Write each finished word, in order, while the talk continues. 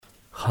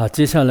好，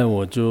接下来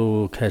我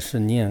就开始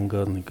念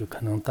个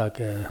可能大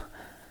概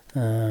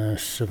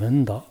10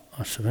分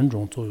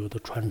钟左右的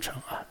传承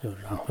啊，就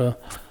然后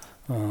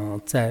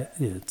再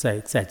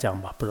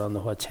讲吧，不然的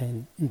话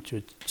前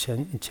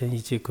一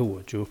节课我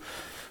就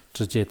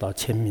直接到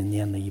前面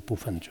念的一部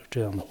分，就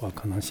这样的话，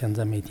可能现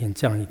在每天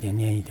讲一点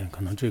念一点，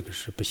可能这个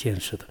是不现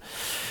实的。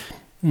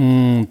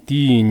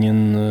第一年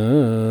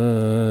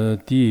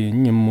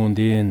梦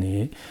的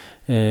呢。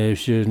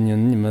是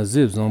你们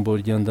这种不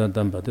简单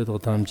的，把这都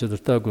他们觉得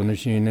大过的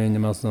训练，你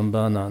们上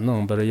班呢，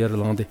能把也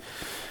浪的，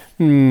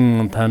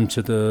他们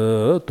觉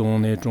得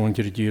东那中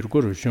间的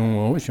过着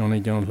熊那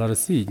讲他的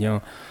事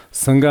情，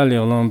生干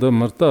流浪的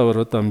没到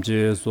了他们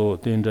接说，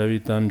点着为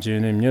他们接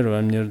那面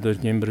儿的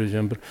根本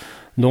上不。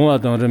东亚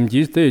当人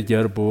机在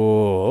加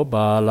布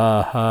巴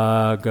拉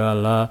哈嘎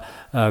拉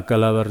嘎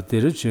拉瓦特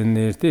尔群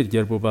呢，在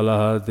加布巴拉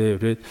哈的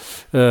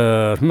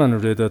曼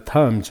瑞的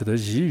他们的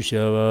基下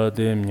瓦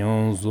的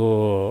娘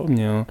说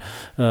娘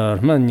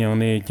曼娘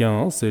呢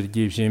讲是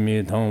基些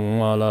米汤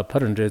瓦拉帕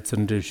人在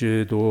城这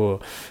些多，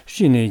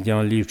是呢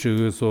讲历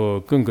史说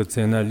更个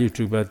在那历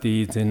史把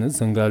第在那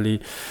生咖喱，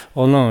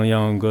奥朗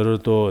样个儿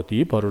多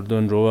第巴尔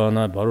顿罗啊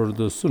那巴尔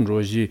的顺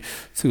着些，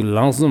这个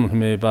浪什么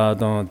没把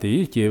当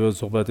第结果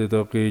说把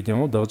的。给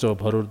讲到这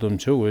巴尔顿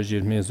车为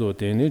是没说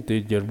的呢，对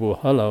点不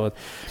好了。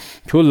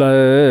后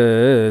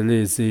来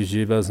类似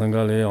于把生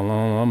咖喱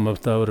了，没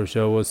到了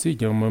效果，是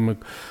讲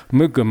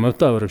没个没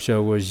到了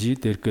效果，是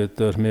这个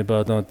的没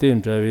把当点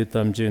在为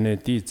他们这呢，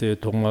第这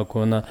通话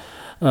可能。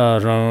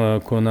让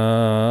可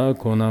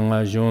能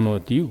俺用了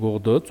第五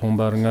的从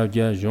把俺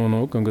家用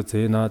了跟个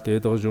在那得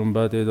到用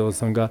把得到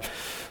生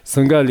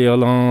个流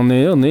浪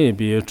那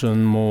边真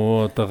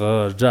么的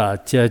个家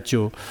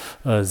就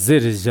这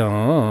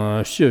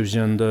样学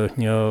生的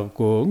那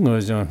个我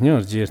讲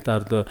那接他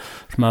的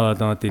什么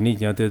当地你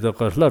讲得到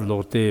个拉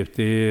罗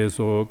的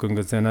说跟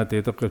个在那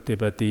得到个对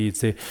吧第一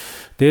次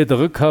得到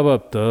个卡巴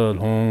的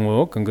龙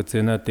我跟个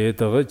在那得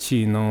到个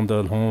技能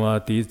的龙啊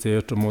第一次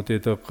这么得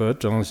到个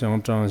长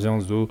相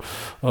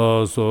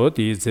所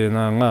地在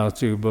那啊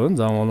这本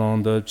咱我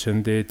浪的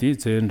成的地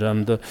在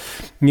咱的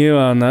你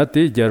啊那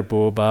地界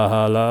不巴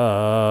哈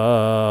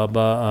拉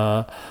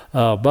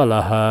巴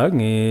拉哈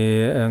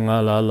你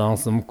啊拉浪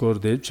什么过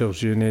的就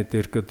是呢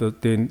这个的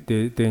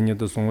你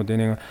的生活的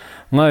那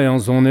我样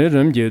送的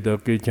人家的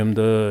给他们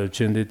的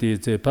成的地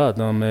在巴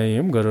当没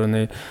有个人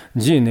呢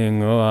今年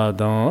我啊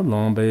当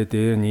浪北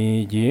的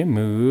你也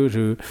没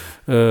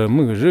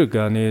日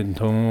干的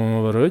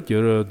同我觉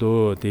得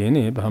的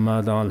呢巴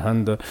马当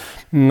汉的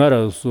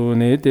我说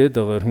呢的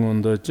的我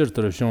的知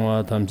道上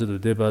啊他们这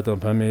的巴当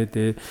帕梅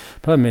的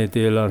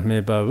了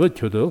没把我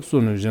觉得说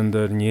呢人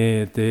的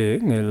你的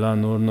我拉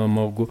诺那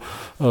么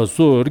个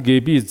说给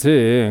彼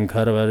此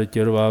卡拉瓦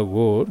杰瓦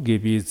个给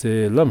彼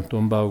此拉姆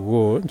东巴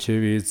个去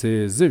彼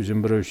此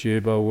zivjim broshe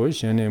ba wo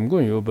shenem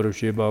gon yo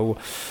broshe ba wo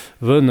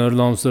vener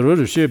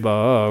lansrer she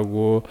ba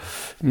wo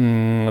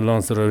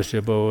lansrer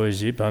she ba wo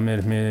ji pa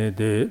mer me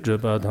de je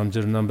ba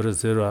damjir number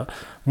 0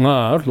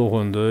 nga lo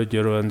gonde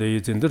gerwan de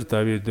yitindir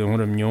tabi de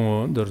horam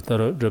nyo der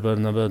tar je ba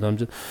na ba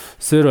damjir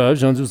 0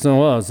 janju san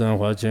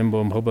hwa chen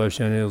bom ba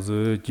shane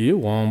zu ji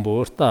wang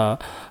bo ta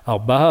a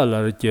ba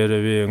la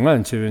gerwe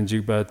ngan chevin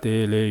jig ba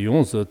de le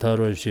yong se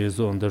taro she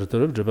zo der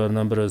tar je ba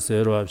number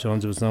 0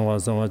 janju san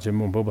hwa chen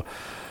bom ba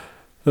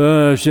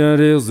现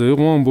在是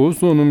广播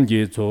所能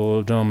接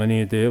触咱们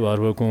的外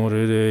国工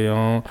人的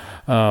样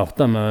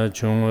他们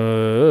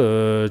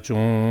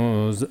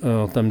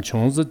他们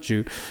从自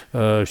己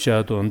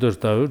下端的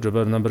到这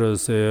边那边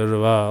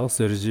是吧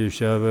是去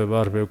下边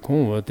外边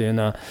工作的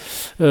呢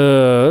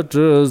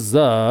这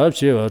啥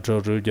些话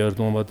这点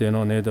东西的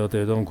那的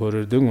这种工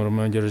人的我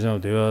们就是讲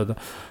对吧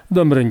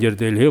咱们人家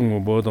的领悟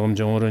不同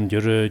中人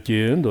就是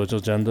见到这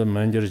样的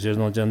门就是这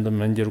样的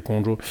门就是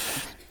工作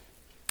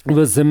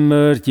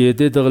बसमर के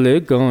ते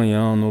तगले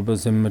गायां नो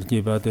बसमर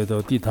के बाते तो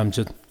ती थामच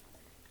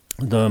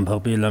दम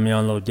भबे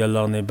लम्यां लो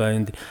जला ने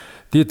बाइन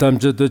ती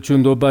थामच त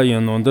चुंदो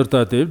बायन नंदर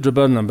ताते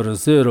जबर नंबर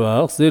 0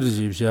 आ सर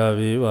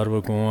जिबशावे वारबो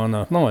कोना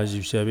नवा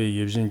जिबशावे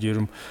यबजिन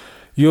जिरुम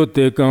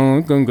yote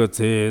kang ga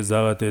tse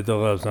zawa te to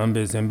ga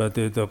sambe semba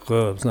te to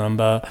ko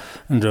samba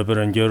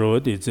jabran gero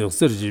di tse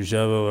sir ji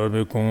sha wa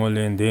be kong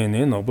len de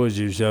ne no bo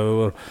ji sha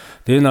wa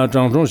de na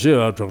zhang zhong xie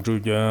wa zhong zhu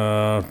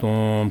ya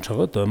dong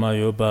che de ma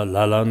yo ba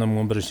la la na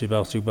mong ber xi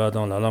ba xi ba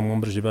dang la la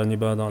mong ber xi ba ni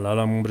ba dang la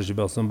la mong ber xi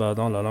ba sam ba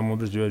dang la la mong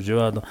ber xi ba ji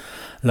ba dang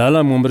la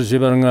la mong ber xi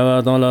ba nga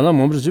ba dang la la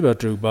mong ber xi ba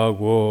zhe ba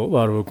go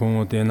wa ro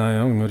kong de na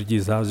yang ngur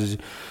ji sa ji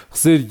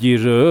sir ji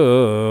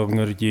re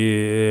ngur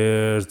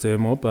ji ze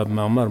mo pa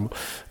ma mar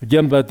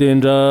ba ten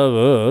ra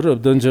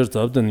rab den cher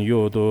zab den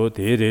yo do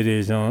de re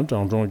re xiang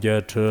zhang zhong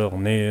jia che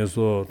ne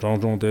so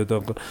zhang zhong de de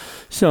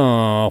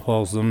xiang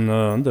hua sum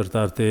ne der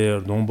tar te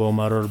dong bo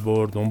ma rar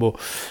bo dong bo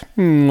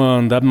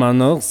da ma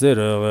na se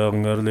re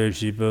ngar le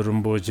shi per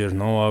bo cher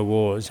na wa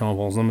go xiang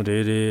hua sum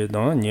re re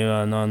da ni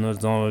wa na na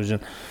zang jin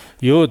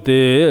yo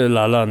de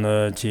la la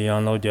ne qi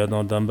yang lao jia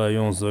dong dan ba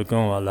yong se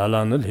gong wa la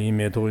la ne li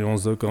me to yong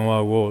se gong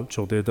wa go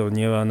chou de de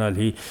ni wa na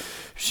li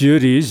学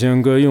理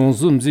相个用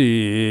心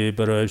机，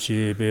不然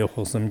是被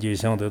学生机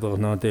相对都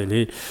能得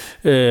力。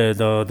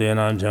到电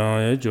南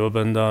城就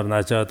本到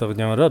那家都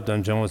讲入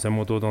等城，什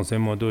么都懂，什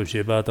么都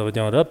学吧，都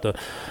讲入的。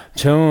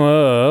城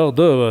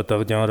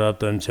都讲入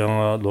等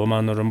城，罗马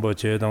那人不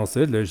接当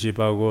时来是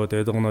把我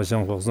带动那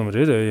像学生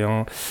这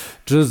样，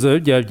只是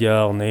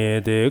讲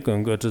呢的，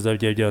跟个只是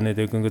讲呢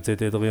的，跟个在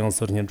带动样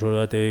事情出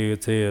来的，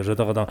在日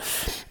当当，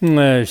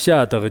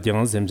下得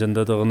讲什么真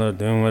的都那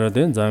等会儿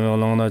等咱们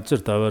让那知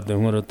道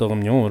等会儿都。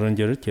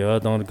용어른들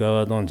개와당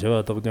가와당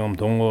제와당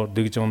동어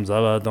득점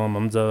자와당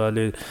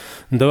맘자와리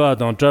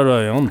너와당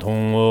자라용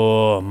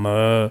동어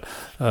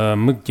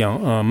mực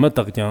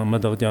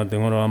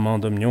tiếng rồi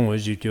mang tầm nhung với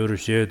chỉ tiêu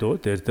xe đó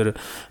để từ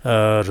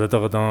rất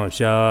là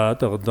xa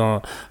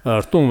đó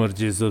tung vật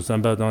chỉ số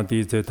sản phẩm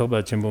thì sẽ thắp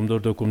bát chim bông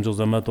đó cũng cho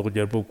ra tổ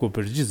chức bộ cục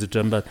chỉ是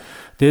真办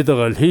để đó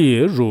là hi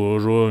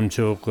rồi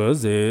cho cái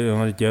gì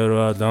cái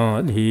rồi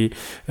đó hi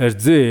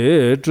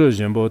dễ cho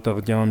chim bông đặc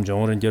điểm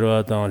trong rồi cái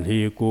đó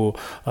hi cô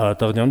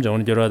đặc điểm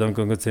trong cái đó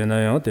cái thế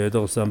này để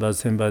đó sản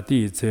phẩm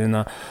thì thế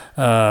na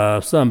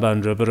sản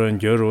phẩm rồi bên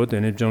cái rồi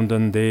để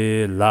trong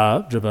đây là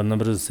rồi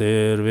bên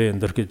serve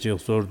ndırkı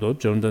sordu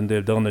jomdan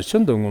devdağına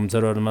şındın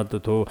umzarar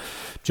maddo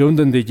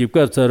jomdan de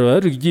gipkar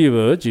sarvar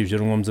gibi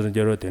civşirun umzarın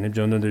gero tenip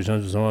jomdan de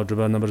şansı sama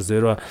juban number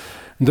 0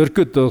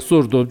 ndırkı da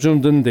sordu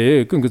jomdan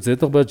de kıngı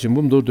zetak ba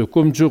jimbum dordu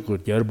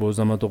komçuk yer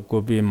bozama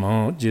tokko bi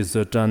ma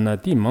jisa channa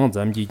ti ma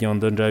zamgi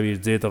yandan javir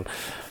zetak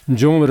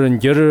Jomran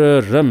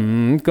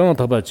Geram,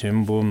 Kantaba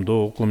Chimbum,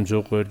 Do,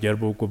 Kumjuk,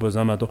 Gerbu,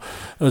 Kubazamato,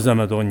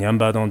 Azamato,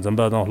 Yambadon,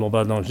 Zambadon,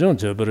 Lobadon, Jean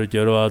Jabber,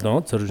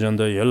 Geradon,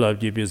 Serjanda, Yella,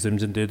 Gibi,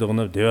 Simson,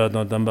 Dedon,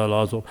 Deadon,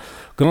 Dambalazo,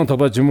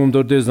 Kantaba Chimum,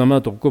 Do,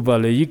 Zamato,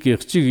 Kubale, Yiki,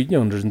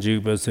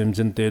 Yanjig,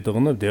 Simson,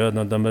 Dedon,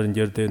 Deadon,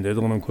 Dambanger,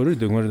 Dedon,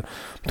 Corridor,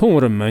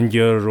 Tongra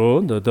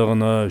Mangero, the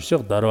Dona,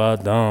 Shakdara,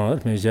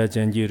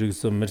 Meshajangi,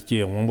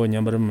 Merki, Wombo,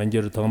 Yammer,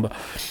 Manger, Tamba,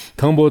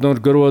 Tambodon,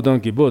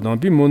 Garodon, Gibodon,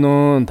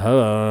 Bimonon,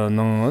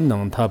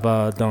 Nang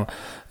Tabadang,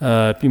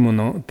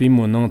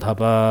 Pimonang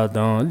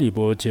Tabadang,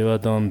 Libo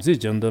Chevadam,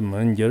 Zijand,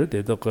 Manger,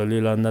 the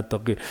Kalila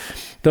Nataki,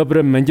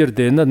 Tabra Manger,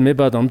 de Nat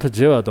Mebadam,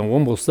 Tajevadam,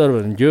 Wombo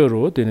Servant,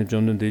 Gero, then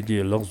John de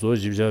Loxo,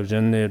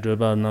 Jivjan,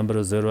 Dreba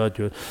number 0,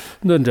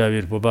 then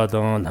Javir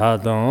Bobadam,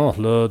 Hadam,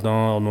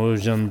 Lodam,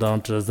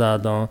 Nojandam,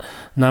 Trezadam,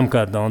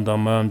 Namkadam,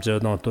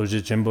 Damamjadam,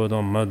 Toji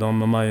Chimbodam, Madam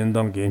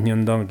Mayandam,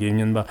 Gimyandam,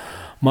 Gimyanba.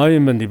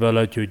 마이면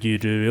디발라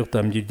교지를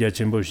역담지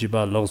대침보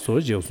시바 럭소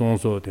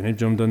지역송소 되는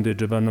좀던데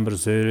주반 넘버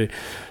 3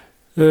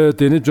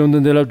 되는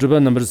좀던데 랍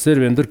주반 넘버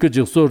 3 엔더크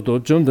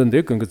지역소도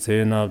좀던데 근그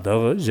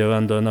세나다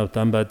제반도나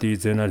담바티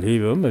제날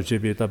히브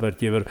머시비타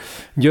파티버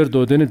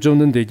겨도 되는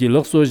좀던데 기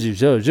럭소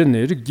지자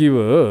제네릭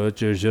기버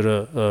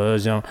저저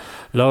장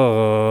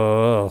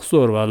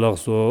럭소와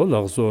럭소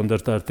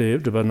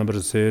언더타르테 주반 넘버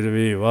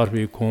 3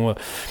 와르비 콩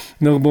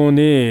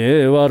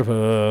Nagboни war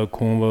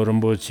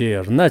konvorumbochi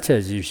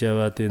nachaji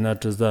shawati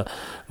natza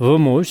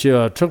vomo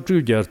shia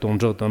chakchu gyar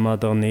tongchak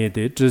tamadang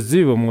nede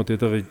zhi vomo te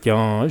de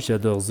gyang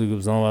shadar zig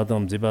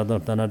zanwadam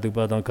zibadam tanadik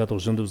badam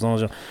katoshin du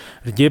zanja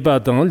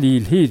gebadam li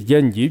li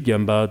yanji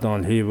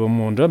gyambadam li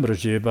vomo jamr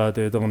sheba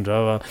de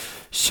dongjawa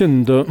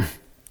shindo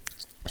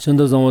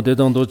Shinda zanwa de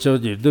dang do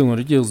chaji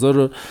dengor ji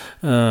zor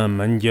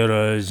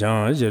manjara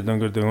jan je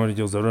dengor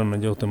ji zor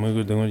manjak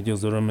tamag dengor ji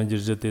zor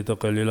manjir te to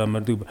qalila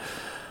mardu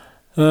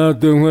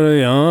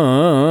등을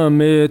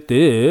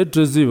메테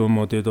지지부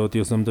모테도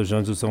디섬도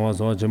전주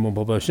상황서 전부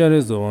보바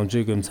샤레서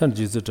원지금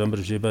산지스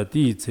점버시바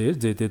디체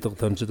제테도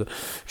탐치도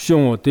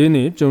쇼오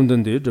데니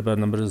좀던데 저바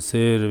넘버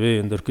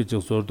 3에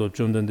인더키적 소르도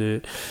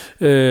좀던데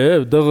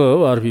더거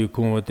와르비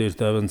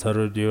공오테스타번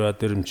사르디와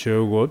테름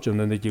쳐고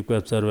좀던데 기과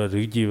서버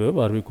리기브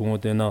와르비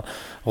공오테나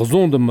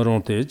어존도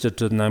머론테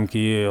저저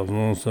남기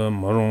어존서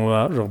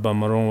머론와 저바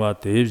머론와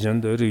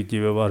데전도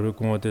리기브 와르비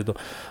공오테도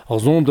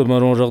어존도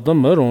머론 저도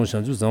머론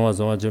산주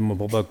상황 Jemmo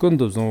Baba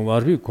Kundo Zong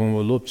Warvi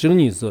Kongo Lop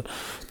Chignis,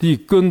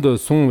 Di Kundo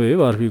Songwe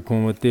Warvi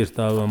Kongo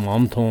Tertava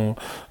Mamton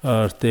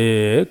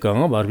Arte,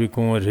 Kang Warvi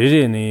Kongo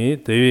Rene,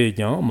 Tewe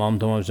Yang,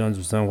 Mamton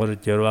Janzu Sangwar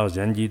Kerwa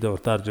Janji,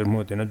 Dr.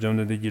 Jermotena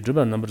Jom de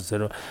Gijuba number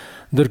 0.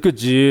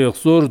 Derkaji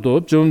Sordo,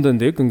 Jom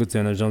de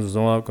Kungana Janzu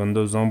Zonga,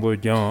 Kundo Zombo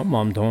Yang,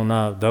 Mamton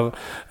Nav,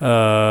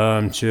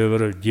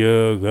 Chever,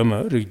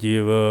 Gama,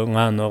 Rigiva,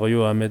 Nano,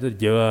 you are met,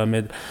 Java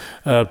met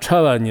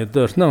Chavani,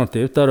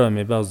 Nante,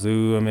 Tarame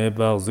Bazu, Me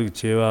Bazu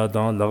Cheva.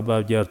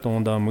 Lagba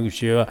Gyartonda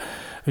Mugshiva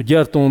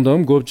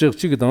Gyartondam Gopchik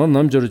Chikdan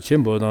Namjur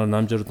Chimbodan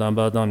Namjur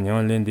Tambadam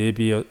Yanlin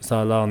Debi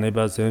Sala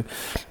Nebasen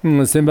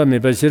Semba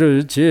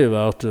Mebashir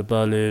Cheva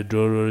Bale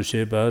Jor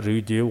Sheba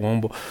Rigi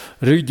Wombo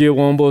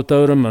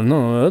Tauram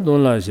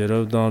东拉西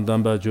罗当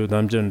当巴就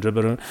当真这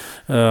边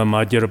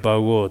马吉尔巴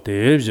国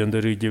的现在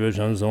这基本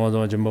上生活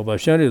中就没把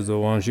现在是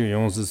往去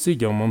用是谁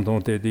讲我们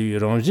同的的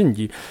让人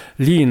的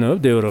理呢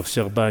对了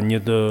小把你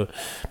的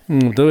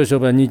对小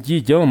把你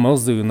即将没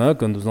事呢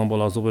跟着上不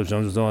老师不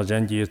上生活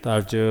经济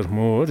大致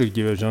么这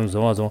基本上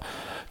生活中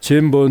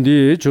Khenpo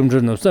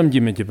Sodargye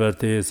samjime ti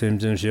parte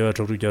semjen shewa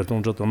chokru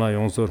gyartong chok tama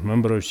yongsor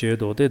membro she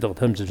do te tok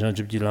tham chishan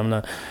chibji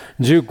lamna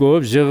jiko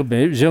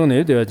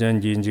bjirne dewa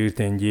janji njir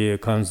tenji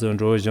kansan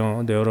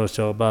rojang dewa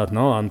shakbat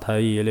na am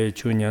thai yele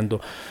chunyan do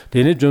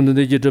teni chomdan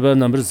de jiba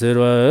number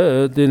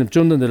serwa teni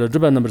chomdan de la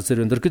jiba number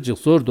serwa ndar kachik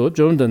sor do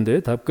chomdan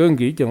de thap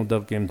kangi kyang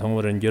tab kem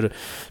thongwaran gir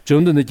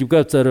chomdan de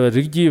jibgab tsarwa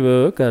rikji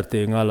wa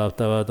karte nga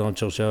laftawa tong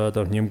chokshawa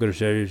tong nyamkar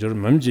shawi jir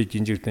mamji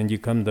jinjir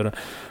tenji kamdara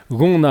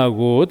gong na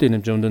go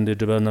teni chomdan de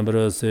jiba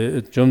number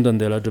se chomdan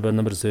de la jiba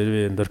number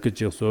serwa ndar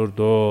kachik sor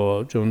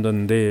do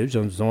chomdan de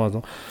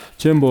chomdan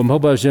Khenpo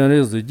Mhaba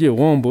Shanre Ziji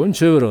Wangbo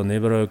Nchevra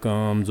Nebra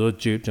Kam Zo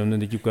Chik Chomdan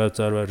de Kipka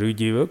Tsarwa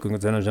Rigiwa Kanga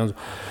Tsana Shansu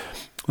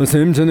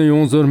Semchana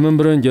Yongsor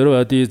Membran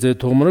Gerwa Ti Se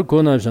Thomar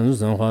Kona Shansu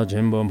Sanhwa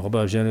Khenpo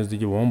Mhaba Shanre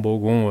Ziji Wangbo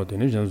Gongwa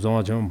Tene Shansu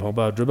Sanhwa Khenpo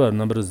Mhaba Jiba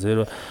Number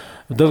Zerwa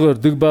Dagar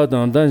Digba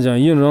Dan Danjang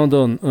Yin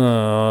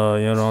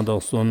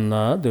Rangda Son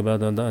Na Digba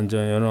Dan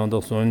Danjang Yin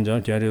Rangda Son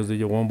Jang Khenre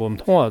Ziji Wangbo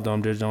Mthongwa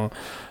Dam Zhang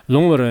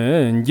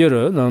Longwaran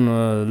Njera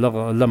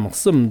Lam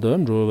Simda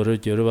Rova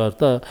Gerwa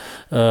Ta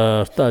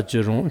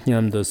Jirong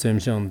Nyamda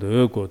Semshang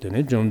De Go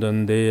Tene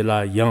Chomdan De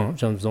La Yang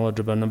Shansu Sanhwa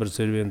Jiba Number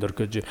Serwa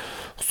Ndarkaji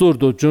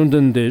Sordo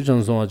Chomdan De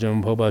Shansu Sanhwa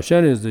Khenpo Mhaba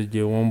Shanre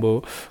Ziji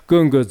Wangbo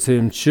Ganga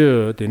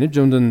Tsemche Tene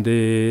Chomdan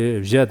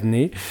De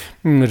Vyatni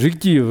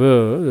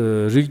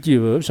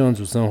Rikiwa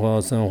Shansu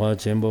Sanhwa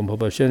Khenpo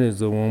Mhaba Shanre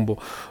Ziji Wangbo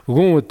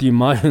Gongwa Ti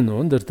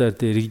Mayano Ndartar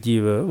Te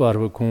Rikiwa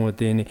Warwa Kongwa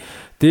Tene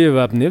Te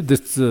Wapne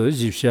Ditsa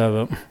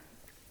Jibshawa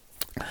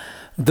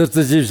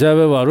Ditsa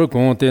Jibshawa Warwa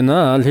Kongwa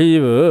Tena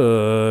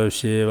Alhiwa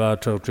Shewa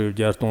Chokchuk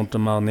Gyartong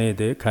Tamagne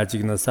De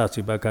Kachigna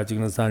Sachikba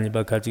Kachigna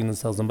Saniba Kachigna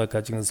Saksamba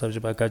Kachigna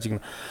Sabjiba Kachigna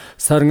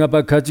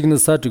Sarngaba Kachigna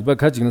Sachikba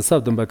Kachigna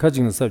Sabdamba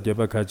Kachigna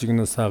Sabjaba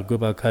Kachigna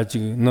Sabgaba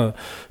Kachigna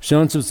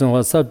Shanchib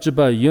Sanhwa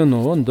Sabjiba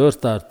Yeno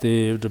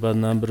Ndartarte Jiba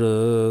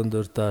Nambra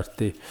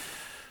Ndartarte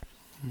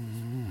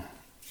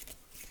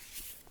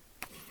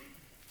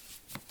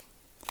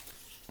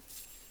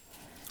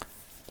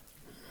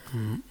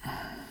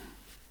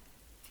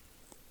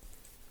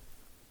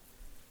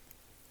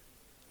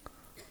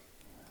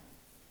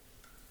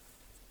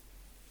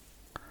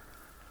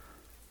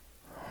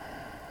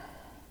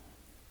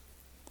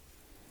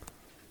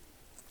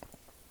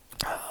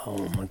好，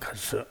我们开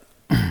始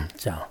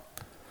讲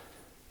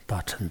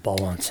大乘宝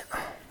王经。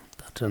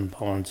大乘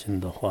宝王经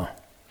的话，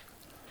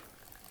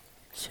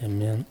前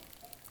面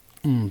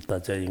大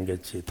家应该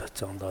记得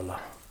讲到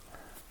了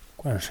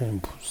观世音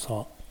菩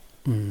萨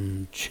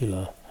去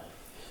了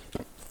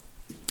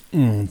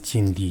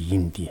金地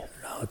阴地，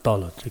然后到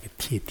了这个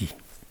天地。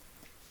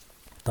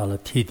到了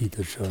天地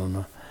的时候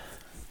呢，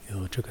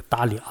有这个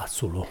达利阿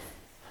苏罗。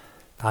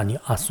达利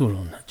阿苏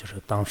罗呢，就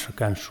是当时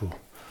甘肃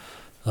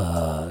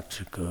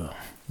这个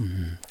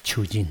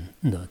囚禁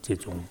的这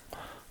种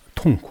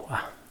痛苦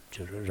啊，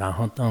就是然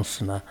后当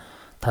时呢，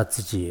他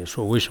自己也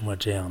说为什么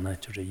这样呢？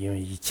就是因为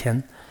以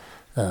前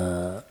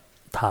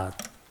他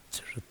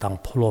就是当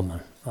婆罗门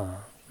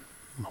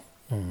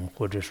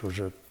或者说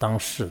是当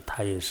时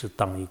他也是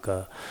当一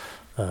个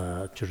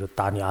就是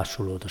达利阿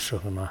苏罗的时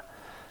候呢，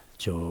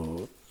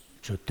就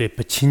对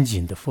不清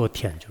净的佛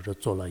天就是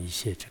做了一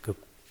些这个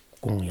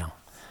供养。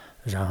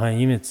然后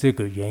因为这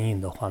个原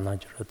因的话呢，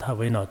就是他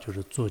为了就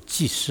是做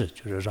祭祀，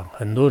就是让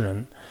很多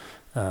人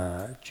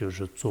就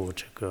是做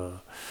这个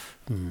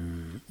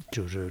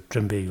就是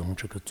准备用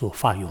这个做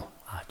法用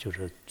啊，就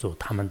是做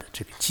他们的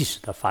这个祭祀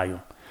的法用。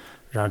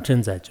然后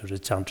正在就是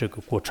讲这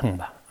个过程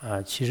吧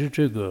其实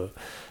这个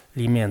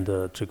里面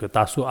的这个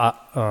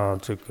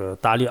这个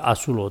达利阿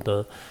苏罗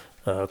的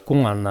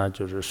公案呢，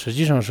就是实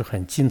际上是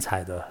很精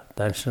彩的，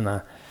但是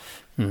呢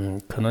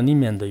可能里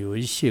面的有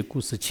一些故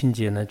事情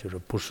节呢，就是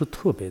不是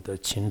特别的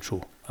清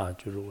楚啊。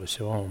就是我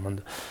希望我们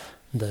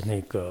的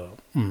那个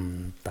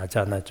大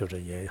家呢，就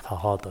是也好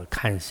好的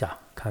看一下，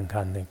看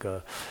看那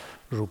个，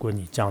如果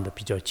你讲的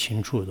比较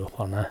清楚的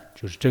话呢，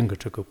就是整个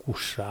这个故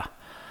事啊，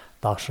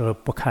到时候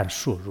不看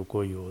书，如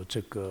果有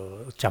这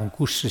个讲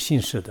故事形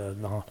式的，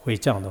然后会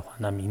讲的话，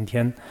那明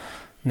天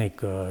那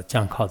个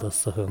讲考的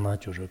时候呢，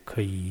就是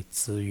可以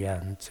自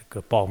愿这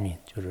个报名，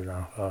就是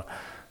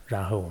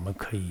然后我们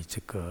可以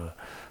这个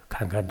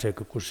看看这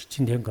个故事。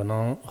今天可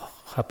能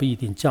还不一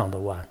定讲得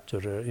完，就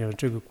是因为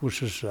这个故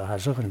事还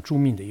是很著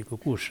名的一个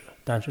故事。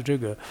但是这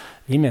个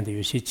里面的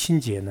有些情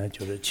节呢，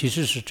就是其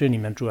实是这里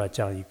面主要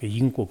讲一个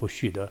因果不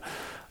虚的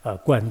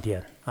观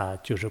点啊，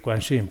就是观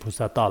世音菩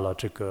萨到了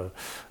这个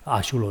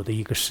阿修罗的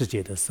一个世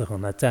界的时候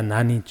呢，在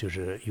那里就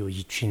是有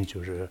一群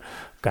就是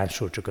感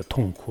受这个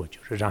痛苦，就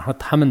是然后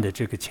他们的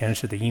这个前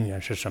世的因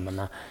缘是什么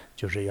呢？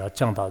就是要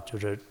讲到就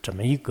是这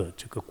么一个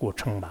这个过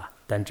程吧。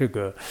但这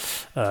个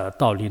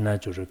道理呢，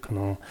就是可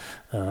能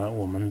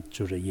我们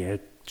就是也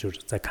就是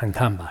再看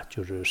看吧，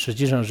就是实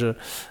际上是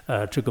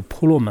这个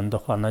婆罗门的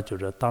话呢，就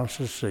是当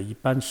时是一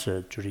般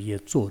是就是也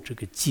做这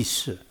个祭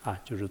祀啊，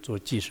就是做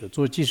祭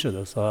祀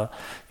的时候，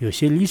有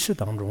些历史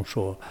当中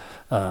说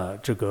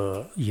这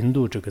个印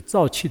度这个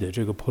早期的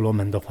这个婆罗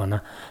门的话呢，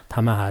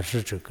他们还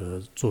是这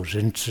个做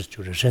人质，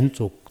就是人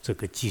做这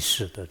个祭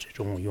祀的这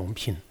种用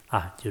品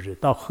啊，就是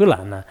到后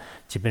来呢，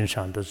基本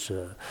上都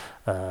是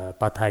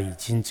把它已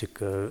经这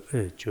个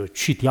就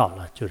去掉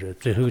了，就是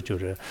最后就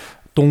是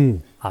动物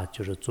啊，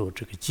就是做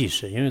这个祭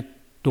祀，因为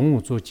动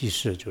物做祭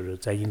祀就是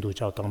在印度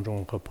教当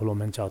中和婆罗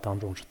门教当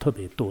中是特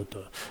别多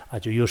的啊，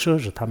就有时候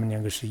是他们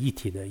两个是一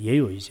体的，也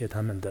有一些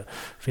他们的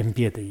分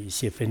别的一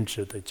些分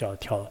支的教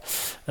条。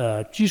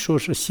据说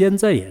是现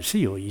在也是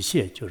有一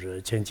些，就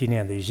是前几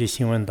年的一些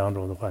新闻当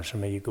中的话，什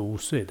么一个5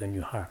岁的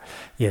女孩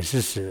也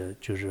是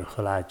就是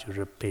后来就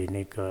是被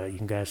那个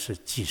应该是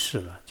祭祀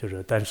了，就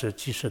是但是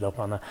祭祀的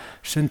话呢，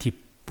身体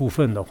部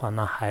分的话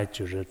呢，还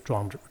就是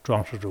装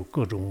饰着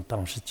各种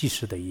当时祭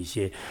祀的一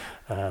些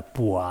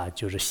布啊，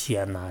就是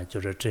线啊，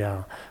就是这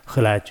样。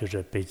后来就是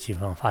被警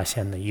方发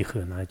现了以后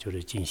呢，就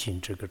是进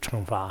行这个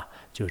惩罚，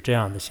就这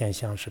样的现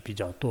象是比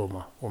较多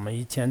嘛。我们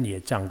以前也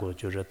讲过，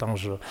就是当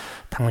时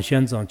唐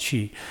玄奘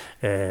去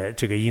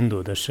这个印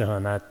度的时候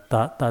呢，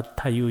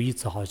他有一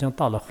次好像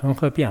到了恒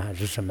河边还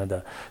是什么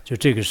的，就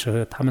这个时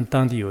候他们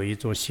当地有一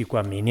种习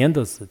惯，每年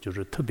都是就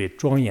是特别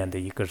庄严的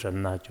一个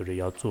人呢，就是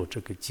要做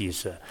这个祭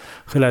祀。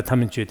后来他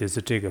们觉得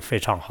是这个非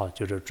常好，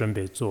就是准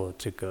备做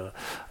这个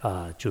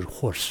就是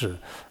获释，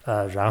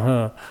然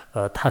后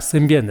他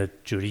身边的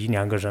就是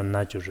1-2个人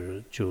呢，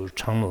就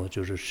承诺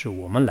就是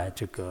我们来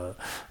这个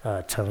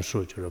陈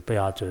述，就是不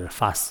要就是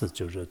发誓，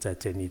就是在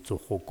这里做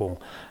护供。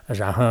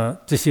然后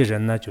这些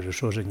人呢，就是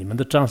说是你们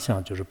的长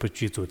相就是不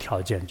具足条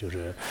件，就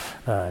是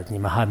你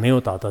们还没有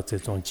达到这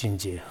种境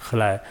界。后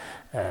来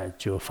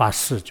就发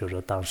誓，就是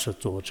当时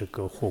做这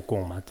个护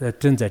供嘛，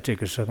正在这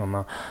个时候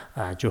呢，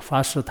就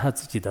发誓他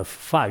自己的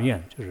发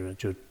愿，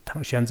就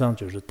唐玄奘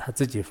就是他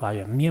自己发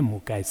愿面目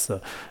改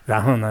色，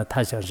然后呢，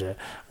他想是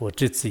我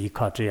这次依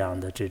靠这样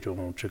的这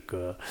种这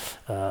个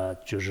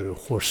就是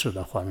护世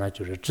的话，那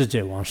就是直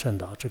接往生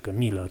到这个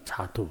弥勒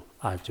刹土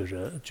啊，就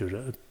是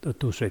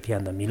度水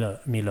天的弥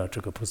勒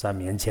这个菩萨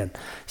面前，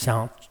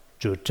想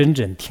就真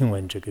正听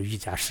闻这个瑜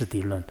伽师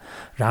地论，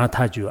然后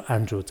他就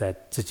安住在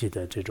自己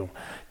的这种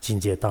境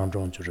界当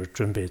中，就是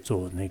准备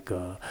做那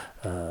个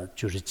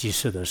就是祭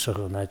祀的时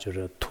候呢，就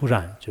是突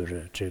然就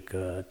是这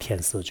个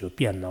天色就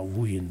变了，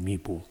乌云密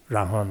布，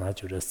然后呢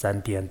就是闪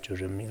电，就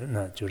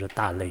是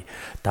大雷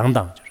等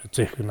等，就是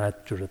最后呢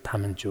就是他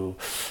们就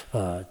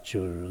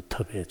是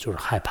特别就是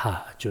害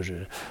怕，就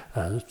是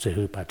最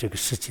后把这个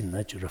事情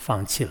呢就是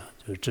放弃了。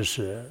就这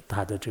是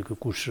他的这个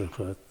故事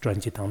和传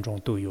记当中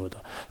都有的，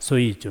所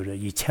以就是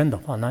以前的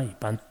话呢，一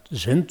般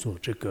人做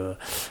这个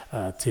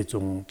这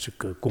种这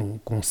个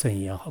供僧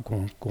也好，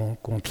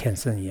供天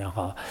僧也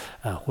好，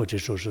或者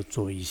说是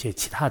做一些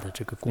其他的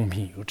这个供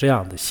品，有这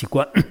样的习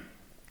惯。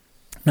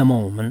那么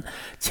我们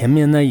前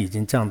面呢已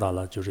经讲到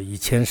了，就是以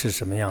前是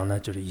什么样呢？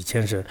就是以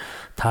前是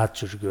他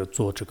就是个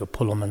做这个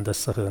婆罗门的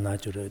时候呢，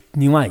就是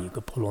另外一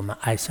个婆罗门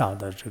爱笑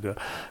的这个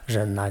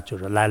人呢，就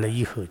是来了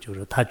以后，就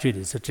是他觉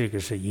得是这个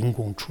是因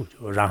公处，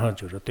然后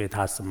就是对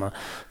他什么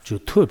就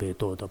特别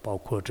多的，包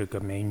括这个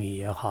美女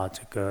也好，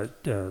这个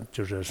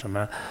就是什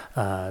么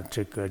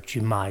这个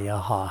骏马也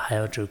好，还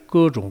有这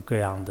各种各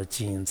样的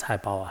金银财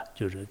宝啊，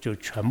就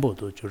全部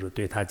都就是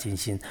对他进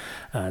行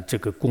这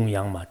个供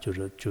养嘛，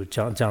就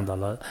讲到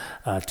了。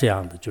这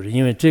样的，就是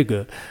因为这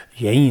个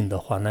原因的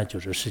话呢，就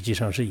是实际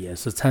上是也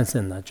是产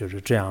生了就是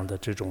这样的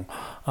这种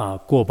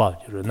过报，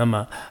就是那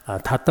么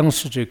他当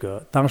时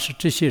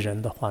这些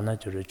人的话呢，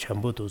就是全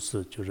部都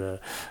是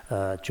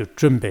就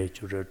准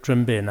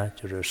备呢，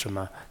就是什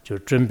么，就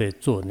准备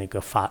做那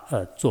个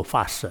做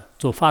法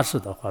事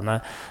的话呢，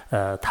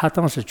他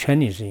当时权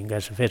力是应该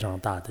是非常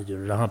大的，就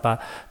是然后把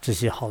这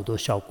些好多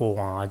小国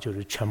王啊，就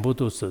是全部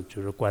都是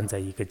就是关在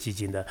一个寂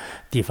静的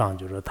地方，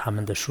就是他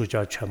们的属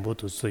教全部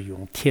都是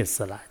用铁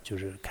丝来，就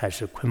是开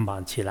始捆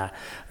绑起来，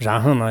然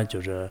后呢，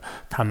就是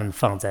他们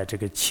放在这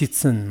个七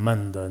层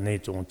门的那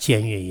种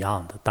监狱一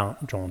样的当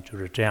中，就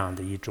是这样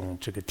的一种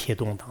这个铁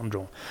洞当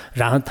中，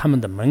然后他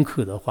们的门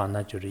口的话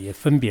呢，就是也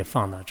分别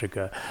放了这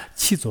个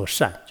7座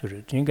山，就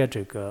是应该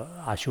这个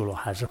阿修罗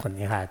还是很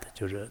厉害的，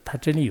就是他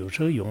这里有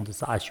时候用的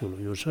是阿修罗，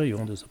有时候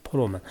用的是婆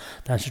罗门，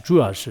但是主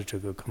要是这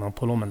个可能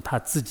婆罗门他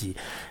自己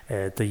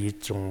的一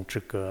种这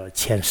个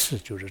前世，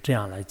就是这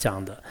样来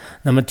讲的。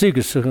那么这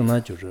个时候呢，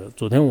就是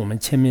昨天我们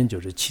前面就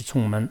是七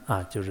重门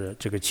啊，就是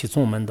这个七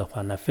重门的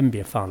话呢，分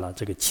别放了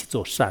这个7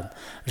座山，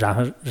然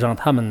后让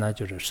他们呢，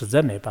就是实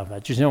在没办法，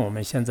就像我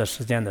们现在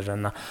实践的人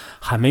呢，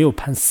还没有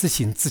判死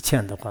刑之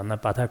前的话呢，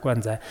把他关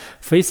在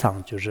非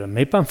常就是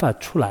没办法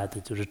出来的，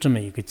就是这么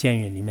一个监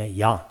狱里面一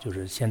样，就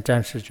是先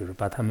暂时就是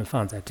把他们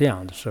放在这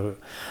样的时候，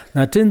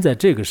那正在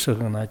这个时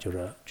候呢，就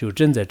是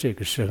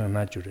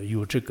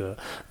有这个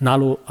那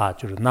罗啊，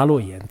就是那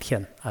罗延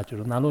天啊，就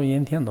是那罗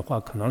延天的话，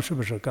可能是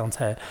不是刚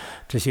才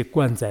这些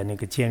关在那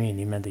个监狱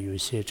里面的有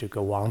些这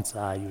个王子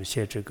啊，有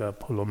些这个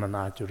婆罗门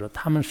啊，就是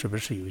他们是不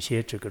是有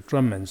些这个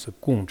专门是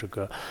供这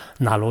个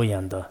那罗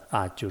延的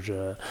啊？就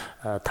是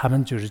他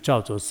们就是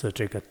叫做是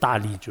这个大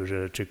力，就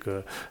是这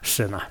个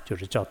神啊，就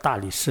是叫大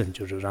力神，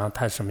就是然后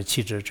他什么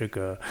气质这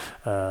个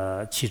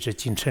气质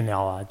金翅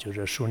鸟啊，就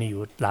是手里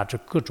有拿着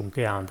各种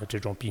各样的这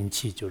种兵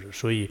器，就是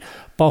所以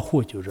包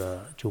括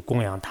就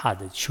供养他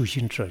的修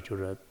行者，就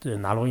是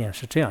那罗延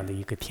是这样的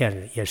一个天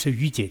人，也是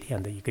欲界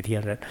天的一个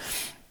天人。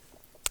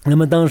那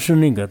么当时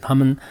那个他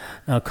们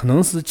可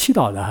能是祈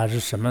祷的还是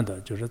什么的，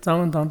就是藏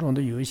文当中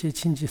的有一些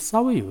亲戚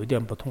稍微有一点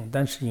不同，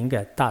但是应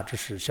该大致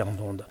是相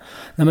同的。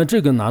那么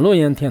这个那罗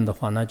延天的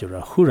话呢，就是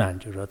忽然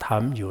就是他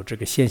们有这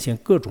个现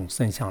各种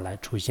圣像来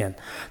出现，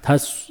他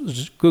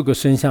各个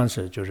圣像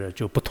是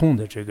就不同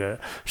的这个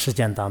时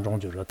间当中，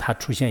就是他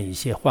出现一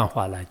些幻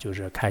化来，就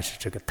是开始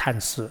这个探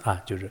视啊，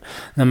就是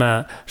那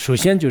么首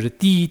先就是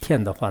第一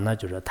天的话呢，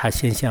就是他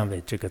现象为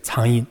这个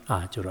苍蝇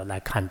啊，就是来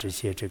看这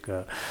些这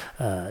个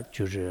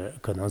就是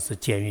可能是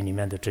监狱里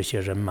面的这些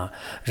人嘛，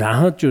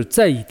然后就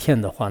再一天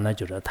的话呢，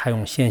就是他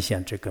用现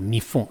象这个蜜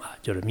蜂啊，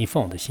就是蜜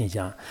蜂的现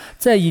象；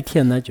再一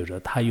天呢，就是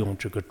他用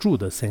这个猪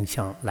的身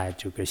像来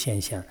这个现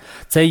象；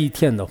再一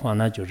天的话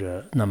呢，就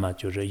是那么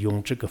就是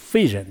用这个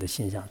非人的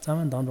形象。藏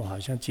文当中好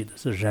像记得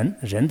是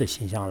人的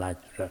形象来，就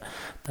是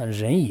但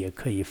人也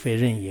可以，非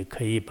人也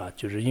可以吧，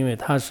就是因为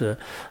他是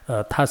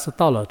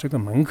到了这个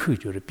门口，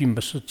就是并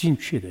不是进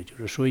去的，就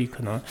是所以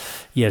可能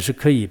也是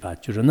可以吧，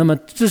就是那么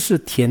这是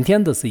天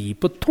天的是以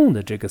不同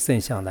的这个现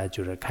象来，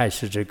就是开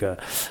始这个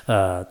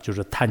就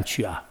是探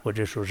取啊，或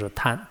者说是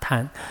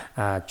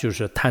就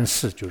是探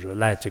视，就是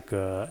来这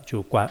个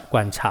就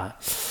观察。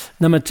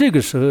那么这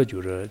个时候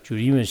就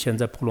因为现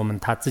在婆罗门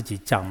他自己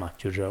讲嘛，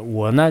就是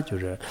我呢就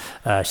是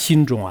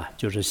心中啊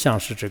就是像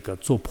是这个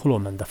做婆罗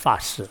门的发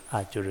誓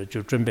啊，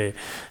就准备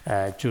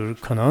就是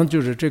可能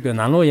就是这个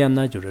那罗延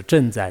呢就是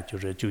正在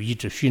就一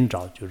直寻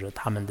找就是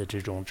他们的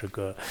这种这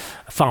个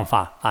方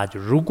法啊，就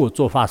如果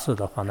做发誓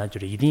的话呢，就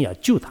是一定要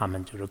救他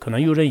们，就是可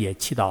能有人也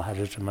祈祷还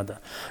是什么的。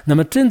那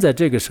么正在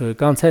这个时候，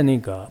刚才那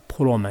个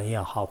婆罗门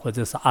也好，或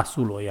者是阿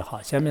苏罗也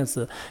好，下面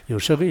是有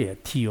时候也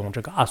替用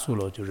这个阿苏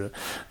罗，就是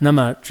那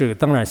么这个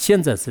当然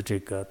现在是这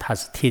个他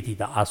是贴地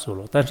的阿苏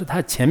罗，但是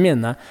他前面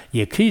呢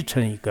也可以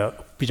成一个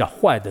比较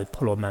坏的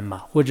婆罗门嘛，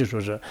或者说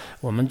是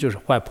我们就是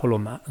坏婆罗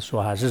门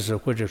说还是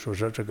或者说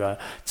是这个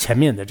前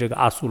面的这个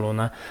阿苏罗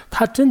呢，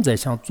他正在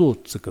想做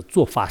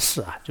法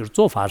事啊，就是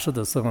做法事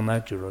的时候呢，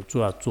就是就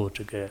要做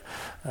这个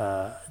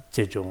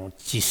这种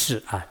祭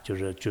祀啊，就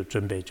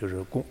准备就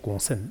是供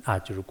圣啊，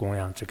就是供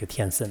养这个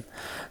天神。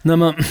那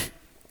么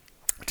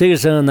这个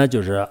时候呢，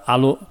就是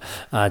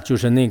就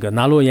是那个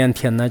那罗延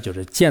天呢，就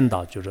是见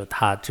到就是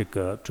他这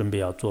个准备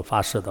要做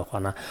发誓的话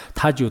呢，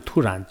他就突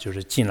然就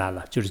是进来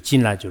了，就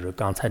是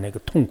刚才那个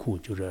痛苦，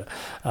就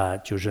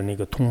是那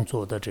个通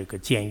作的这个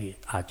监狱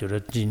啊，就是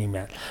这里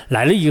面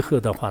来了以后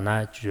的话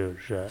呢，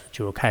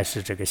就开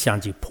始这个相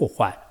继破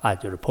坏啊，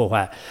就是破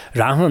坏，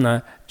然后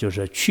呢就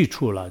是去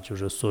除了就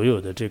是所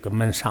有的这个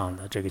门上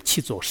的这个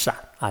7座山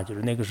啊，就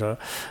是那个时候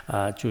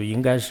就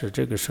应该是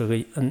这个时候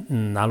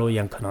那罗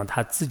延可能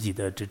他自己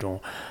的这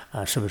种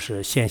是不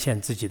是显现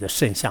自己的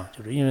圣像，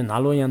就是因为那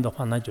罗延的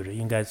话呢，就是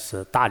应该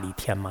是大力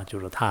天嘛，就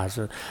是他还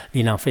是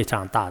力量非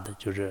常大的，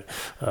就是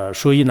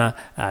所以呢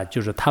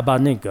就是他把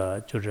那个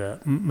就是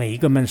每一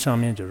个门上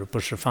面就是不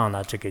是放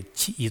了这个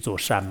一座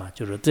山嘛，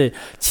就是这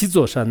7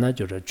座山呢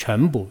就是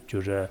全部就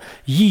是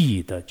一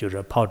一的就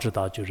是抛掷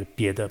到就是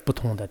别的不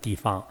同的地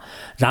方，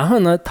然后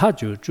呢他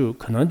就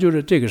可能就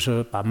是这个时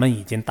候把门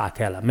已经打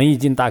开了，门已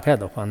经打开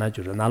的话呢，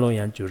就是那罗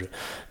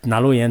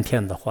延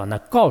天的话，那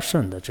高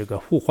圣的这个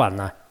呼唤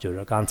呢，就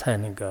是刚才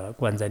那个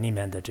关在里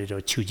面的这种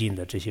囚禁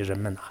的这些人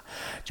们啊，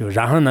就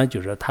然后呢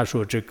就是他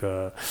说这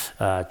个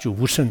就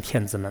无圣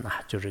天子们啊，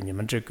就是你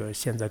们这个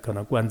现在可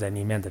能关在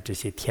里面的这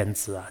些天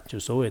子啊，就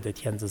所谓的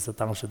天子是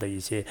当时的一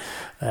些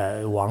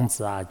王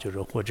子啊，就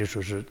是或者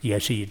说是也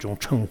是一种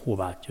称呼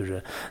吧，就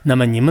是那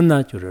么你们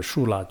呢就是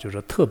受了就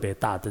是特别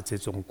大的这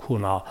种苦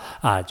恼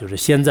啊，就是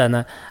现在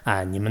呢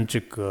你们这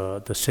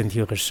个的身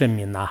体和生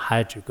命呢，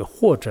还这个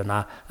或者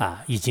呢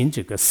已经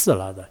这个死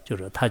了的，就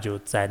是他就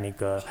在那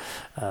个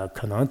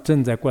可能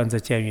正在关在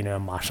监狱里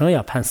马上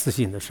要判死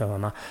刑的时候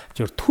呢，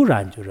就突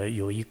然就是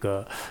有一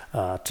个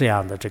这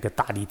样的这个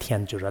大力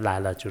天就是来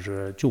了，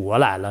就我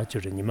来了，就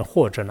是你们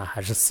活着呢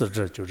还是死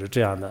着，就是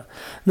这样的。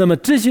那么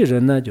这些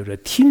人呢就是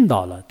听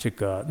到了这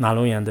个那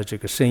罗延的这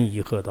个声音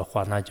以后的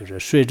话呢，就是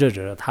随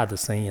着他的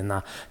声音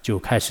呢就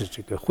开始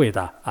这个回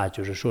答啊，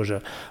就是说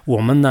是我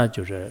们呢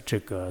就是这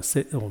个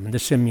我们的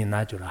生命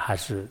呢就是还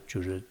是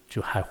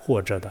就还活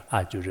着的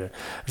啊，就是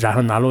然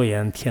后那罗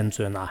延天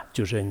尊啊，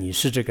就是你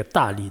是这个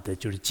大力的，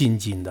就是精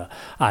进的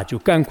啊，就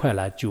赶快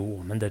来救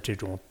我们的这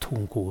种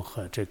痛苦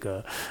和这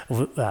个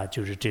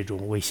就是这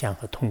种危险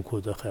和痛苦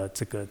的和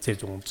这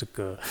种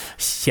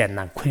险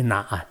难困难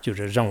啊，就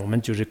是让我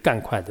们就是赶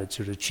快的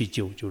就是去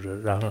救，就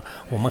是然后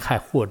我们还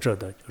活着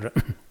的，就是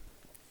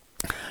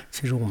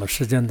其实我们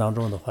实践当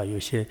中的话，有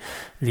些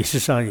历史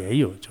上也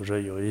有，就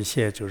是有一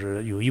些就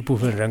是有一部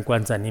分人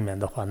关在里面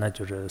的话，那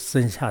就是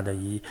剩下的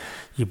一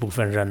部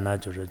分人呢，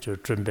就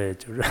准备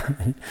就是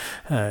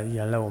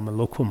原来我们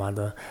罗库玛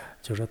的。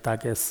就是大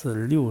概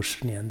是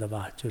60年的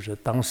吧，就是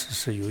当时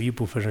是有一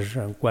部分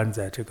人关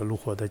在这个卢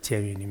火的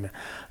监狱里面，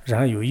然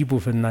后有一部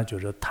分呢，就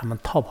是他们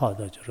逃跑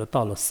的，就是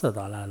到了色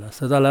达来了。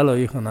色达来了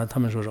以后呢，他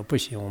们说不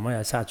行，我们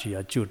要下去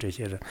要救这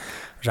些人，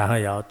然后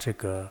要这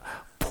个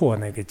破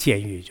那个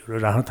监狱，就是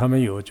然后他们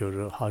有就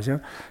是好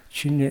像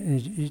去年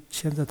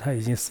现在他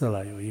已经死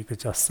了，有一个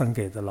叫桑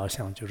给的老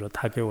乡，就是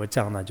他给我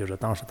讲呢，就是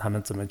当时他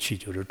们怎么去，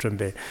就是准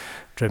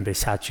备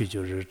下去，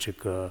就是这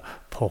个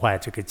破坏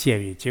这个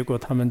监狱，结果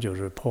他们就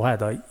是破坏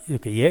到一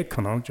个也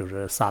可能就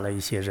是杀了一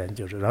些人，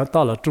就是然后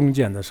到了中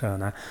间的时候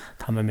呢，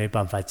他们没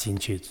办法进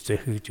去，最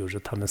后就是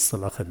他们死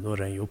了很多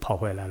人，又跑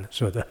回来了，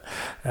说的，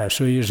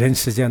所以人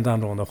世间当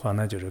中的话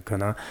呢，就是可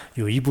能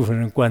有一部分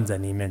人关在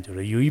里面，就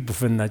是有一部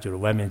分呢就是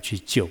外面去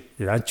救，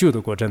然后救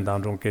的过程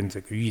当中跟这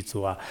个狱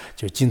卒啊，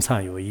就经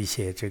常有一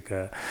些这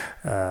个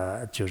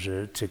就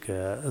是这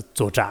个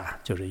作战，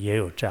就是也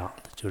有这样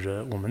的，就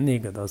是我们那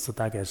个倒是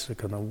大概是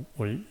可能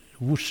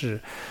50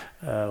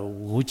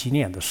几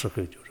年的时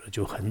候，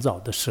就很早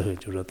的时候，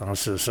就是当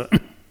时是。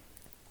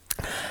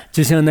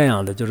就像那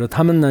样的，就是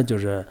他们呢，就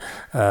是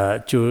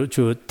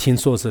就听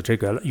说是这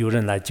个有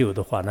人来救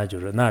的话，那就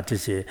是那这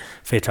些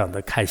非常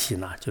的开心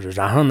呐，就是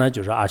然后呢，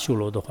就是阿修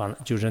罗的话，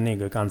就是那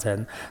个刚才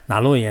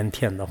拿罗延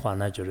天的话，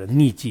那就是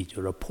逆迹，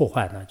就是破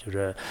坏呢，就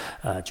是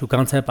就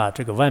刚才把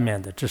这个外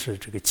面的这是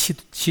这个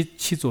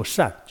七座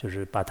山，就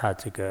是把它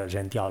这个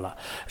扔掉了，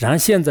然后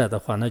现在的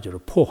话呢，就是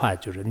破坏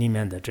就是里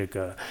面的这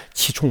个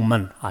七重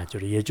门啊，就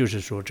是也就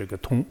是说这个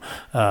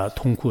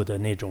通库的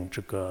那种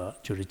这个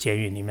就是监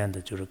狱里面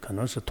的就是可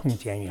能是通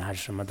监狱还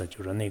是什么的，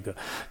就是那个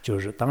就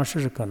是当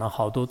时是可能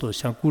好多都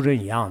像孤人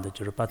一样的，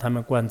就是把他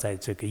们关在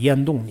这个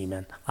烟洞里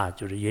面啊，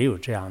就是也有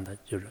这样的，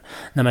就是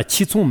那么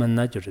七重门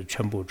呢，就是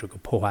全部这个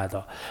破坏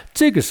到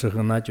这个时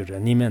候呢，就是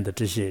里面的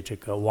这些这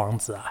个王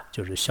子啊，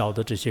就是小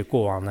的这些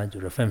国王呢，就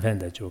是纷纷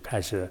的就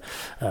开始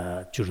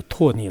就是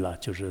脱离了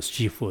就是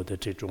媳妇的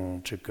这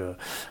种这个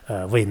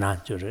为难，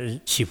就是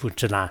媳妇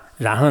之难，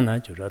然后呢，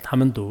就是他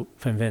们都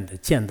纷纷的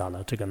见到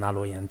了这个那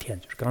罗延天，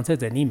就是刚才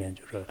在里面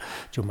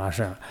就马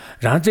上。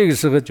然后这个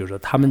时候就是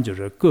他们就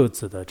是各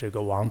自的这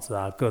个王子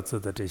啊，各自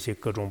的这些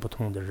各种不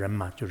同的人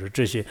嘛，就是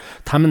这些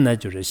他们呢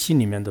就是心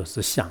里面都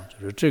是想，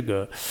就是这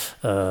个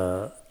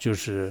就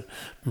是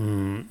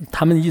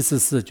他们意思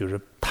是就是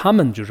他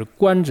们就是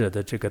关着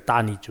的这个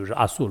大尼就是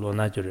阿苏罗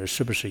呢，就是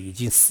是不是已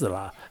经死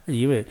了？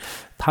因为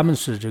他们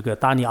是这个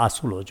大尼阿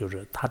苏罗，就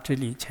是他这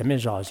里前面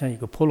是好像一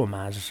个婆罗门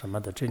还是什么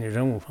的，这里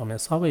人物方面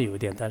稍微有一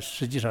点，但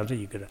实际上是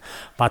一个人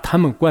把他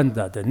们关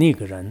的那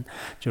个人，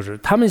就是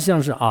他们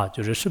像是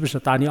就是是不是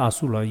大尼阿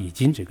苏罗已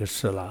经这个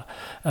死了？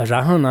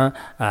然后呢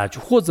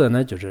就或者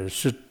呢就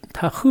是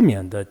他后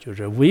面的就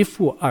是为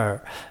父而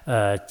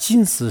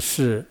金丝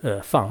是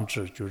放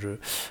置，就是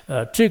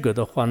这个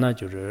的话呢，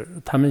就是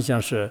他们像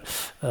是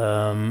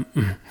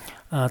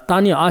大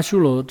尼阿修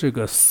罗这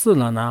个死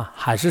了呢，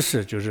还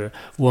是就是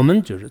我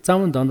们就是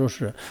藏文当中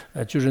是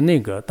就是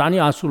那个大尼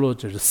阿修罗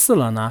就是死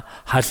了呢，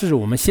还是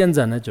我们现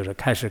在呢就是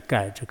开始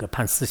改这个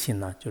判死刑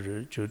呢？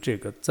就这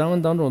个藏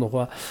文当中的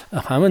话，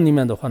韩文里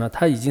面的话呢，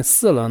他已经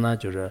死了呢，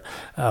就是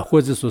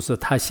或者说是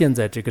他现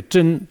在这个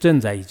正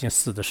在已经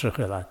死的时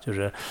候了，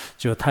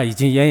就他已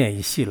经奄奄一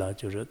息了，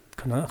就是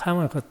可能韩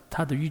文和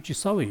他的语句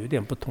稍微有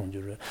点不同，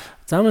就是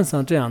藏文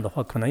上这样的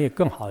话可能也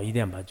更好一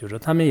点吧，就是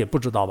他们也不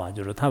知道吧，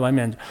就是他外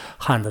面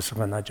喊的时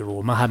候呢，就是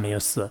我们还没有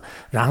死，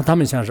然后他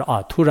们像是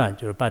突然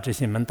就是把这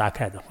些门打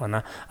开的话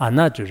呢，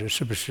那就是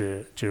是不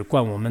是就是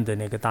关我们的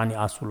那个大尼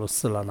阿苏罗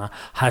死了呢？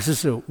还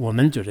是我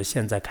们就是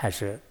现在开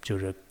始就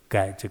是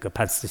改这个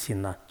判死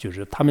刑呢？就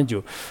是他们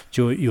就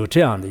有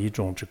这样的一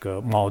种这个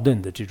矛盾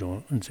的这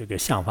种这个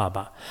想法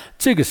吧。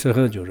这个时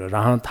候就是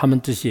然后他们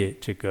这些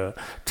这个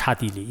刹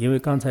帝利，因为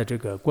刚才这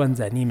个关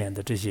在里面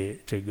的这些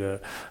这个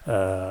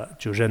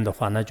就人的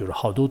话呢，就是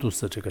好多都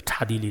是这个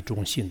刹帝利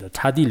中心的。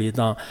刹帝利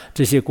当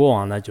这些国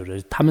王呢，就是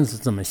他们是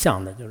这么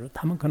想的，就是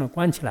他们可能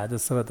关起来的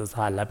时候的时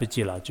候还来不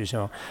及了，就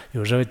像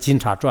有时候警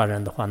察抓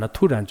人的话，那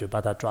突然就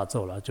把他抓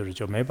走了，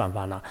就没办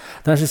法了。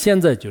但是现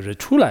在就是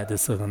出来的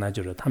时候呢，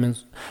就是他们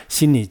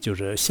心里就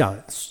是想，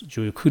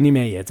就是口里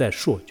面也在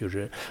说，就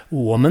是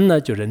我们呢，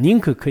就是宁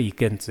可可以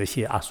跟这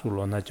些阿苏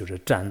罗呢，就是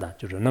战的，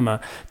就是那么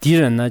敌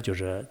人呢，就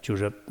是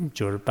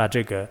把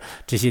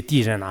这些敌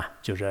人啊，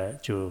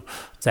就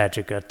在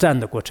这个战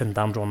的过程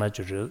当中呢，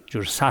就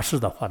是杀死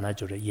的话呢，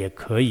就是也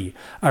可以，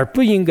而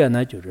不应该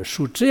呢，就是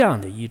受这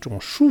样的一种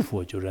束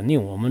缚，就是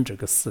令我们这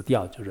个死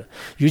掉，就是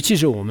尤其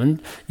是我们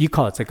依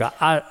靠这个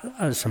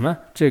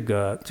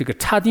这个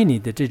刹帝利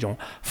的这种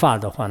法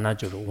的话呢，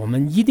就是我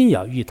们一定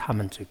要与他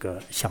们这个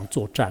相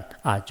作战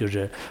就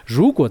是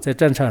如果在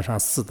战场上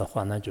死的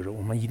话，那就是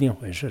我们一定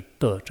会是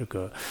得这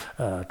个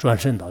转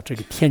生到这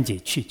个天界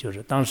去。就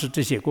是当时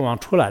这些国王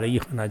出来了以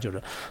后呢，就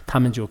是他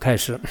们就开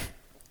始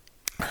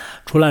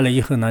出来了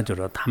以后呢，就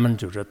是他们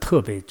就是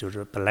特别就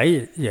是本来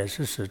也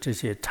是这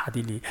些刹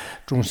帝利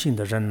中心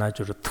的人呢，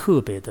就是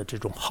特别的这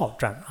种好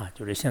战啊，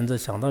就是现在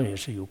相当于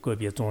是有个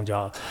别宗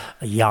教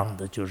一样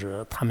的，就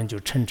是他们就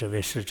称之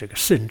为是这个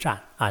圣战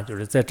啊，就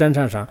是在战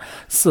场上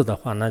死的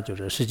话呢，就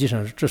是实际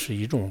上这是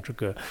一种这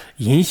个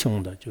英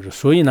雄的，就是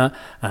所以呢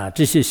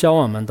这些小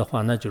王们的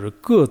话呢，就是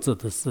各自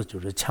的死就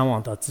是前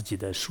往到自己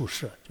的宿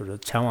舍，就是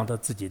前往到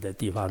自己的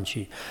地方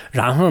去，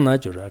然后呢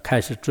就是开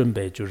始准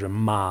备就是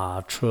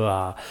马车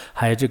啊，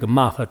还有这个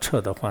马和车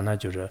的话呢，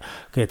就是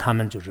给他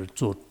们就是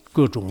做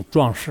各种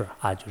装饰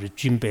啊，就是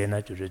军备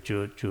呢，就是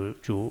就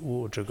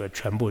这个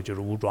全部就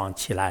是武装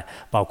起来，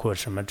包括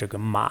什么这个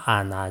马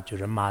鞍啊，就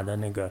是马的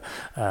那个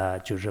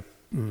就是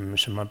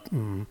什么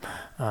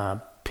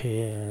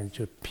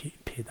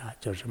佩达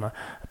叫什么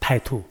派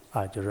兔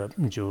啊，就是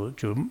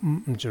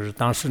就是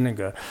当时那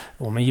个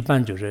我们一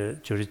般就是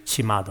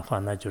骑马的话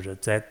呢，就是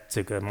在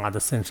这个马的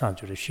身上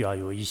就是需要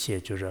有一些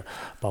就是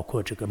包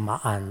括这个马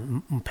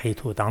鞍、佩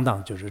兔等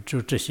等，就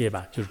这些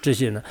吧，就是这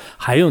些呢，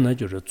还有呢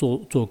就是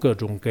做各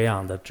种各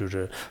样的就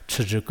是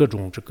持制各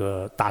种这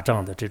个打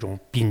仗的这种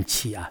兵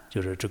器啊，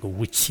就是这个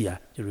武器啊，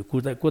就是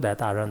古代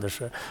打仗的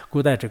是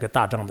古代这个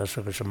打仗的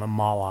是个什么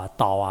矛啊、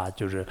刀啊，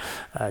就是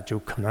就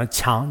可能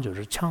枪，就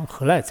是枪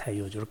后来才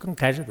有，就是刚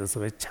开始的时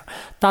候枪，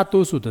大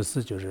多数的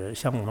是就是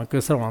像我们格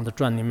萨尔王的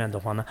传里面的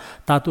话呢，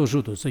大多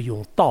数都是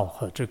用刀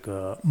和这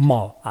个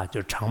矛啊，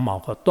就是长矛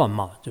和短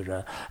矛，就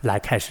是来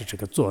开始这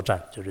个作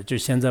战，就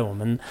现在我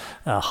们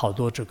好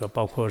多这个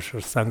包括是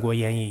《三国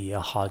演义》也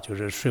好，就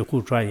是《水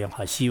浒传》也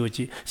好，《西游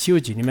记》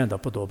里面的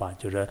不多吧，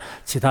就是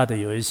其他的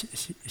有一些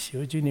西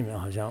游记里面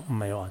好像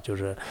没有啊，就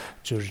是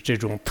这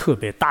种特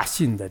别大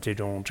型的这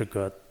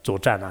个作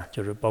战啊，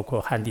就是包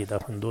括汉地的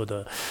很多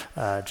的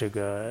这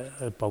个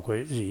包括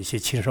一些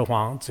秦始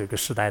皇这个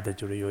时代的，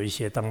就是有一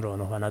些当中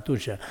的话呢，都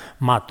是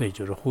马队，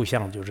就是互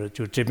相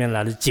就这边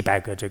来了几百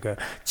个这个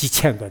几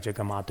千个这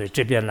个马队，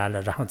这边来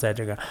了，然后在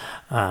这个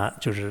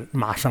就是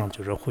马上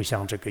就是互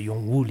相这个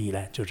用武力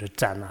来就是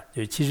战啊。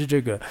就其实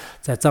这个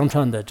在藏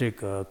传的这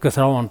个格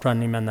萨尔王传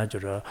里面呢，就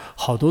是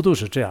好多都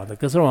是这样的。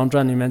格萨尔王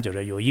传里面就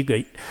是有一个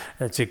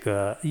这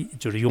个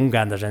就是勇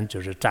敢的人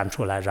就是站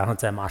出来，然后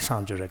在马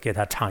上就是给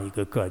他唱一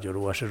个歌，就是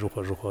我是如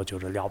何就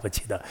是了不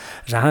起的，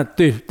然后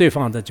对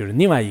方的就是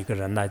另外一个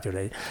人呢，就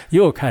是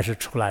又开始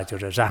出来，就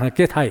是然后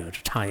给他又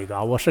唱一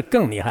个我是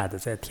更厉害的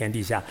在天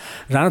底下，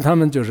然后他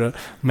们就是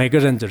每个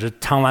人就是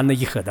唱完了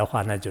以后的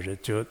话呢，就是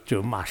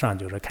就马上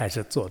就是开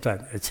始作战。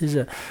其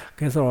实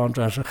格萨尔王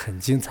传是很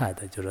精彩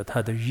的，就是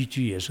他的语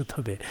句也是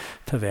特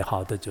别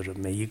好的，就是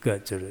每一个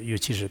就是尤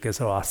其是格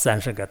萨尔王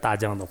30个大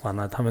将的话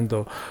呢，他们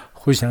都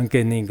互相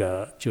跟那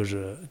个就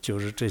是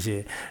这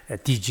些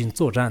敌军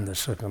作战的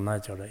时候呢，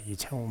就是以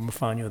前我们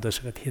放牛的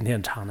时候天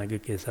天唱那个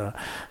格萨尔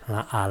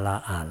阿拉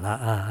阿拉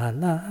阿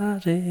拉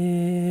这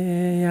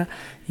呀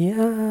呀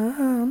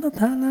那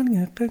他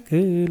那个格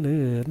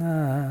勒那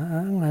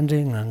安这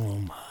安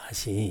马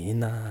西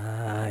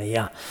那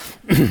呀，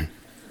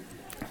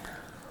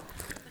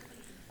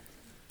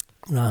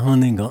然后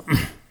那个。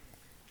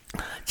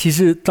其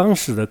实当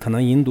时的可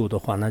能印度的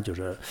话呢，就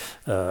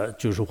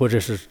是或者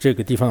是这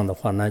个地方的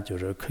话呢，就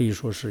是可以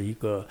说是一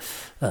个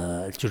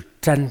就是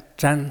战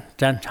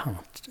场，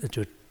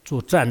就做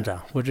战场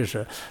或者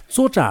是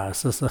作战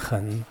是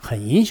很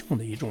英雄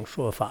的一种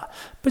说法。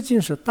不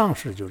仅是当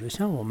时，就是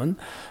像我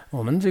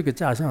们这个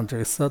家乡这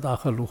个色达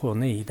和卢侯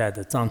那一带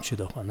的藏区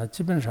的话，那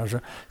基本上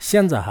是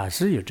现在还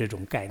是有这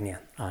种概念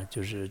啊，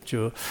就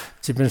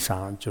基本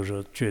上就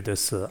是觉得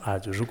是啊，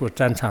就如果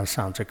战场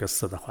上这个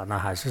死的话，那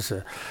还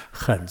是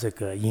很这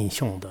个英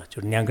雄的，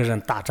就两个人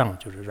打仗，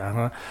就是然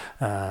后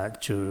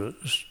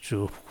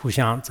就互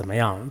相怎么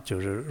样，就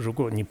是如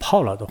果你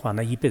跑了的话，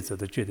那一辈子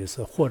都觉得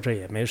是活着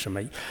也没什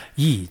么意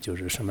义，就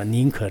是什么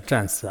宁可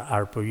战死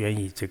而不愿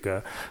意这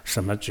个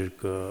什么这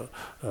个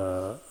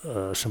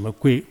什么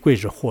跪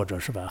着活着，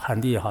是吧？汉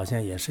地好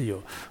像也是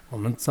有，我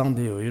们藏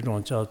地有一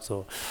种叫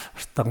做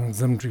当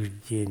zem这个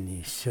耶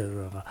尼写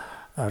着吧。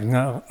我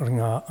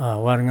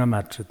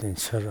嘛知道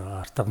是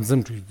啊，当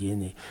真主义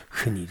呢，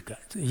很那个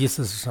意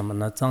思是什么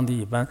呢？藏地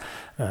一般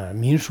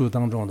民俗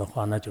当中的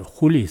话呢，就是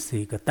狐狸是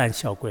一个胆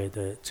小鬼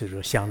的这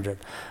种象征，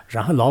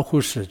然后老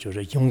虎是就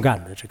是勇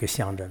敢的这个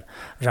象征，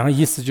然后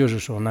意思就是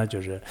说呢，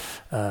就是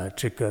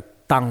这个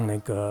当那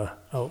个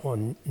我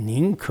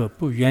宁可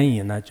不愿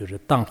意呢，就是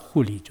当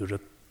狐狸就是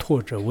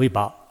拖着尾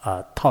巴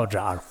套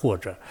着而活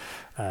着。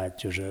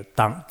就是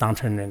当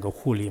成那个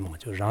狐狸嘛，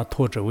就然后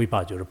拖着尾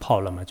巴就是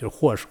跑了嘛，就是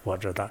活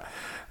着的，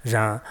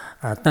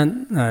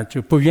但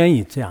就不愿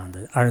意这样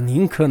的，而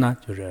宁可呢，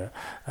就是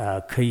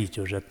可以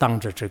就是当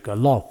着这个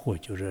老虎，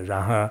就是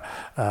然后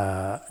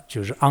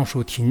就是昂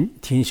首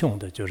挺胸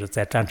的，就是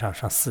在战场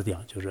上死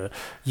掉，就是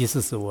意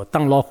思是我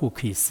当老虎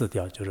可以死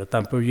掉，就是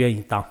但不愿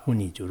意当狐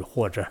狸，就是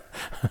活着。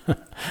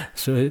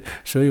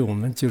所以我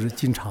们就是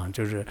经常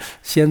就是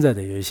现在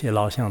的有一些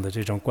老乡的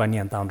这种观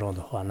念当当中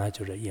的话，那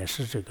就是也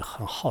是这个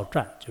很好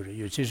战，就是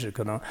尤其是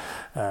可能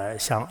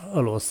像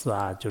俄罗斯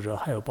啊，就是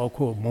还有包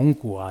括蒙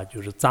古啊，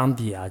就是藏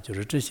地啊，就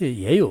是这些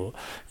也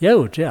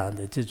有这样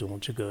的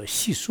这个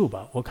系数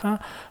吧。我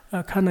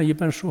看到一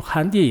本书，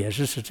汉地也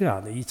是这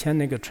样的。以前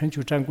那个春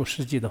秋战国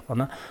时期的话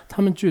呢，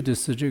他们觉得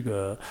是这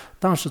个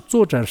当时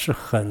作战是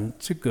很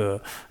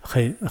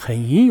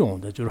英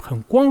勇的，就是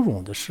很光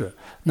荣的事。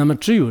那么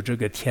只有这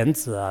个天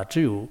子啊，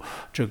只有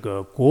这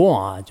个国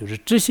王啊，就是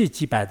这些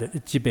级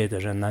别的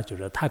人呢，就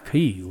是他可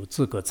以有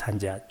资格参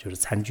加，就是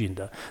参军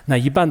的。那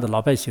一般的老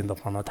百姓的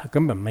话呢，他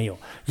根本没有。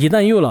一旦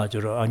有了，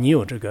就是你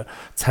有这个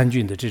参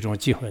军的这种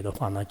机会的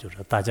话呢，就是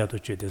大家都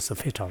觉得是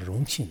非常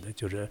荣幸的。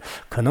就是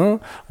可能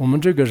我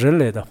们这个人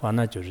类的话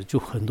呢，就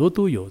很多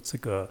都有这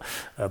个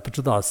不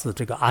知道是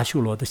这个阿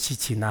修罗的习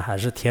气呢，还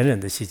是天人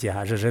的习气，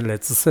还是人类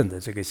自身的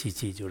这个习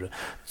气。就是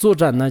作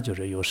战呢，就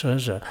是有时候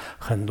是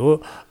很多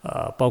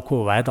包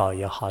括外道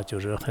也好，就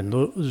是很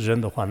多人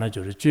的话呢，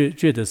就是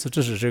觉得是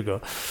这是这个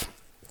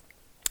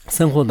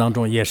生活当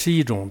中也是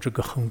一种这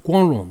个很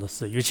光荣的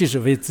事，尤其是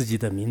为自己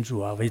的民族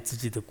啊，为自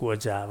己的国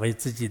家，为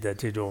自己的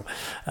这种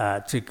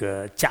这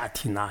个家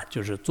庭啊，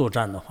就是作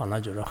战的话，那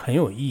就是很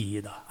有意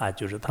义的啊。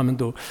就是他们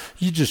都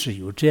一直是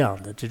有这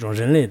样的这种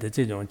人类的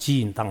这种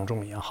基因当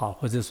中也好，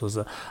或者说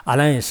是阿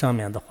赖耶上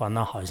面的话，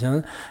那好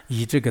像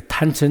以这个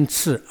贪嗔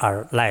痴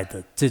而来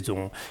的这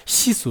种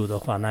习俗的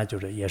话，那就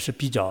是也是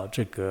比较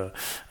这个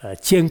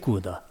坚固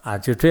的啊。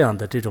就这样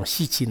的这种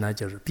习气呢，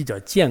就是比较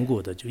坚固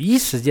的，就一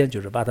时间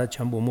就是把它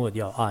全部抹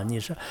掉啊！你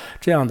是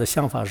这样的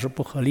想法是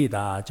不合理的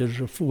啊，就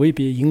是违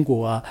背因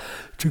果啊。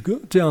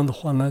这样的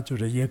话呢，就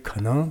是也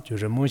可能就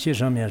是某些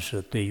上面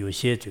是对有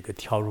些这个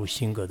跳入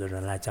性格的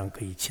人来讲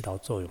可以起到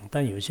作用，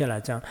但有些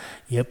来讲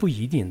也不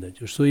一定的。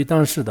就所以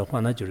当时的话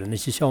呢，就是那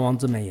些小王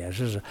子们也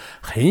是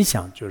很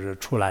想就是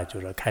出来，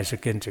就是开始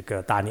跟这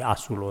个大尼阿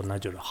苏罗呢，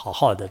就是好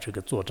好的这个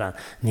作战，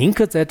宁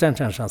可在战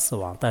场上死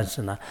亡，但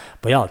是呢，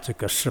不要这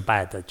个失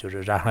败的，就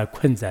是让他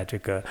困在这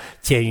个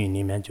监狱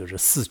里面，就是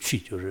死去，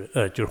就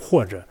是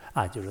或者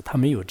啊，就是他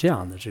们有这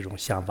样的这种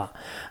想法。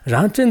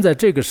然后正在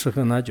这个时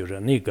候呢，就是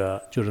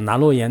拿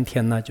罗延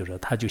天呢，就是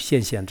他就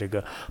现这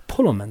个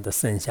婆罗门的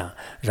身相，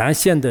然后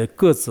现的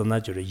个子呢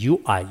就是有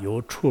矮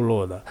有出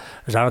落的，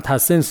然后他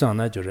身上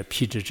呢就是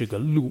披着这个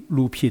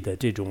鹿皮的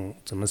这种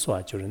怎么说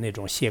啊，就是那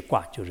种斜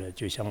挂，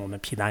就像我们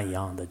皮蛋一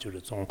样的，就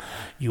是从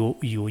有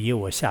腋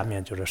窝下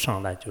面就是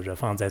上来，就是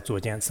放在左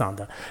肩上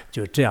的，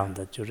就这样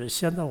的。就是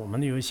现在我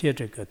们有一些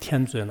这个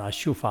天尊啊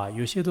修法，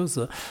有些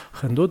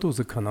很多都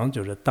是可能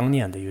就是当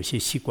年的有些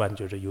习惯，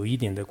就是有一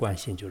定的关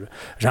系。就是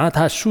然后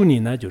他书里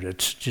呢就是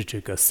持这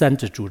个三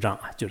支拄杖，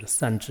就是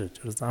三支，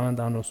就是咱们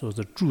当中说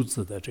是柱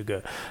子的这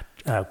个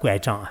拐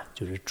杖啊，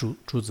就是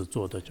柱子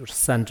做的，就是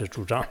三支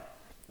拄杖。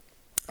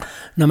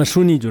那么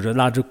书里就是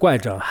拉着拐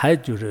杖，还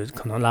就是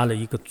可能拉了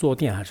一个坐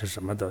垫还是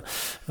什么的，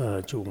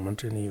就我们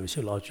这里有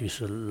些老居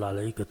士拉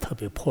了一个特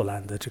别破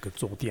烂的这个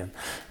坐垫，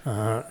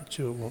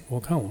就我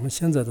看我们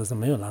现在的是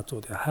没有拉坐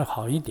垫，还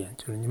好一点。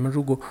就是你们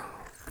如果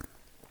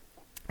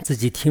自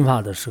己听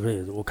法的时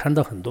候，我看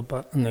到很多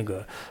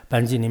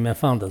班级里面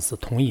放的是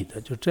统一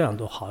的，就这样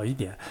都好一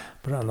点。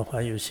不然的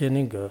话，有些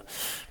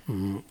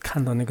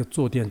看到那个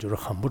坐垫就是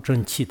很不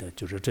争气的，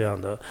就是这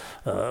样的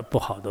不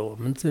好的。我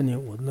们这里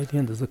我那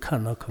天都是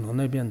看到，可能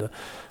那边的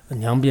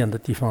两边的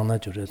地方呢，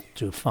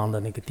就放的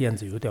那个垫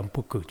子有点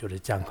不够，就是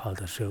讲考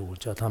的时候，我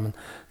叫他们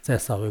再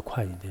稍微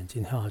快一点。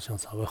今天好像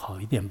稍微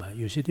好一点吧，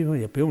有些地方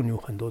也不用留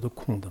很多的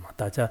空的嘛。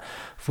大家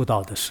辅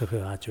导的时候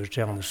啊，就是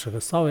这样的时候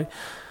稍微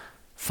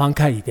放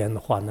开一点的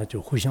话，那就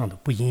互相的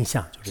不影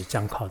响，就是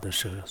讲考的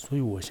时候。所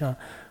以我想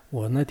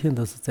我那天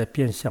都是在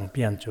变相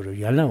变，就是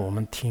原来我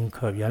们听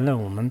课，原来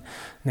我们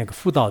那个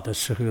辅导的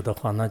时候的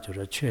话，那就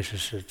是确实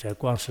是在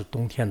光是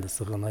冬天的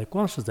时候呢，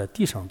光是在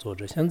地上坐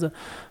着。现在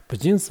不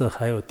仅是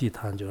还有地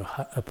毯，就是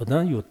不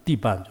但有地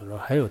板，就是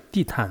还有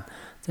地毯，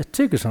在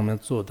这个上面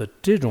做的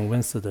这种文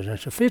字的人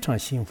是非常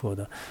幸福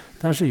的。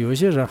但是有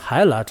些人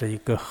还拿着一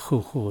个厚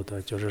厚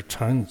的，就是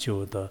陈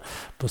旧的，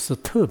不是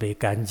特别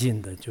干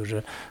净的，就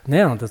是那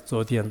样的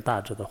坐垫搭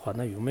着的话，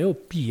那有没有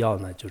必要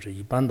呢？就是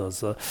一般都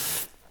是。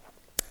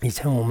以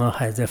前我们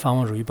还在法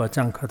王儒一报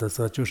讲课的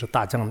时候，就是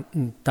大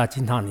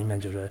经堂里面，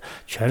就是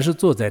全是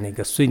坐在那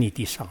个水泥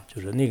地上，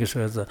就是那个时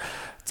候是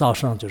早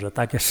上，就是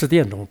大概10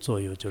点钟左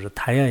右，就是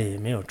太阳也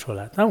没有出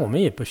来，但我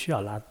们也不需要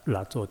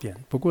拉坐垫。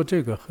不过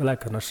这个后来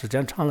可能时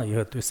间长了以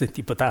后对身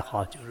体不太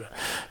好，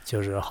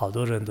就是好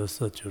多人都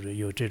是就是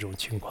有这种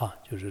情况，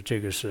就是这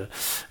个是。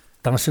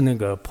当时那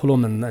个婆罗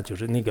门呢，就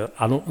是那个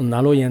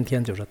拿罗延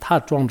天，就是他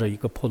装着一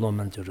个婆罗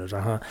门，就是然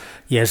后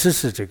也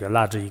是这个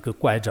拉着一个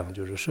拐杖，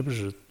就是是不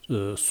是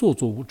塑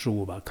作之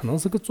物吧？可能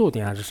是个坐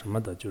垫还是什么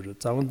的，就是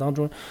咱们当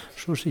中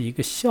说是一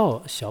个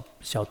小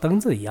凳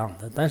子一样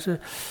的，但是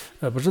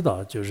不知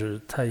道，就是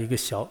它一个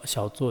小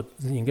坐，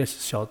应该是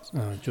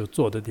就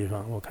坐的地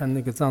方。我看那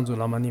个藏族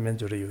喇嘛里面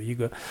就是有一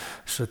个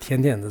是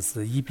天天的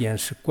是一边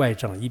是拐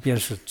杖，一边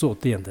是坐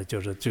垫的，就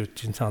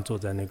经常坐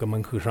在那个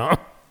门口上。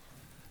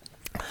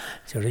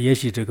就是也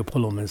许这个婆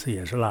罗门是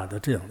也是拉的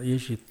这样的，也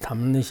许他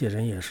们那些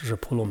人也是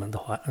婆罗门的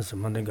话，什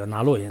么那个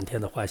拿洛延天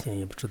的化身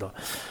也不知道。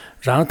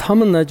然后他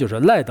们呢，就是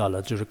来到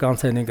了，就是刚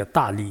才那个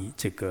大力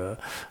这个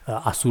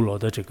阿苏罗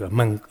的这个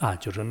门啊，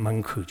就是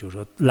门口，就是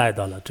说来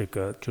到了这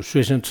个就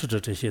随身吃着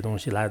这些东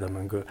西来到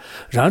门口。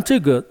然后这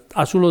个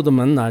阿苏罗的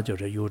门呢，就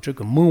是有这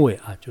个门卫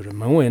啊，就是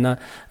门卫呢，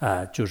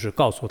就是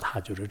告诉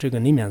他，就是这个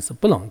里面是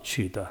不能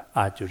去的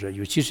啊，就是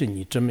尤其是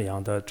你这么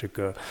样的这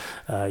个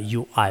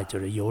有爱，就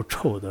是有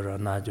臭的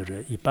人呢，就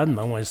是一般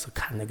门卫是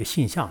看那个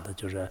形象的，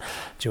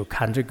就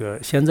看这个，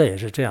现在也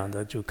是这样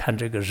的，就看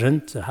这个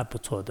人这还不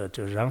错的，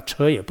就是让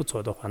车也不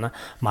错的话呢，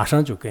马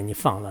上就给你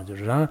放了，就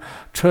是让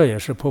车也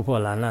是破破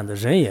烂烂的，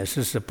人也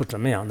是不怎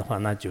么样的话，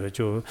那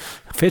就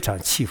非常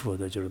欺负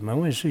的，就是门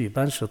卫是一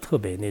般是特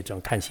别那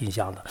种看形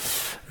象的，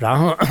然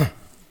后。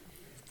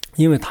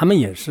因为他们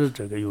也是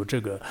这个有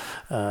这个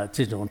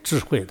这种智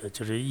慧的，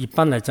就是一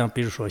般来讲，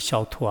比如说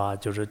小兔啊，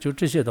就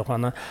这些的话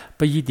呢，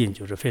不一定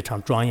就是非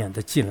常庄严的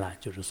进来，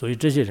就是所以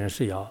这些人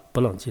是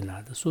不能进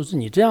来的，说是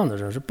你这样的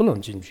人是不能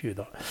进去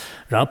的。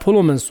然后婆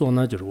罗门说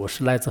呢，就是我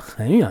是来自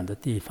很远的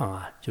地方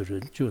啊，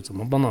就怎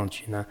么不能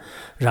去呢？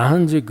然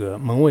后这个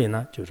门卫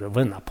呢，就是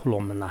问婆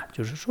罗门呐，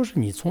就是说是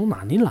你从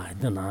哪里来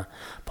的呢？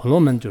婆罗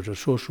门就是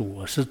说是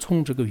我是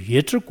从这个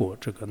月之国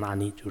这个哪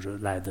里就是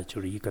来的，就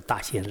是一个大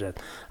仙人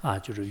啊，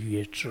就是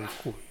月之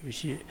国，有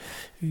些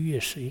月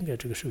是应该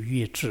这个是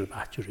月之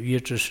吧，就是月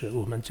之是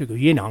我们这个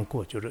月亮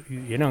国，就是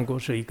月亮国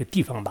是一个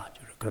地方吧，就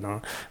是可能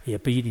也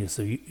不一定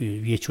是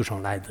月球上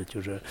来的，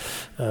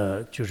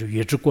就是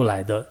月之国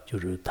来的，就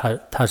是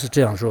他是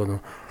这样说的。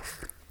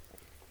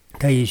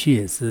它也许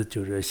也是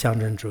就是象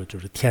征着就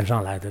是天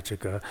上来的这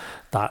个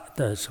大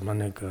的什么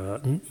那个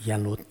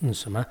阎罗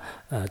什么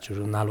就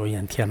是那罗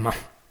延天嘛。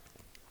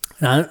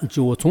然后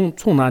就我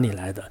从哪里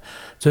来的？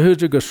最后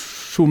这个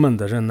书门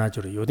的人呢，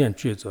就是有点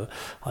抉择，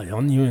好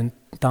像因为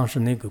当时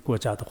那个国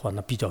家的话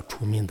呢比较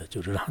出名的，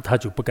就是让他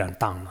就不敢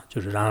当了，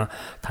就是让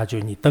他就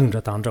你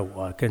当着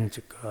我跟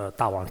这个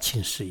大王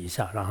请示一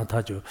下，然后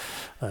他就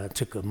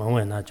这个门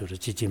卫呢就是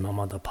急急忙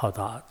忙的跑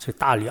到这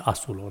大力阿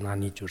苏罗那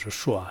里，就是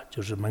说啊，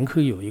就是门口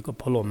有一个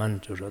婆罗门，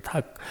就是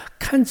他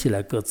看起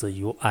来个子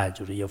有矮，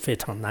就是也非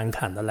常难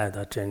看的来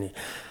到这里。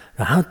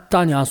然后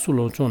大尼阿苏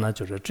罗说呢，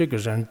就是这个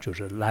人就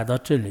是来到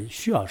这里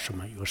需要什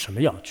么，有什么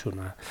要求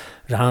呢？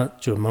然后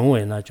就门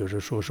卫呢，就是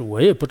说是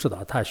我也不知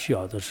道他需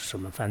要的是什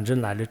么，反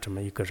正来了这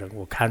么一个人，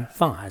我看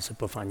放还是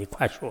不放，你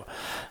快说。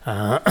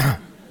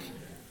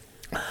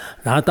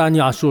然后大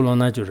尼阿苏罗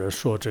呢，就是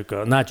说这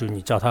个，那就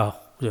你叫他。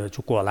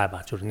就过来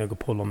吧，就是那个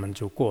婆罗门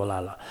就过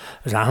来了，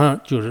然后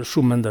就是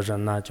书门的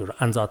人呢，就是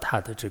按照他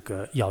的这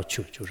个要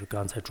求，就是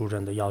刚才主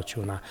任的要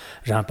求呢，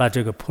然后把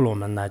这个婆罗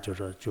门呢，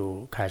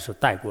就开始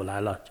带过来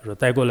了，就是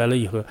带过来了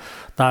以后，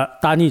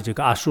大尼这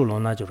个阿修罗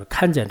呢，就是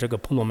看见这个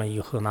婆罗门以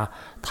后呢，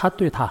他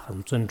对他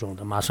很尊重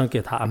的，马上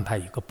给他安排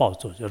一个宝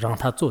座，就让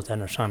他坐在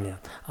那上面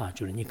啊，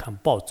就是你看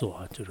宝座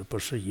啊，就是不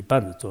是一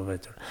般的座位，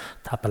就是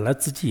他本来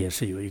自己也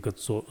是有一个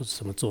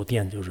什么坐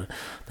垫，就是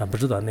但不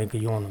知道那个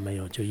用了没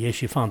有，就也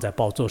许放在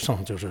宝座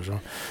上，就是说，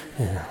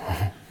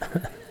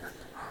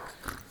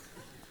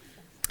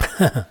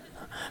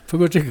不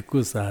过这个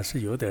故事啊是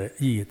有点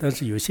意义，但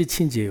是有些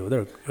情节有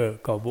点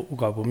搞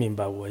不明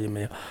白，我也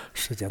没有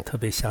时间特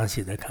别详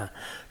细的看。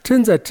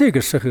正在这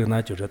个时候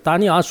呢，就是达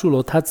尼阿苏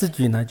罗他自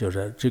己呢，就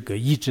是这个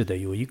医治的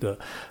有一个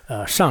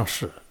上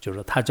士，就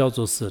是他叫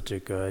做是这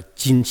个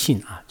金信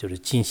啊，就是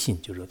金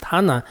信，就是他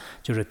呢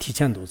就是提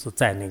前都是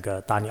在那个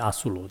达尼阿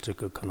苏罗这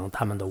个可能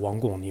他们的王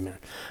宫里面，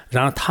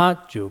然后他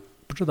就。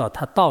不知道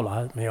他到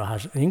了没有，还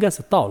是应该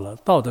是到了。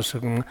到的时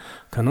候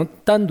可能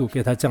单独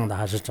给他讲的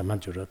还是怎么，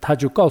就是他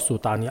就告诉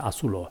达尼阿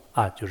苏罗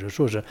啊，就是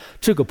说是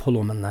这个婆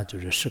罗门呢，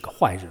是个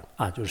坏人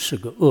啊，是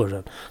个恶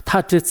人。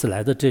他这次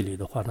来到这里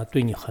的话呢，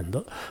对你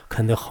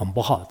肯定很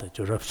不好的，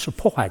是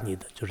破坏你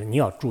的，就是你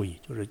要注意。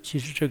就是其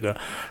实这个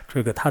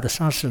他的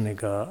上司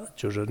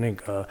就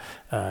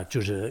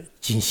是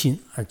金信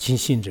啊，金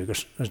信这个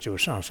就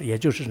是上司，也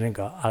就是那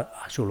个阿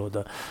修罗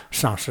的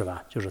上司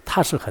吧，就是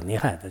他是很厉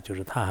害的，就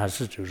是他还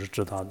是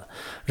知道的。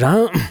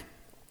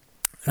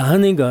然后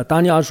那个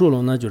达尼阿苏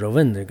罗呢，就是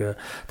问那个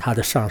他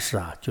的上司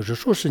啊，就是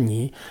说是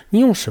你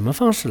用什么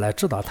方式来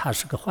知道他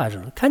是个坏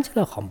人？看起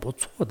来很不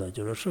错的，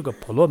是个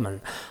婆罗门，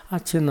而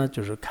且呢，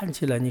就是看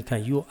起来你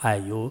看又矮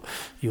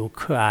又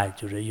可爱，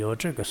就是有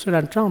这个虽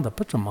然长得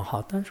不怎么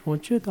好，但是我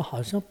觉得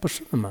好像不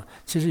是那么。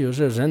其实有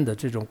时候人的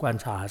这种观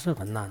察还是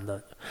很难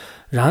的。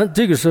然后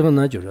这个时候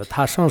呢，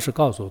他上司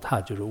告诉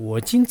他，我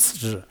经此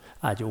之。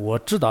啊，就我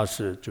知道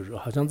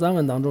好像藏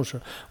文当中是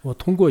我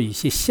通过一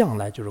些相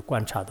来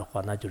观察的话，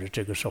那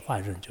这个是坏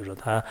人，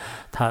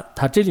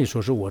他这里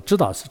说是我知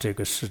道是这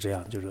个是这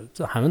样，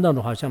在韩文当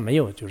中好像没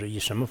有以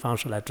什么方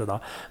式来知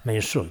道没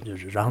说，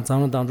然后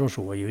藏文当中是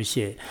我有一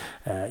些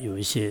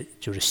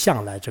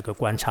相来这个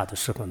观察的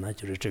时候呢，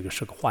这个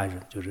是个坏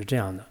人，这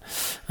样的，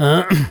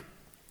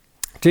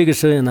这个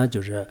时候呢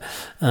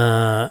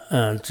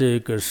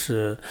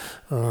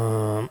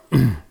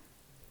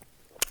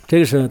这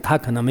个时候他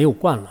可能没有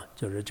惯了，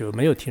就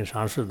没有听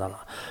上师的了。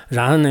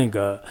然后那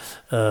个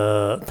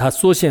他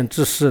所现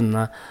之事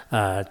呢，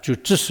就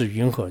知识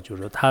云何，就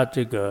是他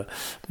这个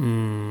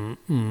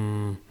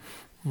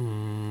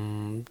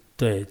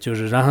对，就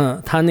是然后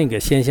他那个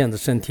显现的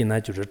身体呢，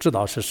就是知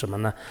道是什么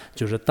呢？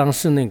就是当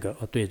时那个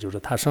对，就是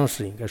他上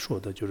师应该说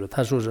的，就是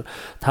他说是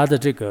他的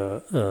这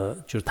个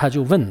就是他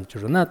就问，就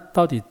是那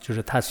到底就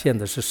是他现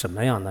在是什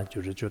么样呢？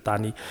就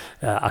当你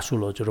阿修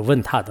罗就是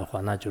问他的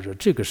话，那就是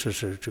这个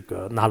是这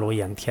个那罗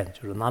延天，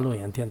就是那罗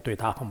延天对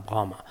他很不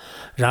好嘛。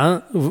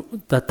然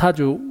后他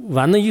就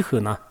完了以后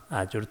呢。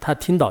就是他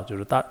听到，就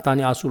是当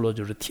你阿修罗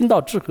就是听到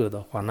之后的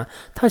话呢，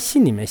他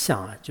心里面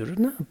想就是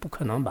那不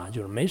可能吧，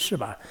就是没事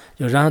吧，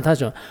就然后他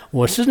说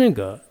我是那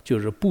个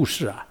就是布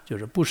施就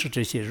是布施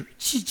这些，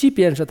即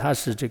便是他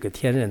是这个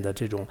天人的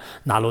这种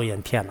那罗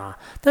延天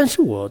但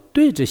是我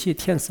对这些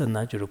天神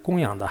呢，就是供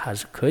养的还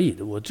是可以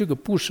的。我这个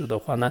布施的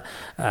话呢，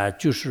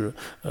就是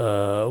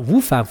无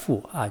反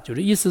复就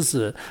是意思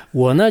是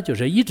我呢，就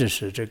是一直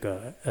是这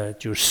个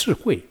就示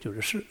慧，就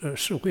是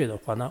示慧的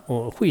话呢，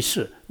我会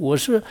示，我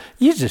是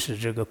一直是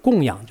这个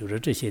供养，就是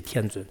这些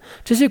天尊，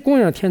这些供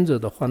养天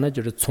尊的话呢，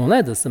就是从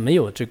来的是没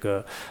有这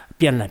个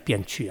变来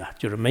变去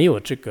就是没有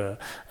这个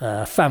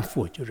反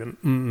复，就是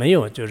没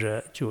有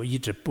就一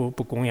直不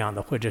供养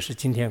的，或者是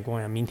今天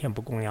供养明天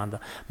不供养的，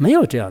没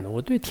有这样的。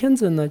我对天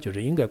尊呢，就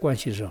是应该关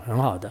系是很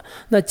好的。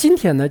那今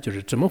天呢，就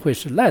是怎么回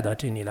事来到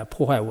这里来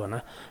破坏我呢？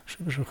是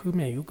不是后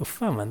面有个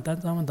梵文，但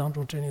咱们当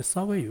中这里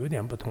稍微有一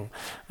点不同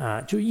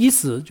就意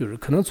思就是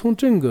可能从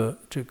这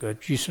个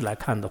句式来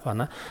看的话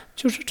呢，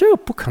就是这个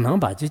不可能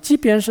吧？就即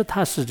便是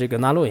他是这个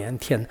那罗延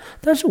天，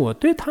但是我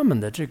对他们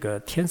的这个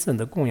天神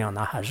的供养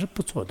呢还是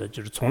不错的，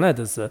就是从来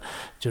都是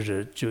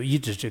就一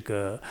直这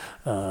个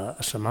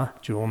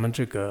就是我们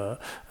这个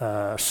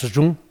始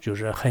终就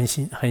是恒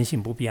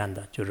心不变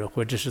的，就是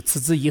或者是持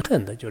之以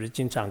恒的，就是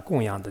经常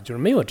供养的，就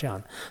是没有这样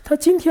的。他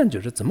今天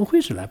就是怎么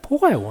回事来破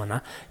坏我呢？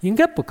应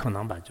该不可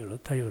能吧？就是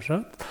他有时候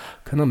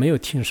可能没有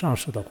听上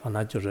师的话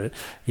呢，就是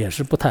也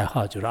是不太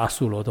好。就是阿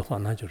修罗的话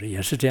呢，就是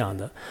也是这样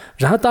的。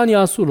然后当你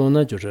阿修罗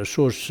呢，就是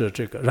说是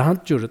这个，然后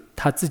就是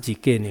他自己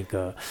给那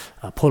个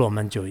婆罗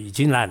门就已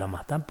经来了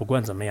嘛。但不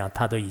管怎么样，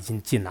他都已经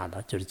进来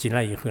了。就是进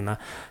来以后呢，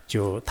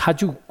他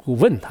就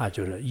问他，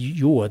就是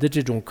有我的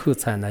这种口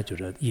才呢，就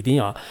是一定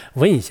要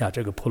问一下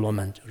这个婆罗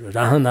门，就是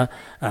然后呢，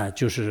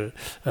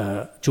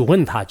就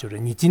问他，就是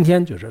你今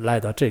天就是来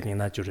到这里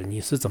呢，就是你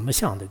是怎么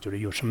想的？就是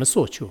有什么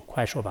诉求？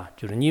快说吧，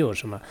就是你有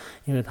什么？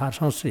因为他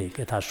上师也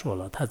给他说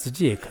了，他自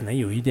己也可能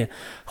有一点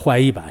怀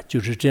疑吧。就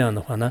是这样的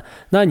话呢，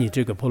那你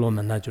这个婆罗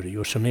门呢，就是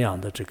有什么样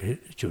的这个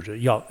就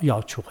是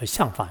要求和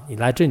想法？你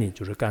来这里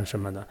就是干什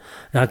么的？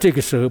然后这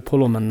个时候婆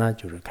罗门呢，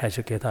就是开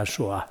始给他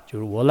说就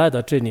是我来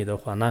到这里的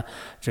话呢，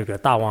这个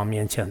大王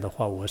面前的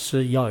话，我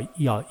是要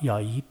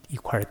一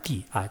块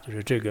地就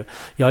是这个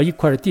要一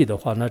块地的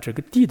话，那这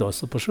个地倒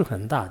是不是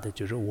很大的，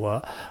就是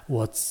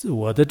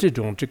我的这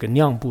个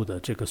娘部的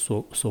这个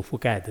所覆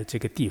盖的这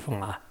个地方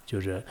就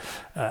是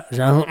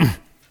然后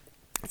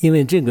因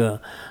为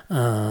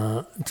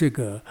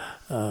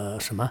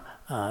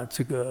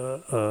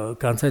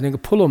刚才那个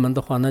婆罗门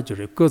的话呢，就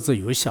是个子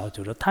有小，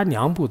就是他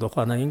娘部的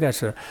话呢，应该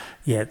是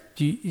也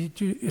就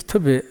特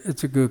别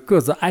这个个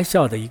子矮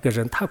小的一个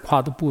人，他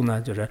跨的步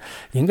呢，就是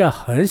应该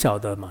很小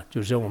的嘛。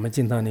就是我们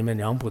经堂里面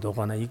娘部的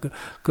话呢，一个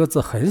个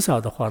子很小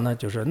的话呢，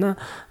就是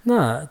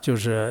那就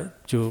是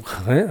就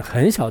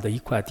很小的一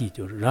块地，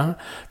就是然后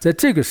在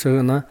这个时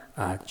候呢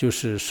就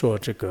是说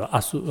这个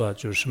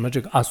就是什么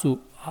这个阿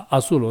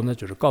修罗呢，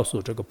就是告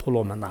诉这个婆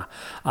罗门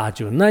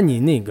就那你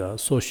那个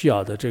所需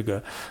要的这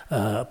个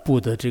布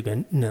的这个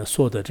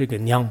说的这个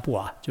娘布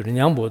就是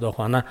娘布的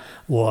话呢，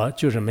我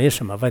就是没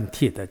什么问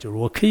题的，就是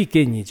我可以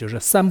给你就是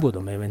3布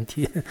都没问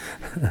题。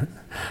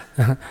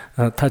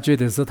他觉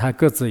得是他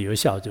个子有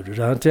小，就是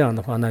然后这样的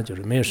话呢，就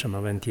是没有什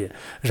么问题。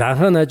然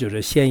后呢，就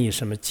是先以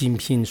什么金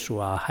品书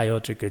还有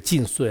这个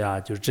金穗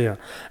就是这样，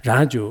然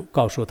后就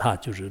告诉他，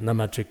就是那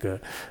么这个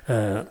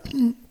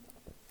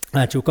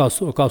就告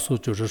诉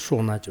就是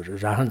说呢，就是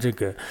然后这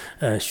个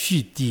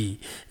续地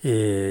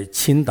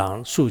倾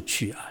当收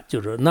取就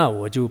是那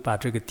我就把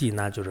这个地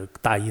呢就是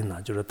答应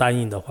了，就是答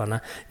应的话呢，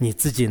你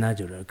自己呢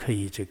就是可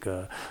以这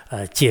个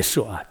接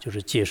受就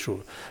是接受。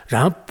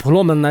然后婆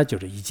罗门呢就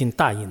是已经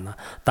答应了，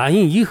答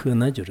应以后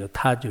呢，就是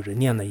他就是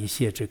念了一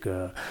些这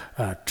个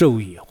咒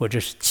语或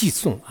者是寄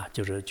诵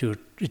就是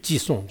寄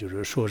诵，就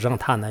是说让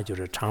他呢就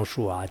是长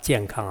寿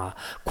健康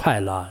快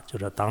乐就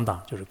是等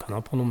等，就是可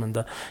能婆罗门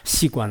的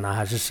习惯呢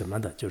还是什么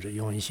的，就是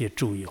用一些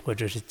咒语或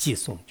者是寄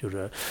诵，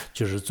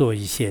就是做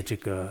一些这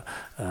个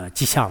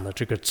吉祥的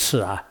这个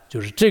词就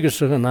是这个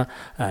时候呢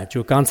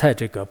就刚才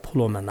这个婆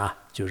罗门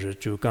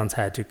就刚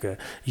才这个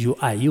又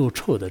矮又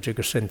臭的这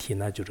个身体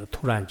呢，就是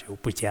突然就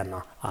不见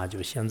了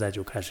就现在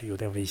就开始有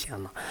点危险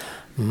了。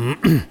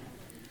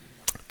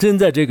正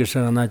在这个时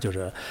候呢，就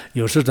是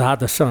有时他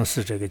的上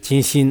师这个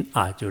金星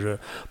啊，就是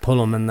婆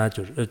罗门呢，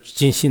就是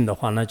金星的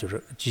话呢，就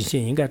是金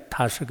星应该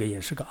他也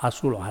是个阿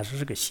修罗，还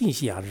是个星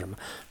系还是什么？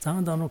咱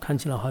们当中看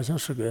起来好像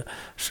是个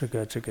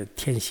这个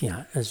天星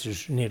啊，就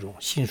是那种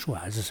星宿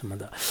还是什么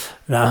的。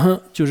然后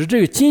就是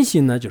这个金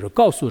星呢，就是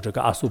告诉这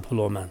个阿修婆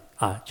罗门。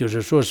啊，就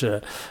是说是，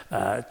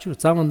就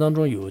咱们当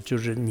中有，就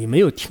是你没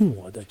有听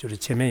我的，就是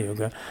前面有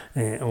个，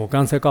我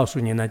刚才告诉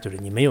你呢，就是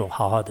你没有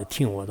好好的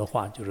听我的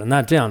话，就是那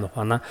这样的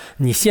话呢，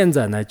你现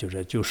在呢，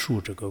就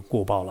受这个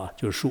过报了，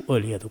就受恶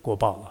劣的过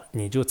报了，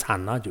你就惨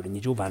了，就是你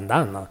就完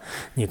蛋了。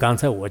你刚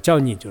才我叫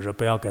你就是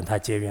不要跟他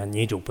结缘，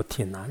你就不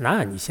听了，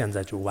那你现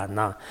在就完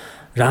了。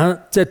然后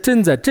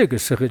正在这个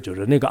时候，就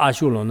是那个阿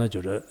修罗呢，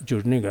就是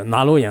那个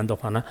拿罗延的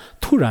话呢，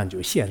突然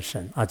就现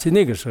身，而且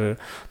那个时候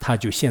他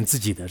就现自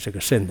己的这个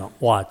身了，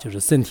哇，就是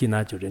身体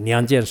呢，就是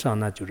两肩上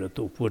呢，就是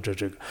都布着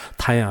这个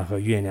太阳和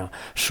月亮，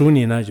手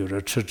里呢就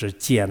是持着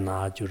剑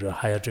呐，就是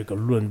还有这个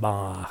论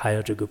棒啊，还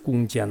有这个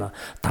弓箭呐，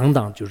等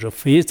等，就是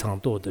非常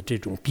多的这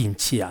种兵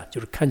器啊，就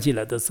是看起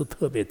来都是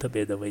特别特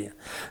别的威严。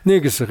那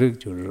个时候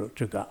就是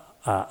这个。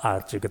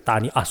这个大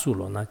尼阿苏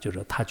罗呢，就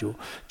是他就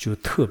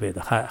特别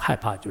的害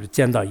怕，就是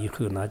见到以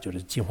后呢，就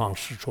是惊慌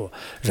失措，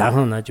然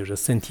后呢，就是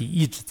身体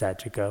一直在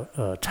这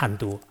个颤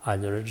抖啊，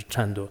就是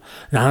颤抖，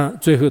然后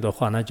最后的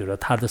话呢，就是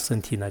他的身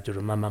体呢，就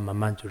是慢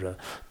慢就是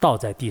倒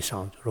在地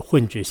上，就是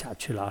昏厥下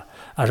去了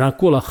啊。然后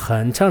过了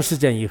很长时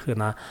间以后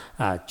呢，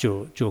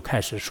就开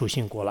始苏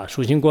醒过来，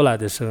苏醒过来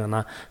的时候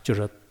呢，就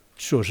是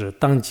说是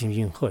当今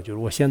应和，就是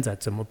我现在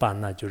怎么办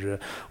呢？就是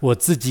我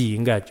自己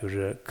应该就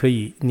是可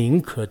以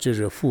宁可就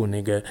是服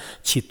那个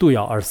起毒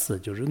药而死，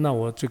就是那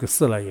我这个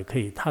死了也可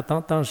以。他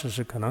当时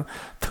是可能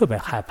特别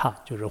害怕，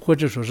就是或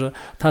者说是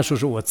他说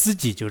是我自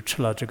己就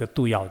吃了这个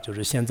毒药，就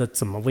是现在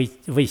怎么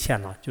危险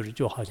了？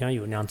就好像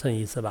有两层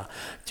意思吧。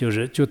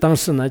就当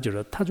时呢，就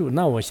是他就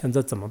那我现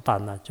在怎么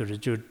办呢？就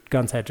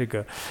刚才这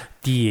个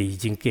地也已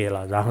经给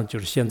了，然后就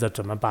是现在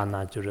怎么办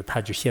呢？就是他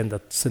就现在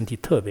身体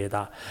特别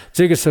大，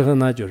这个时候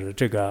呢，就是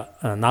这个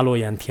拿罗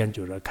延天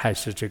就是开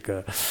始这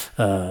个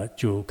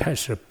就开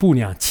始不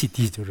良气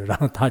地，就是然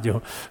后他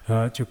就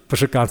不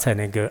是刚才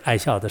那个爱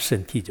笑的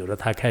身体，就是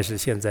他开始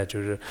现在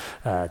就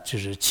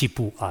是起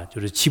步啊，就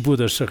是起步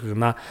的时候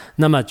呢，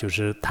那么就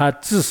是他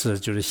只是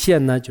就是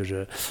先呢就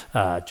是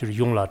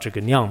用了这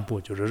个娘部，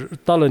就是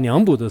到了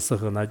娘部的时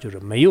候呢，就是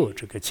没有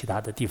这个其他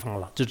的地方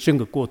了，这整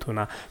个国土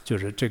呢，就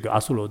是这个阿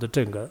苏罗的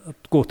整个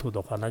国土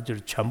的话呢，就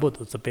是全部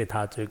都是被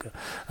他这个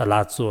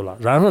拉走了。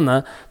然后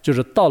呢，就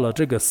是到了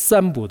这个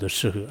三部的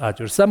时候啊，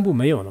就是三部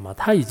没有了嘛，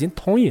他已经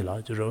同意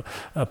了，就是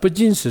不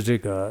仅是这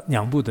个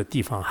两部的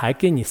地方，还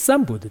给你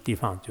三部的地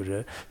方，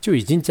就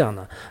已经这样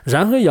了。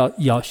然后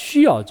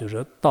需要就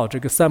是到这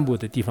个三部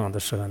的地方的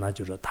时候呢，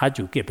就是他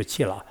就给不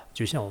起了。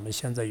就像我们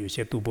现在有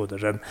些渡部的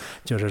人，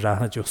就是然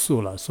后就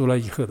输了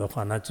以后的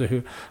话呢，最后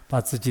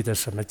把自己的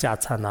什么家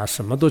产啊，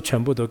什么都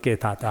全部都给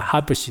他，但还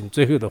不行。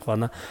最后的话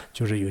呢，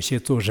就是有些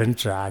做人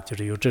质啊，就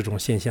是有这种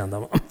现象的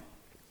嘛。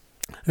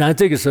然后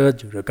这个时候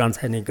就是刚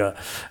才那个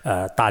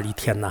大力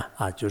天呐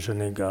就是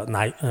那个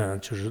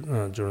就是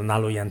拿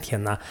罗延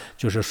天呐，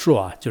就是说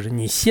啊，就是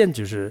你先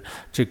就是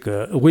这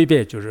个违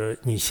背，就是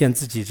你先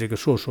自己这个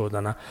说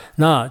的呢，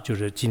那就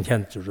是今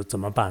天就是怎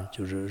么办？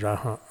就是然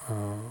后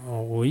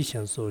我以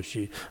前所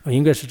需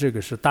应该是这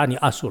个是大尼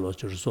阿苏罗，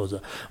就是说着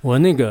我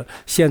那个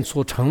先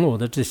所承诺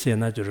的这些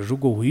呢，就是如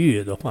果违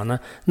约的话呢，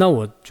那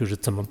我就是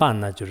怎么办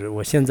呢？就是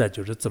我现在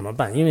就是怎么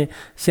办？因为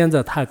现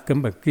在他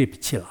根本给不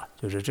起了。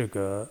就是这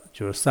个，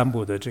就是三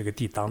部的这个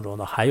地当中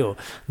呢，还有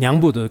两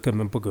部的根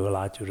本不够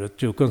了，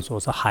就更说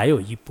是还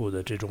有一部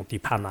的这种地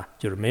盘呢，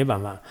就是没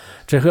办法。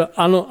这和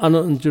阿罗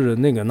就是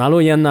那个拿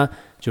罗延呢，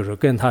就是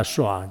跟他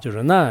说啊，就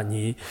是那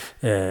你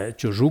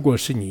就如果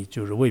是你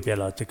就是违背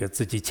了这个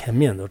自己前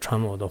面的承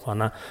诺的话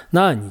呢，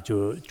那你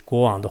就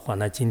国王的话，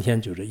那今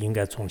天就是应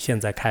该从现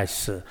在开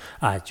始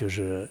啊，就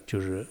实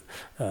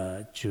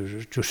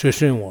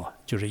行我，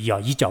就是要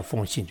依教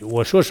奉行，就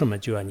我说什么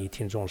就要你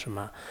听从什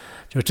么。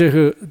就这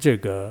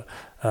个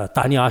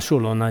达尼阿修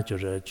罗呢，就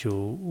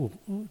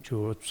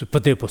不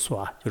得不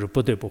说啊，就是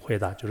不得不回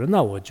答，就是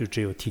那我就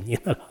只有听你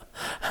的了，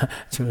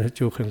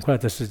就很快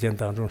的时间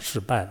当中失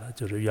败了，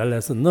就是原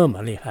来是那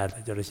么厉害的，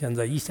就是现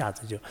在一下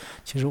子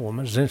其实我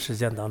们人世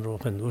间当中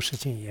很多事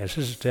情也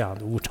是这样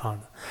的无常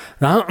的，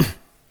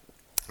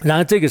然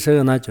后这个时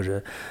候呢，就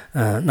是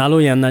拿罗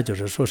延呢，就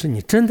是说是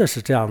你真的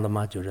是这样的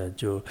吗？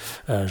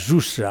如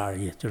实而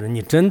已，就是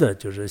你真的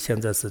就是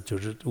现在是就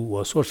是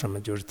我说什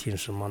么就是听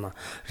什么呢？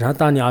然后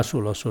大尼阿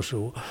说了，说是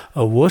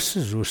我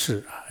是如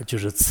是啊，就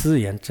是此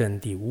言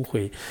真谛，无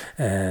会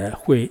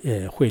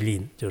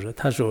令，就是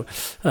他说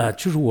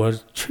就是我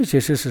确确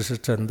实实是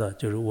真的，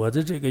就是我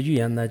的这个语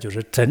言呢，就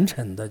是真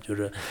诚的，就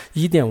是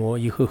一点我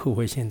以后后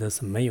悔心的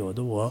是没有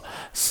的，我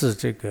是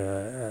这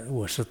个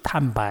我是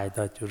坦白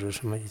的，就是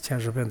什么以前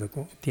日本的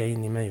电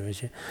影里面有一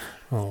些，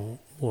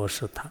我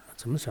是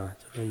怎么讲？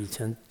就是以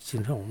前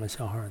经常我们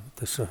小孩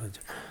的时候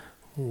就，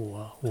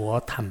我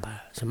坦白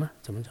什么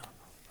怎么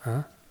讲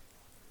啊？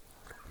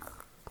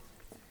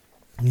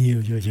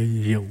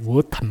有我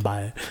坦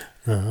白，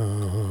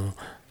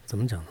怎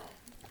么讲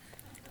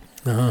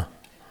呢？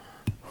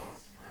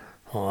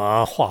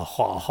画，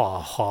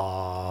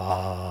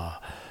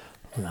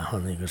然后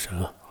那个时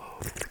候，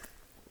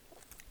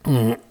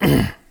然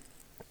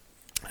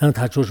后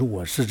他说是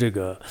我是这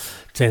个，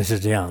真是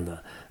这样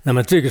的。那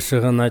么这个时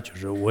候呢，就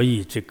是我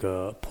以这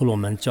个婆罗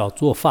门教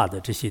做法的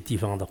这些地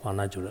方的话，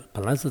那就是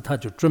本来是他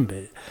就准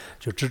备，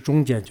就这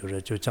中间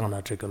就讲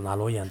了这个拿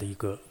罗延的一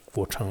个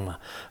过程嘛。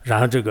然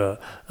后这个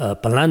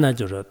本来呢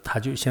就是他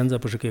就现在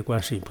不是给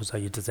观世音菩萨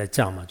一直在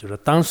讲嘛，就是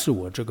当时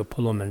我这个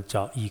婆罗门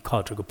教依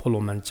靠这个婆罗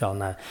门教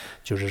呢，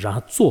就是然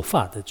后做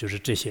法的就是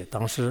这些，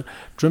当时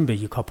准备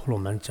依靠婆罗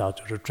门教，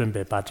就是准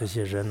备把这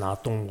些人啊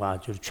动物啊，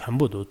就是全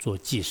部都做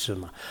祭祀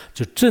嘛。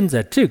就正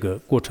在这个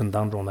过程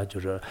当中呢，就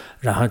是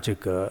然后这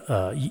个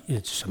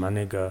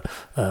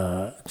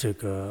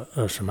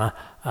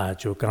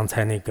就刚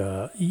才那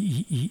个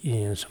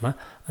什么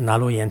拿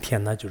罗延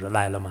天呢，就是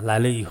来了嘛。来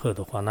了以后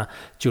的话呢，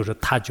就是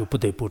他就不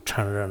得不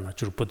承认了，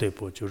就是不得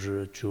不就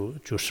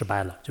失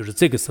败了。就是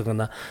这个时候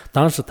呢，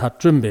当时他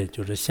准备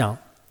就是像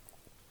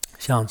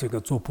这个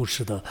做布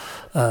施的，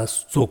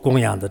做供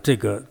养的这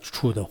个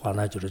处的话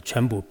呢，就是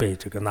全部被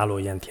这个拿罗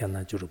延天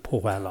呢，就是破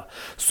坏了。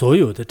所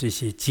有的这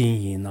些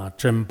金银啊、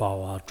珍宝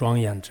啊、庄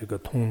严这个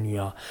童女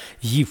啊、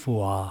衣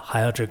服啊，还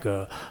有这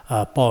个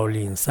宝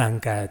林三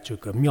盖这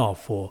个妙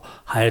佛，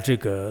还有这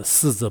个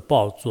狮子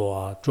宝座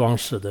啊、装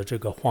饰的这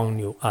个黄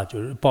牛啊，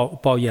就是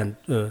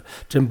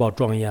珍宝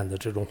庄严的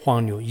这种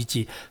黄牛，以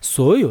及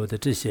所有的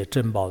这些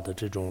珍宝的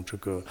这种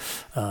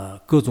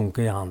各种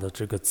各样的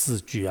这个字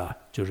句啊。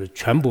就是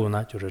全部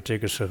呢，就是这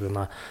个时候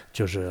呢，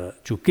就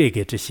给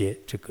这些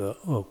这个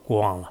国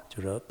王了，就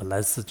是本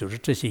来是就是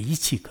这些仪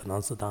器可能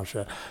是当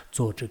时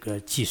做这个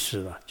祭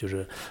祀了，就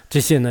是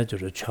这些呢就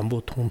是全部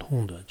通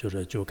通的，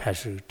就开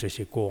始这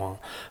些国王，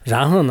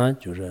然后呢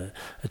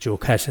就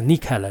开始离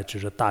开了，就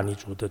是大尼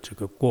族的这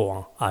个国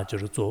王啊，就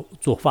是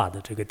做法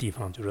的这个地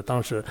方，就是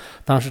当时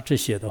这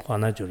些的话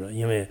呢，就是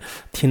因为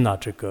听到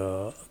这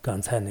个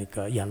刚才那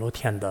个阎罗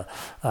天的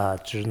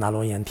就是拿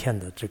罗延天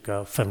的这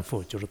个吩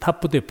咐，就是他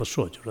不得不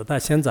说。就是他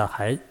现在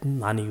还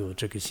哪里有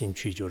这个兴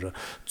趣，就是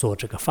做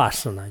这个法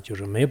事呢？就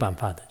是没有办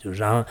法的，就是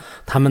然后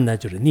他们呢，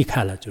就是离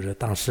开了，就是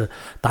当时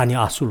达尼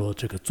阿苏罗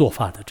这个做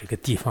法的这个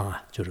地方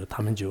啊，就是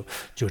他们就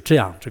这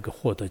样这个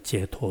获得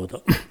解脱的。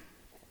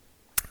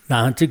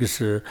然后这个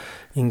是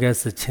应该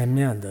是前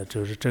面的，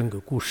就是整个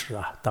故事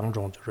啊当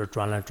中，就是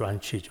转来转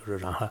去，就是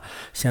然后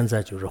现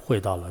在就是回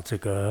到了这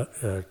个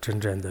真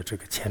正的这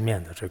个前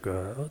面的这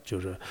个就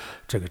是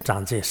这个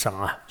章节上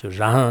啊，就是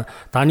然后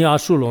达尼阿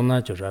苏罗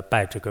呢，就是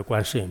拜这个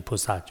观世音菩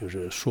萨，就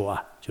是说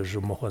啊，就是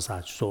摩诃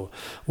萨说，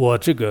我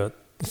这个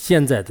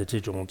现在的这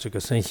个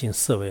身心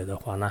思维的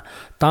话呢，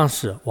当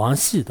时往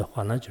昔的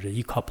话呢，就是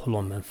依靠婆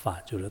罗门法，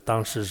就是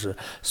当时是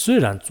虽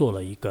然做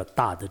了一个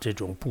大的这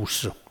种布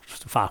施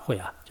法会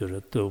啊，就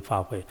是都有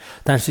法会，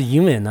但是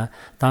因为呢，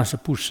当时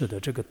布施的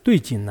这个对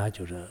境呢，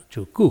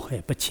就够还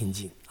不清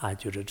净啊，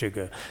就是这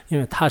个，因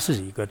为它是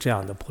一个这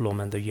样的婆罗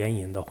门的原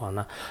因的话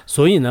呢，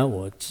所以呢，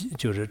我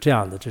就是这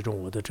样的这种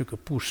我的这个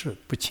布施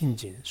不清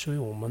净，所以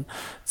我们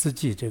自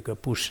己这个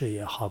布施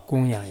也好，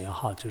供养也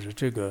好，就是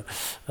这个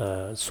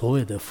所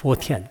谓的佛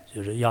天，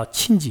就是要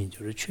清净，就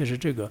是确实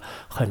这个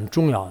很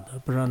重要的，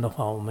不然的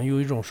话，我们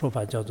有一种说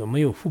法叫做没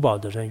有福报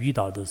的人遇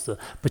到的是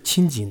不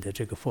清净的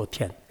这个佛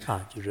天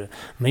啊，就是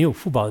没有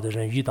福报的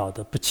人遇到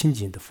的不清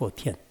净的佛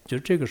天。就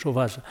是这个说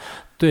法是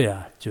对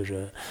啊，就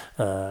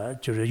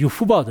是有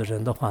福报的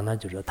人的话呢，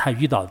就是他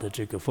遇到的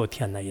这个佛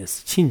天呢也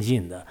是清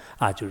净的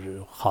啊，就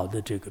是好的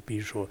这个，比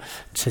如说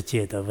持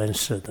戒的、闻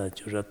识的，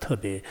就是特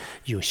别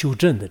有修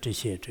正的这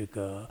些这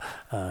个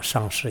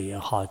上师也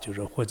好，就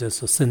是或者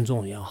是僧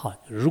众也好，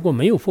如果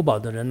没有福报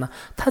的人呢，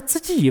他自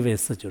己以为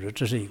是就是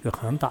这是一个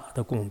很大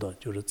的功德，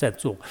就是在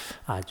做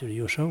啊，就是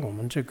有时候我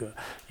们这个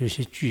有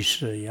些居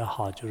士也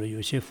好，就是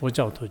有些佛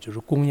教徒就是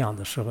供养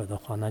的时候的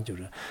话呢，就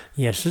是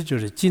也是就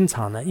是经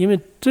常呢，因为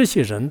这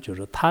些人就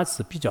是他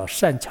是比较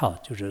善巧，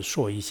就是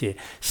说一些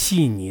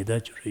细腻的，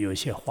就是有一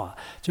些话，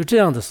就这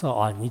样的时候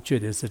啊，你觉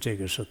得是这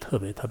个是特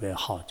别特别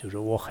好，就是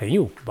我很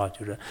有福报，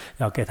就是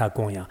要给他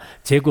供养。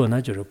结果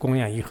呢，就是供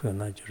养以后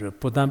呢，就是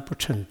不但不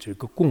成这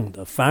个功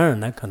德，反而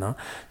呢可能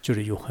就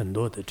是有很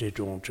多的这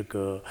种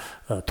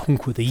痛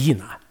苦的意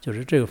难。就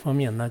是这个方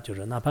面呢，就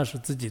是哪怕是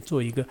自己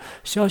做一个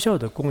小小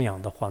的供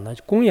养的话呢，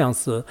供养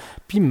是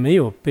并没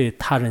有被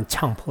他人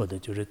强迫的，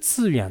就是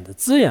自愿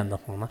的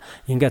话呢，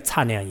应该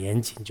擦亮眼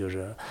睛，就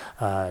是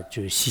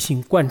就细心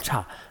观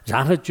察，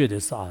然后觉得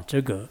是这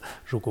个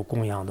如果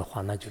供养的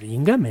话呢，就是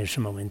应该没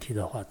什么问题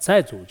的话，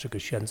再做这个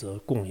选择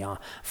供养。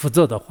否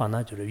则的话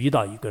呢，就是遇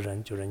到一个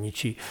人，就是你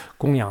去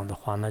供养的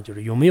话呢，就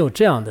是有没有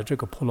这样的这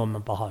个婆罗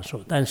门不好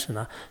说，但是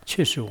呢，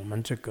确实我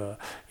们这个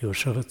有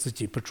时候自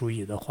己不注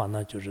意的话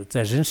呢，就是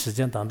在人世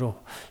间当中，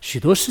许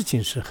多事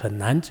情是很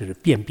难就是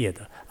辨别的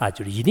啊，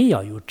就是一定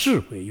要有智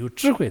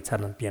慧才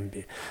能辨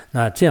别。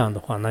那这样的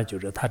话呢，就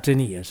是他这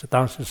里也是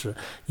当时是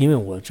因为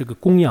我这个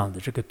供养的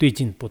这个对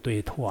境不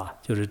对头啊，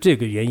就是这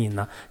个原因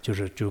呢，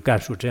就干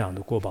出这样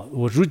的果报。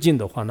我如今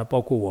的话呢，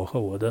包括我和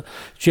我的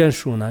眷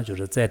属呢，就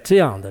是在这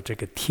样的这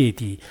个铁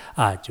地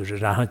啊，就是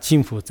然后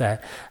浸伏在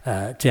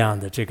这样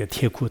的这个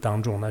铁库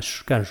当中呢，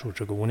干出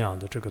这个无量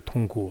的这个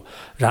痛苦。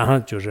然后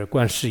就是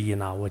观世音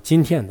呢，我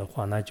今天的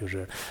话呢，就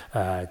是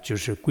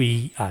皈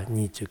依啊，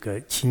你这个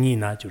请你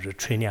呢，就是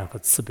垂怜和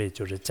慈悲，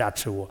就是加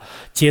持我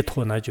解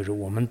脱呢，就是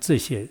我们这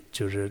些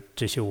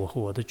我和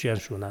我的眷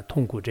属呢，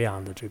痛苦这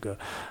样的这个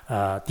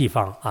地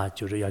方啊，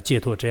就是要解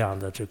脱这样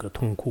的这个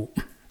痛苦。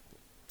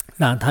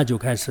然后他就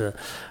开始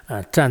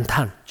赞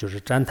叹，就是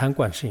赞叹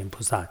观世音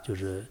菩萨，就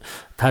是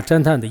他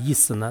赞叹的意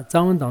思呢，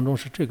藏文当中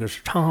这个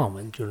是长行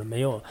文，就是没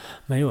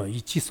有以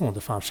寄诵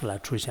的方式来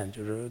出现，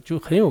就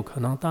很有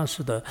可能当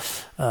时的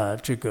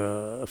这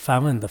个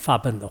梵文的法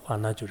本的话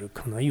呢，就是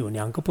可能有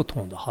两个不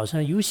同的，好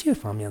像有些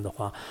方面的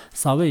话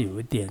稍微有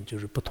一点就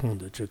是不同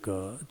的，这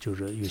个就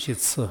是有些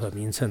词和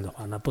名称的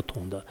话那不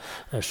同的，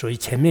所以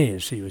前面也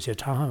是有些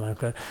长行文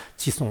和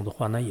寄诵的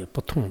话呢也不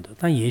同的，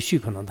但也许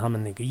可能他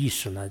们那个意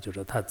识呢，就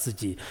是他自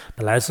己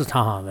本来是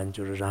长行文，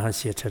就是然后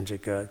写成这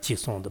个寄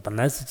诵的，本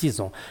来是寄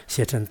诵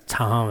写成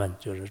长行文，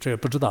就是这个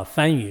不知道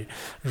翻译，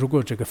如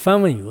果这个梵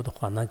文有的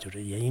话，那就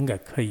是也应该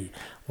可以。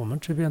我们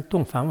这边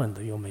懂梵文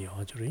的有没有？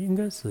就是应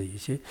该是一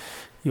些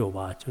有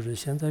吧，就是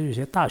现在有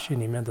些大学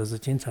里面都是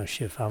经常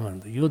学梵文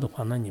的，有的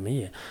话那你们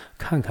也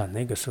看看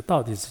那个是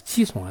到底是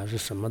寄诵还是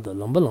什么的，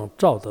能不能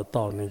照得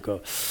到那个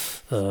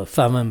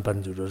梵文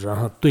本，就是然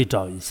后对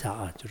照一下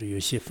啊，就是有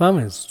些梵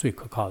文是最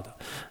可靠的，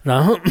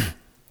然后。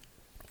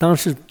当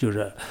时就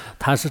是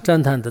他是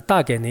赞叹的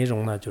大概内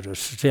容呢，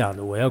是这样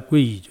的，我要皈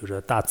依就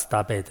是大慈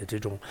大悲的这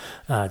种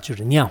就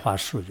是拈花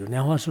树，就是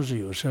拈花树是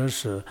有时候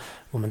是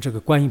我们这个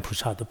观音菩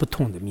萨的不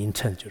同的名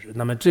称，就是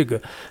那么这个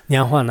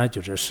拈花呢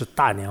是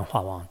大拈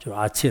花王，就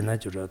而且呢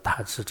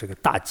它是这个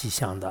大吉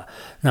祥的，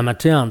那么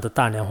这样的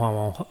大拈花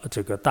王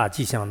这个大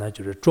吉祥呢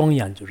庄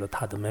严，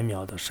它的美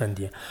妙的神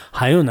殿，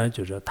还有呢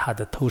它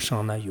的头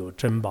上呢有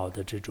珍宝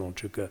的这种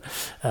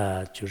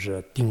就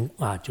是顶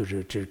啊，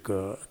这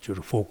个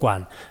佛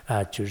冠。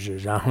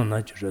然后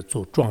呢，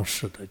做装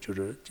饰的，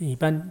一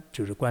般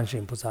观世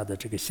音菩萨的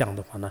这个像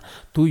的话呢，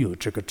都有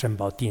这个珍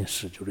宝顶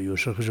饰，有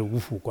时候是五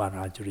福冠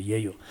啊，也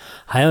有。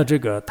还有这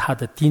个它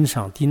的顶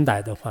上顶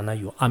戴的话呢，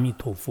有阿弥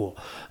陀佛，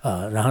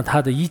然后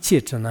它的一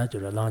切者呢，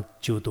让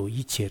救度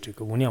一切这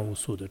个无量无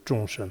数的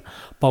众生，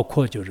包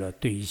括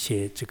对一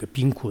些这个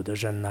病苦的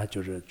人呢，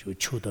就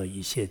求得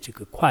一些这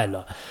个快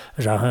乐。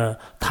然后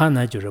他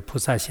呢，菩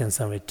萨现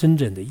身为真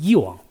正的医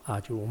王。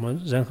就我们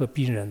人和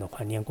病人的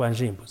话，念观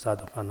世音菩萨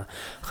的话呢，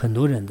很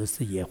多人都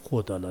是也获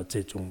得了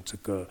这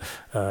个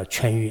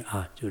痊愈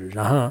啊，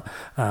然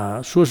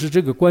后说是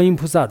这个观音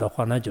菩萨的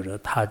话呢，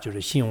他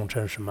形容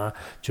成什么，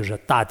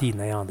大地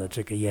那样的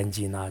这个眼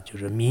睛呢，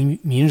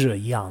明日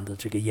一样的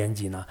这个眼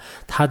睛呢，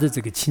他的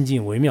这个清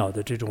净微妙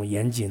的这种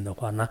眼睛的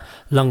话呢，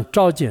能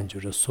照见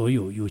所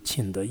有有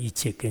情的一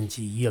切根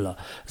基业了，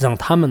让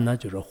他们呢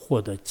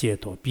获得解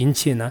脱，并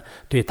且呢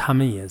对他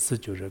们也是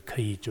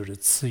可以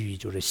赐予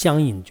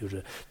相应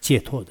解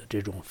脱的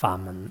这种法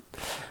门。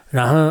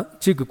然后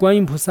这个观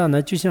音菩萨呢，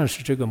就像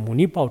是这个牟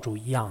尼宝珠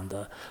一样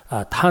的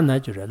他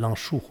呢让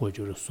疏获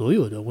所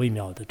有的微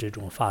妙的这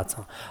种法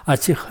藏，而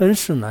且很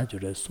是呢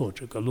说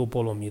这个罗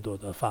波罗蜜多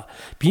的法，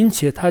并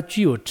且他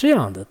具有这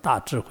样的大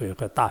智慧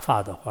和大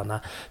法的话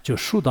呢，就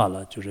受到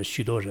了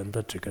许多人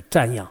的这个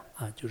赞扬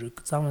啊，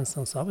藏文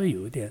上稍微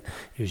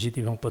有些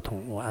地方不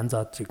同，我按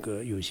照这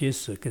个有些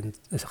是跟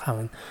汉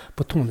文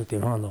不同的地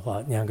方的话，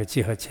两个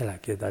结合起来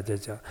给大家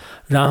讲。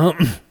然后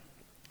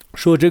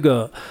说这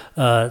个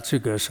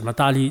什么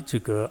大力这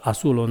个阿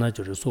苏罗呢，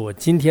说我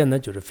今天呢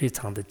非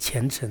常的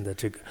虔诚的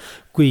这个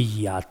皈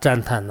依啊、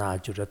赞叹啊，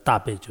大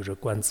悲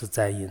观自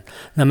在因。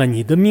那么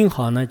你的名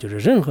号呢，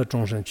任何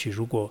众生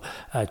如果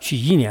去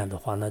意念的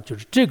话呢，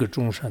这个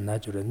众生呢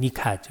离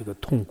开这个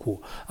痛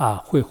苦啊，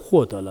会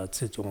获得了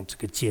这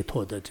个解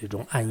脱的这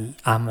种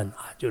安稳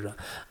啊，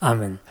安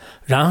稳。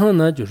然后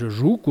呢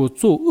如果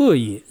做恶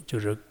业，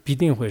必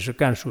定会是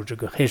干出这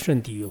个黑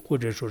神地狱，或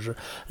者说是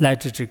来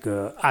自这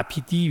个阿毗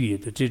地狱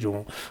的这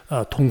种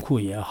痛苦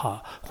也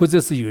好，或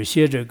者是有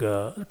些这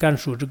个干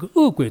出这个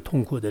恶鬼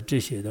痛苦的这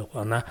些的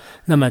话呢，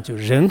那么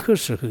任何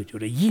时候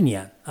意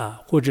念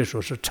啊，或者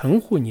说是称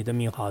呼你的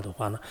名号的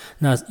话呢，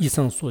那医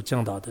生所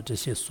讲到的这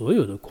些所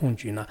有的恐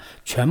惧呢，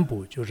全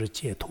部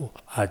解脱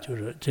啊，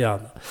这样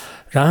的。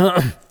然后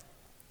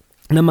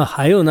那么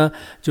还有呢，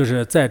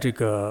在这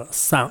个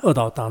三恶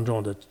道当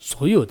中的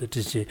所有的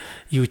这些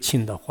有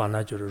情的话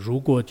呢，如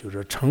果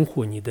称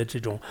呼你的这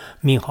种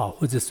名号，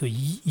或者是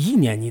意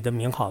念你的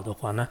名号的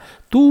话呢，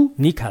都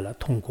离开了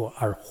痛苦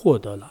而获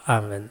得了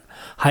安稳。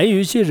还有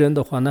一些人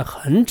的话呢，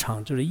很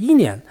长意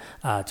念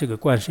啊，这个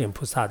观世音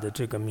菩萨的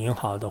这个名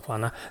号的话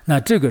呢，那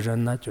这个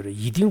人呢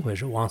一定会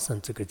是往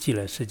生这个极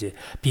乐世界，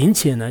并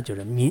且呢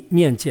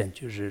面见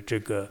这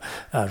个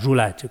如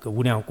来这个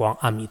无量光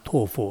阿弥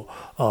陀佛，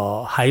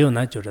还有呢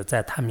呢，就是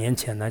在他面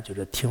前呢，就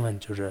是听闻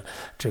就是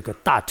这个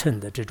大乘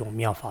的这种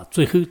妙法，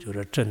最后就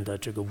是证的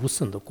这个无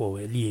生的果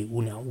位，利益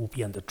无量无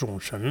边的众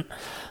生，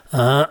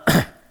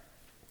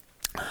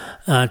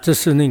这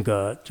是那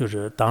个，就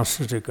是当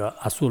时这个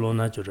阿苏罗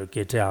呢，就是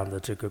给这样的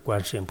这个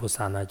观世音菩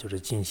萨呢，就是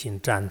进行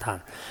赞叹。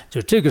就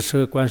这个时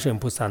候，观世音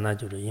菩萨呢，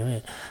就是因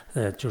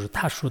为，就是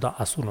他受到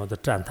阿苏罗的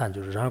赞叹，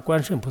就是然后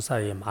观世音菩萨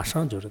也马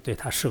上就是对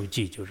他受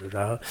记，就是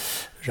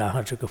然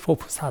后这个佛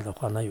菩萨的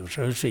话呢，有时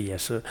候也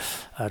是，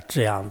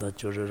这样的，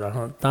就是然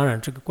后当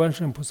然这个观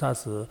世音菩萨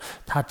是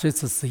他这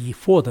次是以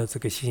佛的这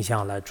个形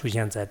象来出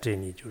现在这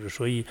里，就是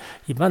所以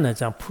一般来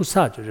讲，菩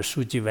萨就是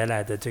受记未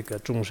来的这个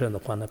众生的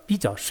话呢比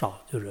较少。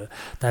就是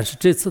但是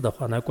这次的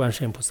话呢，观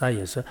世音菩萨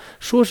也是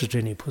说是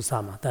真理菩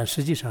萨嘛，但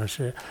实际上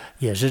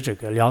也是这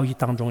个疗愈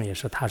当中也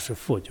是他是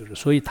佛，就是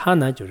所以他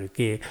呢就是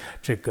给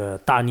这个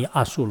大尼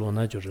阿苏罗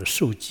呢就是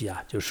受记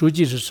啊，就受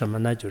记是什么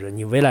呢？就是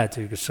你未来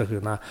这个时候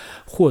呢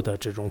获得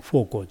这种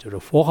佛果，就是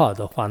佛号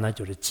的话呢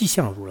就是吉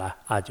祥如来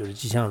啊，就是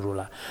吉祥如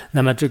来。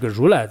那么这个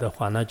如来的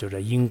话呢就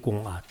是因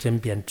功啊，真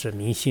辩智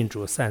明心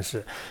主三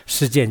世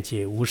世间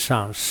界无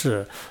上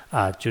士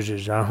啊，就是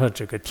然后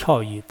这个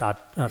跳跃他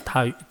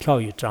跳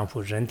跃丈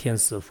夫人天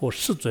师佛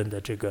世尊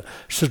的这个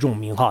十种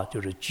名号，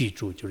就是记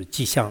住，就是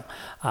吉祥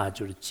啊，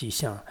就是吉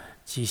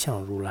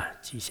祥如来，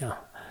吉祥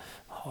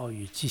好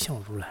与吉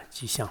祥如来，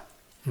吉祥，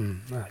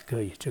那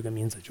可以，这个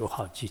名字就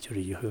好记，就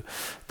是以后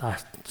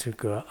这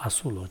个阿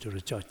苏罗就是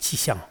叫吉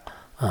祥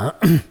啊，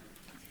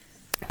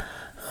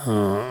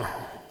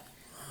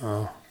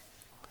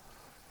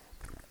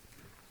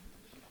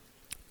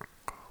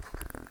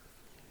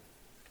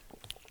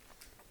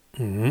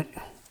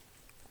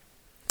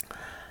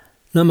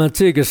那么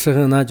这个时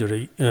候呢，就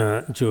是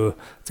就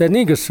在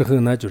那个时候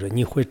呢，就是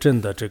你会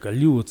证的这个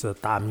六字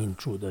大明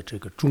珠的这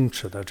个宗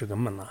持的这个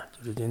门啊，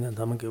就是今天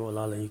他们给我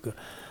拿了一个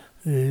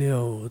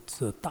六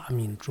字大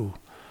明珠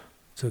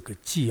这个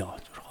纪要，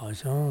就是好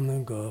像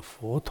那个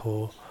佛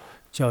陀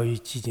教育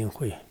基金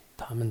会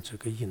他们这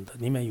个印的，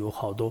里面有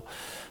好多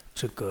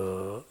这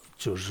个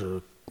就是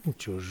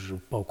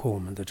包括我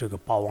们的这个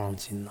宝王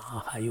经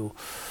啊，还有。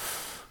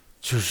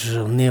就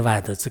是内外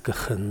的这个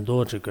很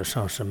多这个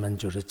上师们，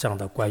就是讲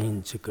的关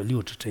于这个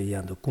六字这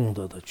样的功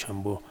德的全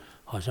部，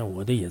好像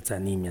我的也在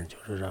里面，就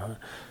是然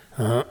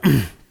后，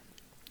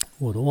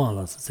我都忘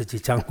了是自己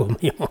讲过没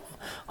有，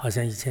好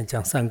像以前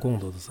讲三功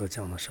德的时候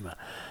讲的是吧？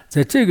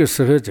在这个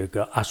时候，这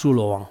个阿苏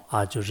罗王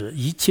啊，就是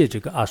一切这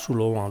个阿苏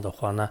罗王的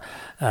话呢，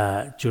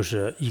就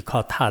是依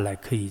靠他来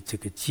可以这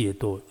个解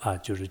脱啊，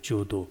就是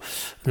救度，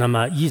那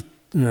么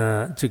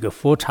这个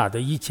佛刹的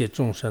一切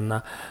众生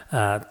呢，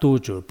都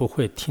就不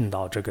会听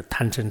到这个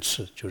贪嗔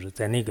痴，就是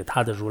在那个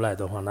他的如来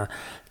的话呢，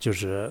就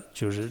是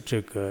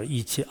这个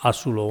一切阿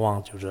苏罗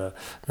王，就是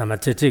那么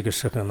在这个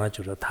时候呢，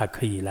就是他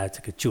可以来这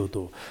个救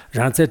度，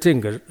然后在这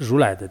个如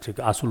来的这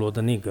个阿苏罗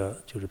的那个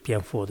就是变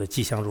佛的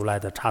吉祥如来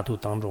的刹土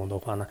当中的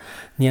话呢，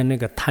连那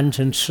个贪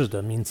嗔痴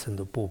的名称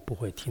都不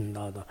会听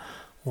到的。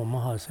我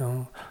们好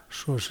像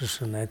说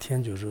是哪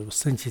天就是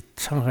升起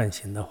嗔恨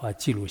心的话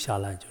记录下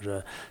来，就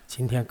是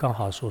今天刚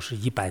好说是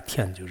100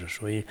天，就是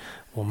所以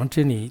我们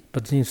这里不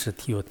仅是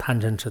提有贪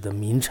嗔痴的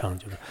名称，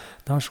就是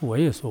当时我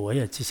也说我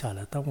也记下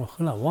来，但我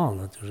后来忘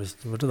了，就是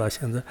不知道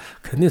现在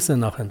肯定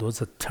生了很多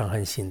次嗔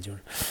恨心，就是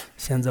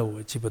现在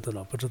我记不得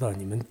了，不知道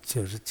你们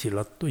就是记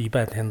了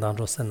100天当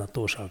中生了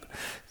多少个。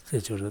这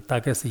就是大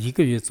概是1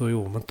个月左右，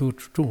我们都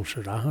重视，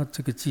然后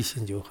这个记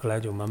性就后来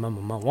就慢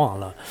慢忘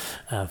了，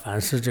凡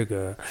是这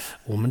个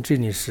我们这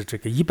里是这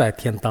个100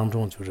天当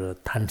中，就是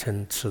贪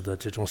嗔痴的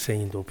这种声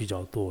音都比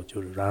较多，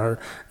就是然而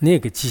那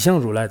个吉祥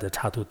如来的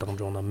刹土当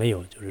中呢没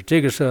有，就是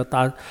这个时候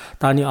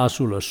大尼阿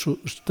苏罗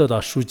得到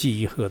书记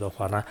以后的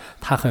话呢，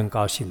他很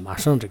高兴，马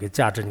上这个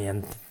价值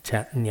年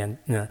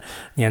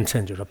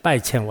成就是100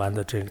千万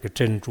的这个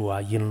珍珠啊、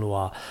璎珞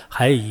啊，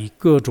还有以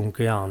各种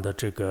各样的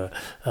这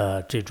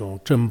种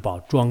珍宝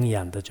庄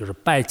严的，就是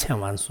100千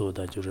万所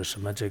的，就是什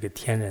么这个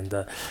天人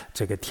的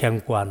这个天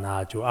冠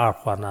啊，就二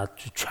环啊，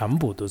就全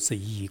部都是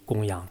以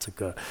供养这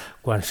个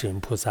观世音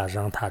菩萨，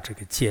让他这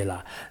个戒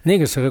了。那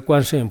个时候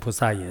观世音菩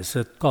萨也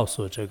是告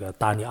诉这个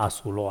大尼阿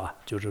苏罗啊，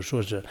就是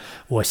说是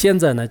我现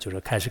在呢就是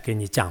开始给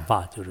你讲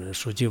法，就是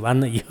书记完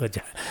了以后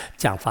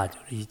讲法，就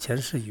是以前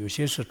是有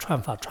些是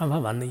传法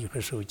完了以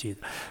后收集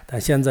的，但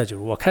现在就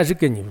是我开始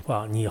跟你们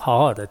讲，你好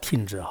好的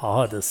听着，好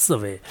好的思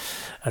维，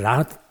然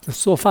后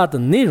说法的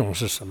内容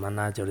是什么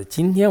呢？就是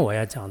今天我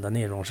要讲的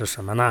内容是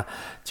什么呢？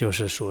就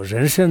是说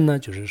人生呢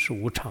就是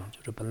无常，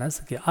就是本来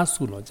是给阿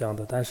苏罗讲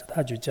的，但是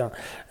他就讲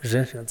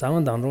人生，咱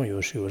们当中有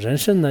人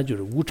生呢就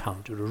是无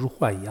常，就是如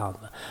幻一样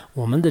的，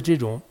我们的这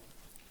种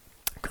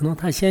可能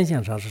他现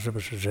象上是不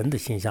是人的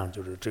形象，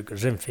就是这个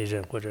人非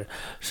人或者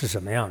是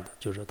什么样的？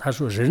就是他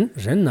说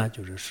人呢，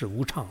就是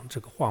无常这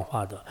个幻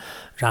化的，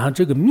然后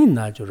这个命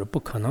呢，就是不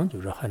可能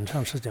就是很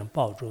长时间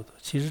抱住的。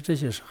其实这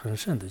些是很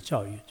深的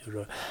教育，就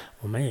是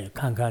我们也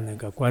看看那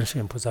个观世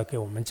音菩萨给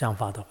我们讲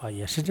法的话，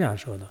也是这样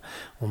说的。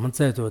我们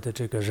在座的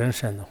这个人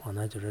生的话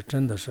呢，就是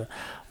真的是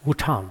无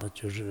常的，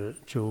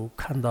就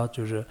看到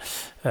就是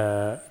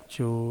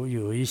就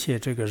有一些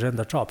这个人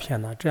的照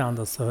片呢，这样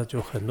的时候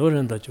就很多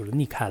人的就是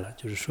离开了，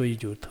就是所以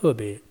就特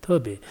别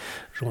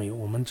容易。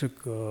我们这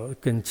个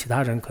跟其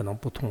他人可能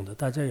不同的，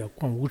大家要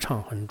观无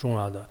常很重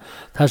要的。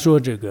他说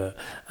这个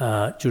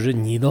就是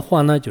你的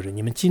话呢，就是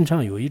你们经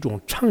常有一种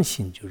畅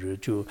心，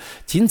就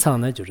经常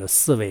呢就是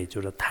思维，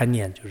就是贪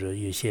念，就是有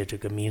一些这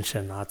个名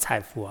声啊、财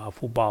富啊、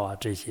福报啊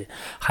这些，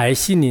还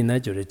心里呢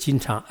就是经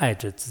常爱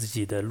着自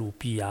己的奴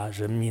婢啊、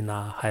人民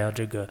啊，还有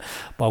这个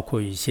包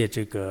括一些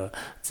这个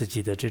自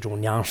己的这种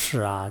粮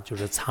食啊，就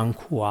是仓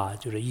库啊，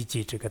就是以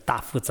及这个大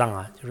腹藏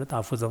啊，就是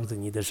大腹藏是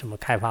你的什么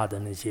开发的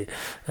那些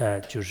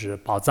就是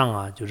宝藏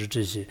啊，就是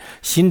这些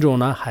心中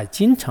呢还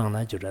经常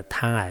呢就是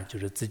贪爱，就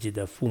是自己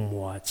的父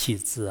母啊、妻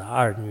子啊、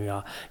儿女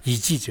啊，以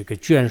及这个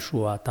眷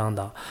属啊等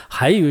等。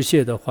还有一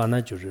些的话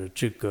呢，就是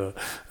这个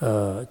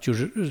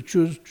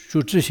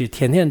就这些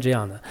天天这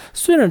样的。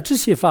虽然这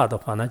些法的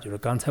话呢，就是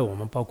刚才我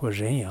们包括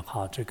人也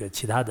好，这个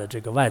其他的这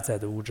个外在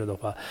的物质的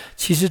话，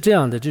其实这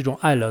样的这种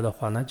爱乐的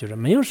话呢，就是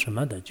没有什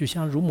么的，就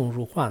像如梦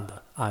如幻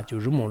的啊，就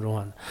如梦如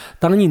幻的。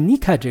当你离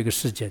开这个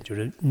世界，就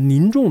是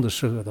临终的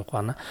时候的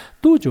话呢，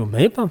都就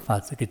没办法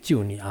这个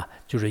救你啊，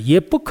就是也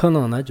不可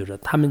能呢，就是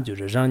他们就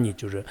是让你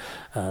就是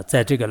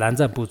在这个蓝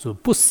藏不足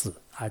不死。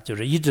啊，就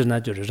是一直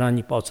呢，就是让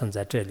你保存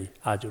在这里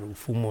啊，就是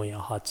父母也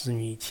好，子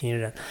女、亲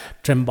人、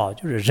珍宝，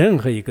就是任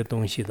何一个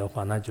东西的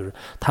话，那就是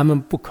他们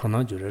不可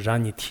能就是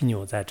让你停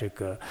留在这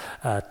个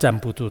占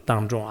卜度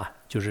当中啊。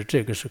就是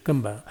这个是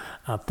根本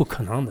不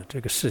可能的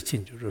这个事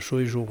情，就是所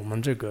以说我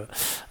们这个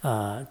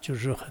就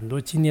是很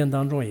多经典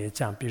当中也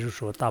讲，比如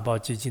说大宝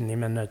积经里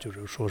面呢，就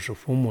是说是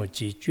父母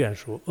及眷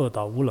属恶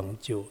道无能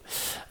救，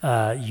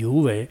犹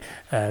为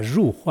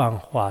入幻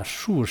化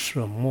数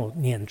舍莫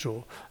念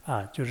咒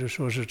啊，就是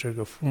说是这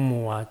个父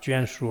母啊、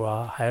眷属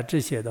啊，还有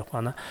这些的话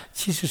呢，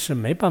其实是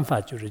没办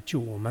法就是救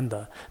我们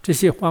的。这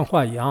些幻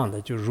化一样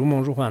的，就是如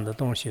梦如幻的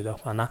东西的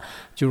话呢，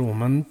就是我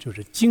们就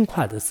是尽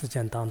快的时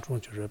间当中，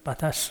就是把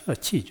它舍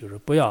弃，就是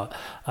不要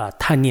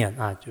贪念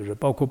啊，就是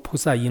包括菩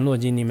萨璎珞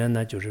经里面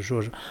呢，就是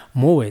说是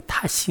莫为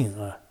他心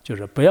恶，就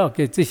是不要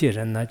给这些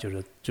人呢，就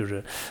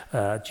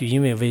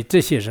因为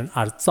这些人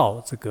而造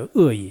这个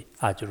恶业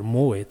啊，就是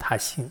莫为他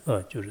心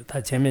恶，就是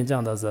他前面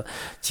讲的是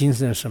今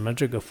生什么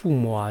这个父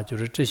母啊，就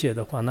是这些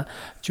的话呢，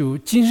就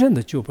今生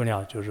的救不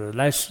了，就是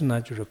来世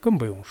呢，就是更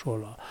不用说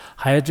了。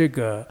还有这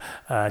个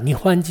逆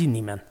幻经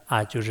里面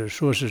啊，就是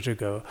说是这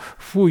个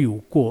父有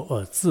过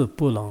恶，子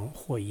不能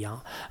获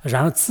养，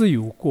然后子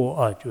有过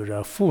恶，就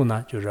是父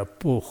呢，就是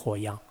不获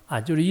养。啊，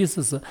就是意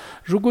思是，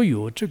如果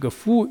有这个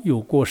父有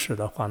过失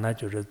的话，那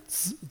就是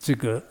这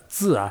个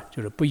子啊，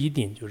就是不一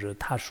定就是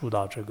他受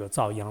到这个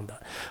遭殃的，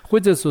或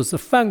者说是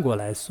反过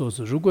来说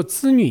是，如果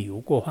子女有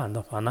过患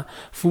的话呢，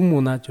父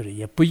母呢就是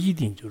也不一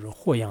定就是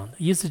获养的。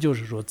意思就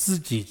是说自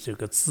己这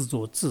个自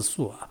作自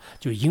受啊，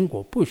就因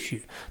果不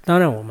虚。当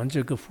然，我们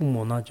这个父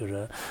母呢，就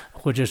是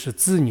或者是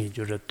子女，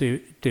就是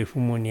对父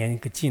母念一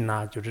个经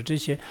啊，就是这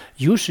些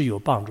有是有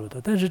帮助的，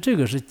但是这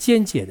个是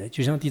间接的，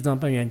就像《地藏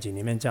本愿经》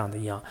里面讲的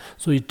一样，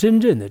所以真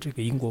正的这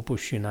个因果不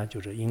虚呢，就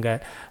是应该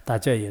大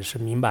家也是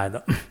明白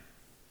的。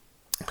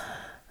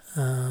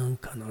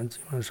可能基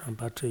本上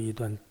把这一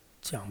段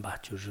讲吧，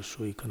就是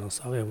所以可能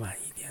稍微晚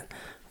一点，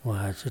我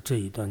还是这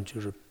一段就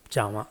是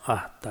讲完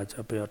啊，大家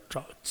不要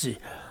着急。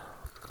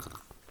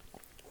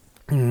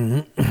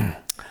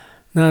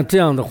那这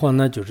样的话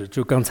呢，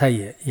就刚才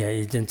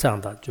也已经讲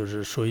到，就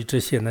是所以这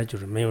些呢，就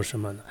是没有什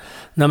么的。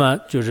那么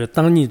就是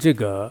当你这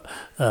个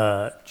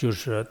就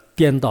是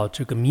颠倒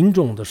这个民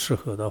众的时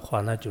候的话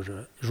呢，就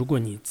是如果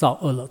你造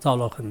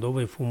了很多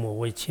为父母、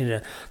为亲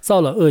人造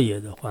了恶业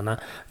的话呢，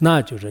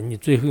那就是你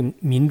最后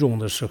民众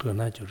的时候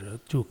呢，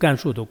就干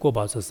树的果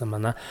报是什么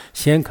呢？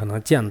先可能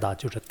见到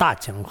就是大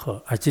江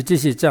河，而且这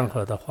些江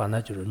河的话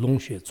呢，就是龙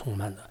血充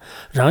满的，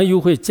然后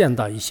又会见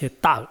到一些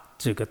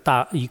这个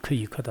大一棵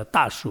一棵的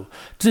大树，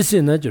这些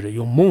呢就是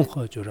用猛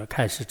火就是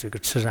开始这个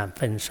吃燃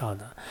焚烧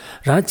的，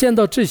然后见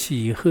到这些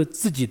以后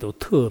自己都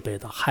特别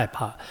的害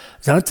怕，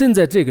然后正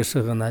在这个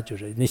时候呢，就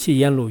是那些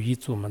阎罗狱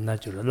卒们呢，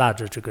就是拉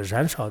着这个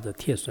燃烧的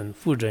铁绳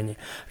扶着你，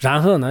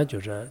然后呢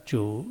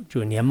就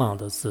连忙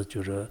的是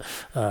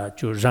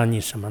就让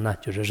你什么呢？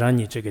就是让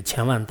你这个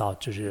千万道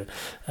就是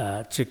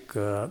这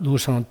个路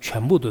上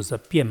全部都是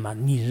遍满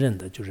利刃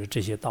的，就是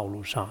这些道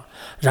路上，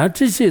然后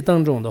这些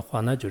当中的话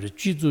呢，就是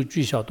具足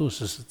具效都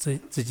是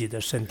自己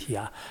的身体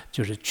啊，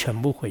就是全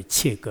部会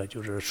切割，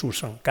就是受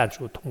伤感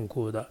受痛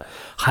苦的。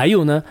还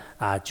有呢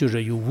就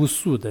是有无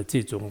数的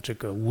这种这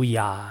个乌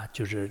鸦，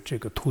就是这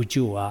个秃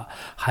鹫啊，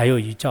还有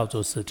一叫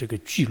做是这个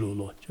巨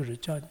鹿，就是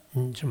叫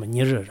什么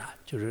尼日啊，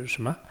就是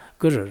什么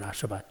个人啊，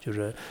是吧？就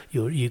是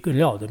有一个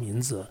料的名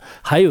字，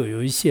还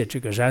有一些这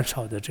个燃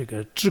烧的这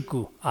个桎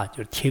梏啊，就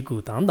是铁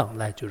钩等等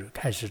来，就是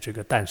开始这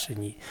个诞生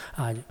你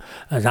啊，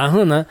然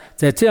后呢，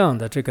在这样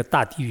的这个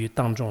大地狱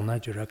当中呢，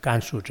就是感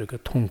受这个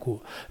痛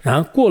苦，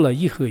然后过了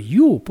以后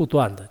又不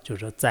断的就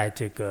是在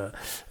这个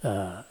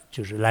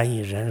就是难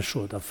以忍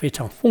受的非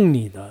常锋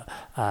利的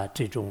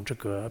这种这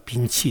个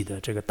兵器的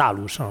这个大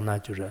陆上呢，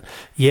就是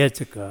也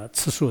这个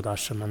刺受到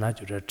什么呢？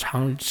就是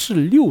长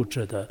16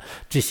指的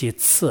这些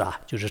刺啊，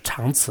就是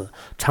长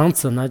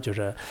刺呢就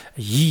是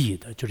一一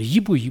的，就是一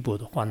步一步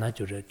的话呢，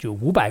就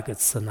500个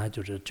刺呢，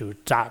就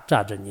扎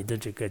着你的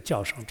这个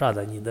脚上，扎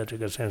在你的这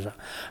个身上，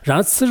然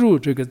后刺入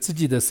这个自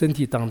己的身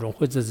体当中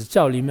或者是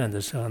脚里面的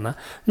时候呢，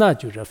那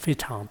就是非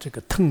常这个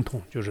疼痛，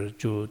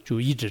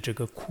就一直这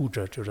个哭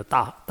着，就是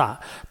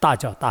大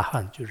叫大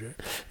喊，就是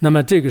那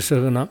么这个时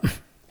候呢，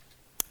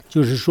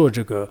就是说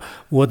这个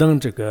我等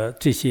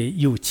这些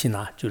幽气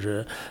呢，就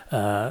是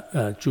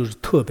就是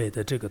特别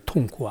的这个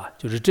痛苦啊，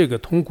就是这个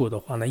痛苦的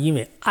话呢，因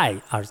为爱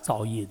而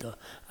造业的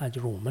啊，就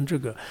是我们这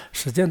个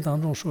实践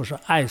当中说是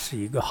爱是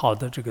一个好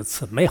的这个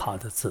词，美好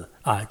的词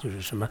啊，就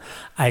是什么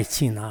爱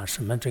情啊，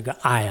什么这个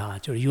爱啊，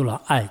就是有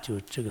了爱就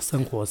这个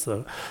生活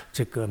是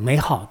这个美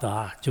好的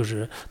啊，就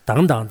是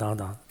等等等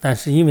等。但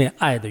是因为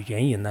爱的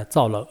原因呢，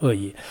造了恶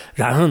业，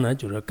然后呢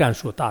就是感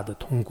受大的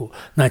痛苦。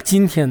那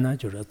今天呢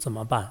就是怎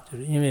么办？就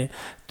是因为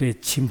对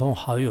亲朋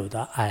好友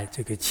的爱，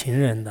这个亲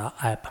人的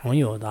爱，朋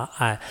友的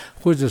爱，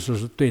或者说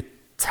是对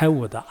财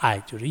物的爱，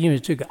就是因为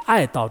这个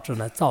爱导致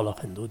呢造了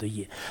很多的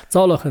业，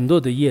造了很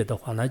多的业的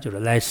话呢，就是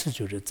来世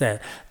就是在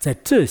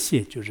这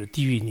些就是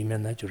地狱里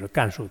面呢，就是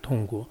感受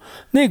痛苦。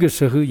那个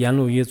时候阎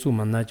罗耶祖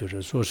们呢，就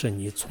是说是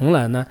你从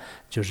来呢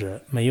就是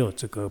没有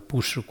这个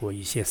布施过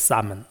一些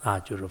沙门啊，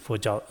就是佛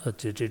教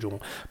这种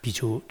比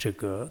丘这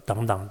个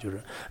等等，就是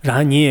然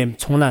后你也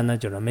从来呢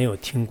就是没有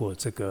听过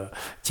这个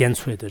尖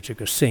脆的这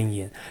个声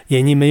音，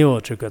你没有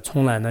这个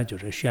从来呢就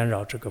是喧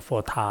扰这个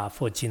佛塔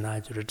佛经啊，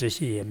就是这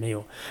些也没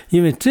有。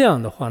因为这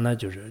样的话呢，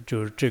就是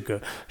这个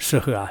时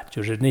候啊，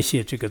就是那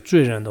些这个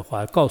罪人的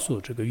话，告诉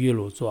这个月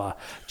罗座啊，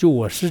就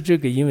我是这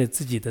个因为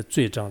自己的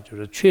罪障，就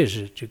是确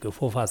实这个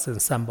佛法僧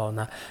三宝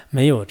呢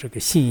没有这个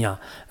信仰，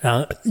然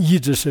后一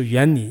直是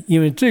远离，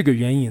因为这个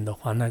原因的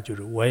话呢，就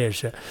是我也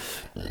是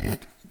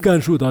感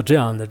受到这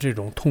样的这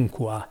种痛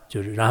苦啊，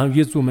就是然后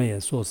月祖们也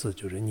说是，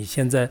就是你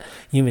现在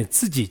因为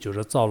自己就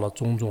是造了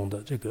种种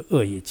的这个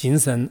恶业，今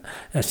生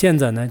现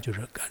在呢就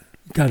是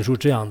感受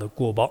这样的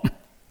果报。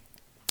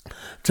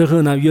之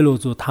后呢，月罗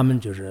族他们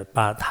就是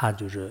把他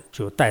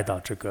就带到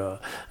这个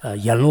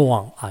阎罗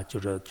王啊，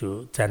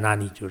就在那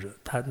里，就是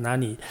他那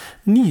里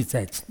立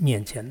在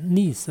面前，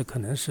立是可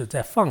能是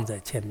在放在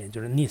前面，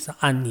就是立是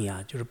安立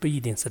啊，就是不一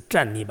定是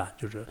站立吧，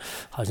就是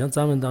好像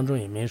藏文当中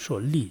也没说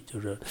立，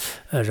就是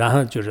然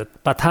后就是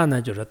把他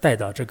呢就是带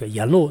到这个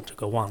阎罗这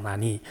个王那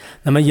里。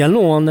那么阎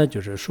罗王呢就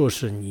是说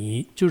是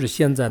你就是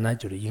现在呢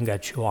就是应该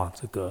去往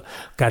这个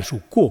感受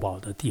过报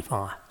的地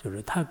方啊，就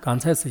是他刚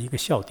才是一个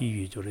小地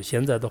狱，就是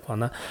现在的话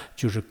呢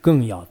就是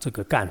更要这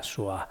个感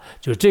受啊，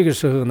就这个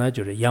时候呢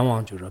就是阎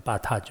王就是把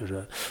他就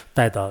是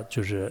带到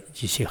就是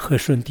一些和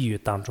顺地狱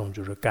当中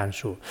就是感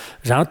受，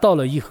然后到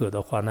了以后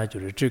的话呢就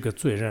是这个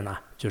罪人啊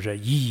就是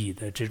一一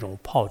的这种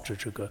泡至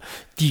这个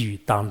地狱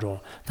当中，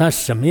但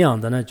什么样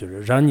的呢？就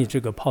是让你这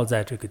个泡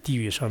在这个地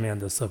狱上面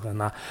的时候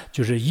呢，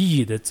就是一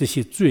一的这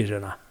些罪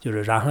人啊，就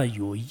是然后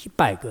有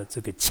100个这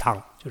个枪，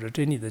就是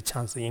这里的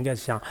枪是应该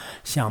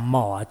像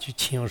猫啊，就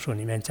情有说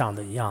里面讲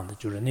的一样的，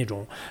就是那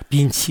种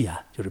兵器啊，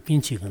就是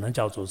兵器可能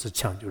叫做是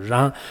枪，就是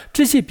让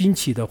这些兵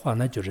器的话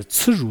呢，就是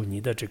刺入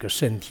你的这个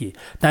身体，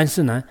但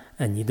是呢，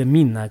你的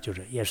命呢，就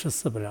是也是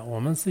死不了。我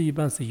们是一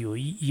般是有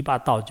一把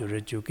刀，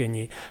就给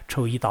你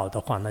抽一刀的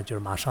话，那就是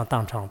马上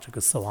当场这个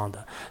死亡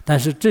的。但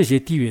是这些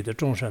地狱的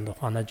众生的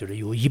话呢，就是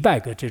有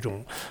100个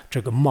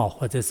这个矛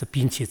或者是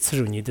兵器刺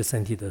入你的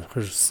身体的，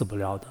是死不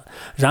了的。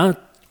然后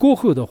过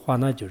后的话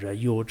呢，就是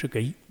有这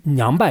个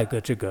200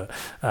个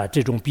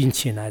这种兵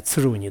器呢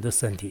刺入你的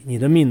身体，你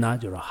的命呢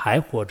就是还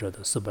活着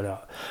的死不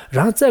了。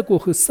然后再过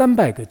后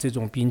300个这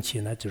种兵器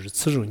呢就是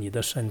刺入你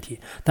的身体，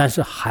但是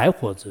还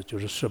活着就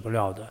是死不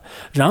了的。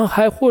然后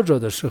还活着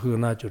的时候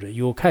呢，就是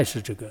又开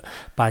始这个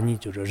把你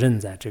就是扔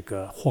在这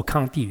个火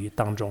炕地狱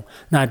当中，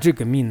那这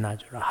个命呢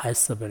就是还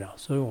死不了。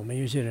所以我们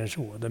有些人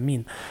说我的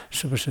命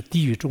是不是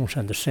地狱众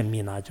生的生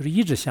命呢？就是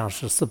一直想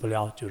是死不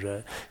了，就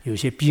是有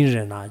些病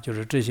人啊，就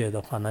是这些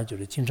的话呢，就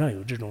是经常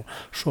有这种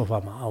说法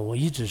嘛。我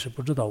一直是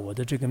不知道我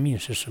的这个命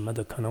是什么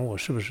的，可能我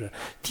是不是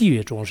地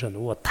狱众生的，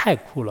我太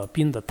苦了，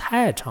病得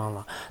太长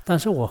了，但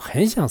是我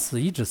很想死，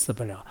一直死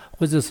不了，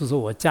或者是说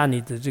我家里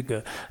的这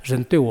个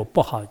人对我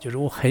不好，就是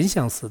我很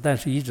想死，但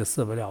是一直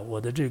死不了，我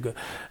的这个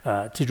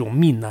这种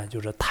命呢，就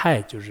是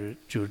太就是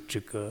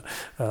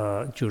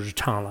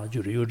长了，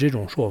就是有这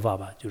种说法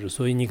吧，就是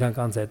所以你看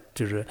刚才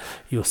就是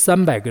有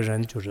300个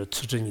人就是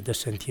吃着你的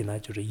身体呢，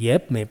就是也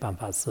没办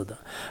法死的。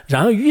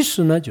然后于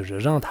是呢，就是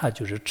让他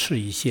就是吃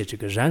一些这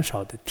个燃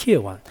烧的铁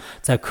丸，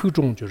在口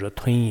中就是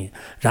吞咽，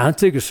然后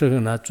这个时候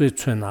呢，嘴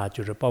唇啊，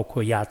就是包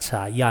括牙齿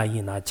啊、牙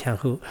龈啊、前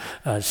后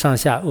上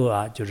下颚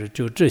啊，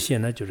就这些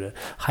呢，就是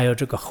还有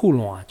这个喉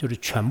咙啊，就是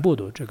全部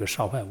都这个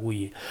烧坏无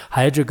益。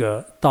还有这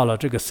个到了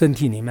这个身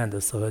体里面的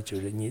时候，就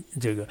是你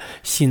这个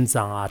心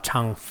脏啊、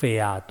肠肺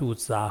啊、肚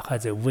子啊，还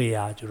有胃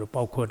啊，就是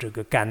包括这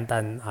个肝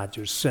胆啊，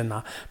就是肾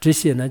啊，这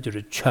些呢，就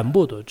是全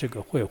部都这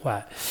个毁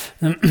坏。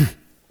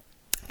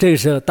这个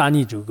时候大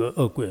尼这个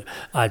恶鬼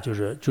啊，就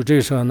这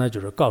个时候呢，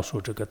就是告诉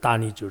这个大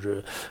尼，就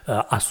是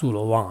阿苏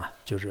罗王啊，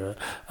就是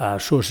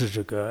说是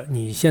这个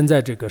你现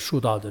在这个受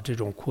到的这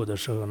种苦的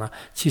时候呢，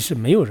其实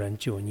没有人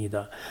救你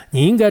的。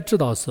你应该知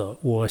道是，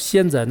我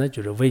现在呢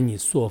就是为你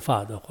说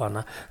法的话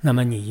呢，那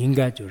么你应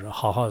该就是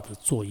好好的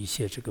做一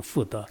些这个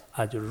福德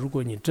啊，就是如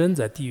果你真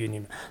在地狱里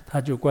面，他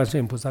就观世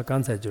音菩萨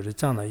刚才就是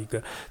讲了一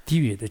个地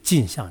狱的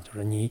镜像，就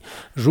是你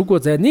如果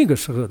在那个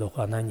时候的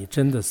话，那你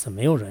真的是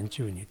没有人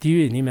救你，地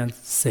狱里面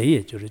谁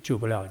也就是救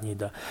不了你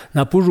的。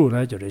那不如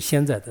呢，就是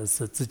现在的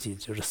是自己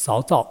就是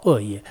少造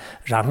恶业，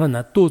然后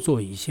呢多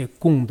做一些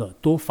功德，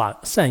多发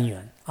善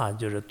缘啊，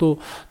就是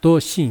多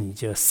行一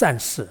些善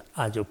事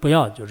啊，就不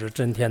要就是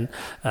整天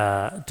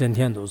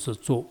都是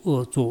做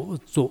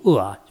恶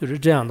啊，就是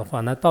这样的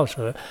话呢，到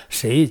时候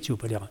谁也救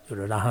不了。就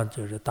是然后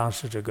就是当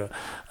时这个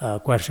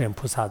观世音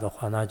菩萨的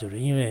话呢，就是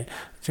因为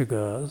这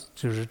个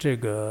就是这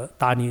个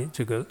大尼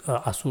这个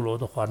阿苏罗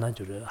的话呢，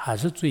就是还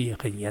是罪业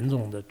很严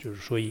重的，就是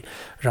所以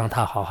让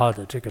他好好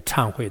的这个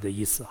忏悔的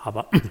意思，好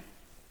吧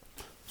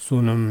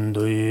？Sunam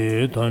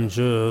doi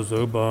tanche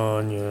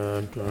soba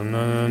nye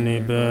tuna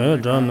nipe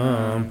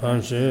jana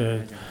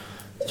panche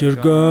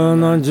jirga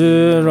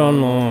nanji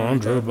ranon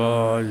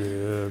choba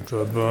ye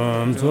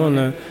chobam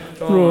sone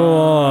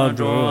roa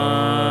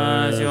joa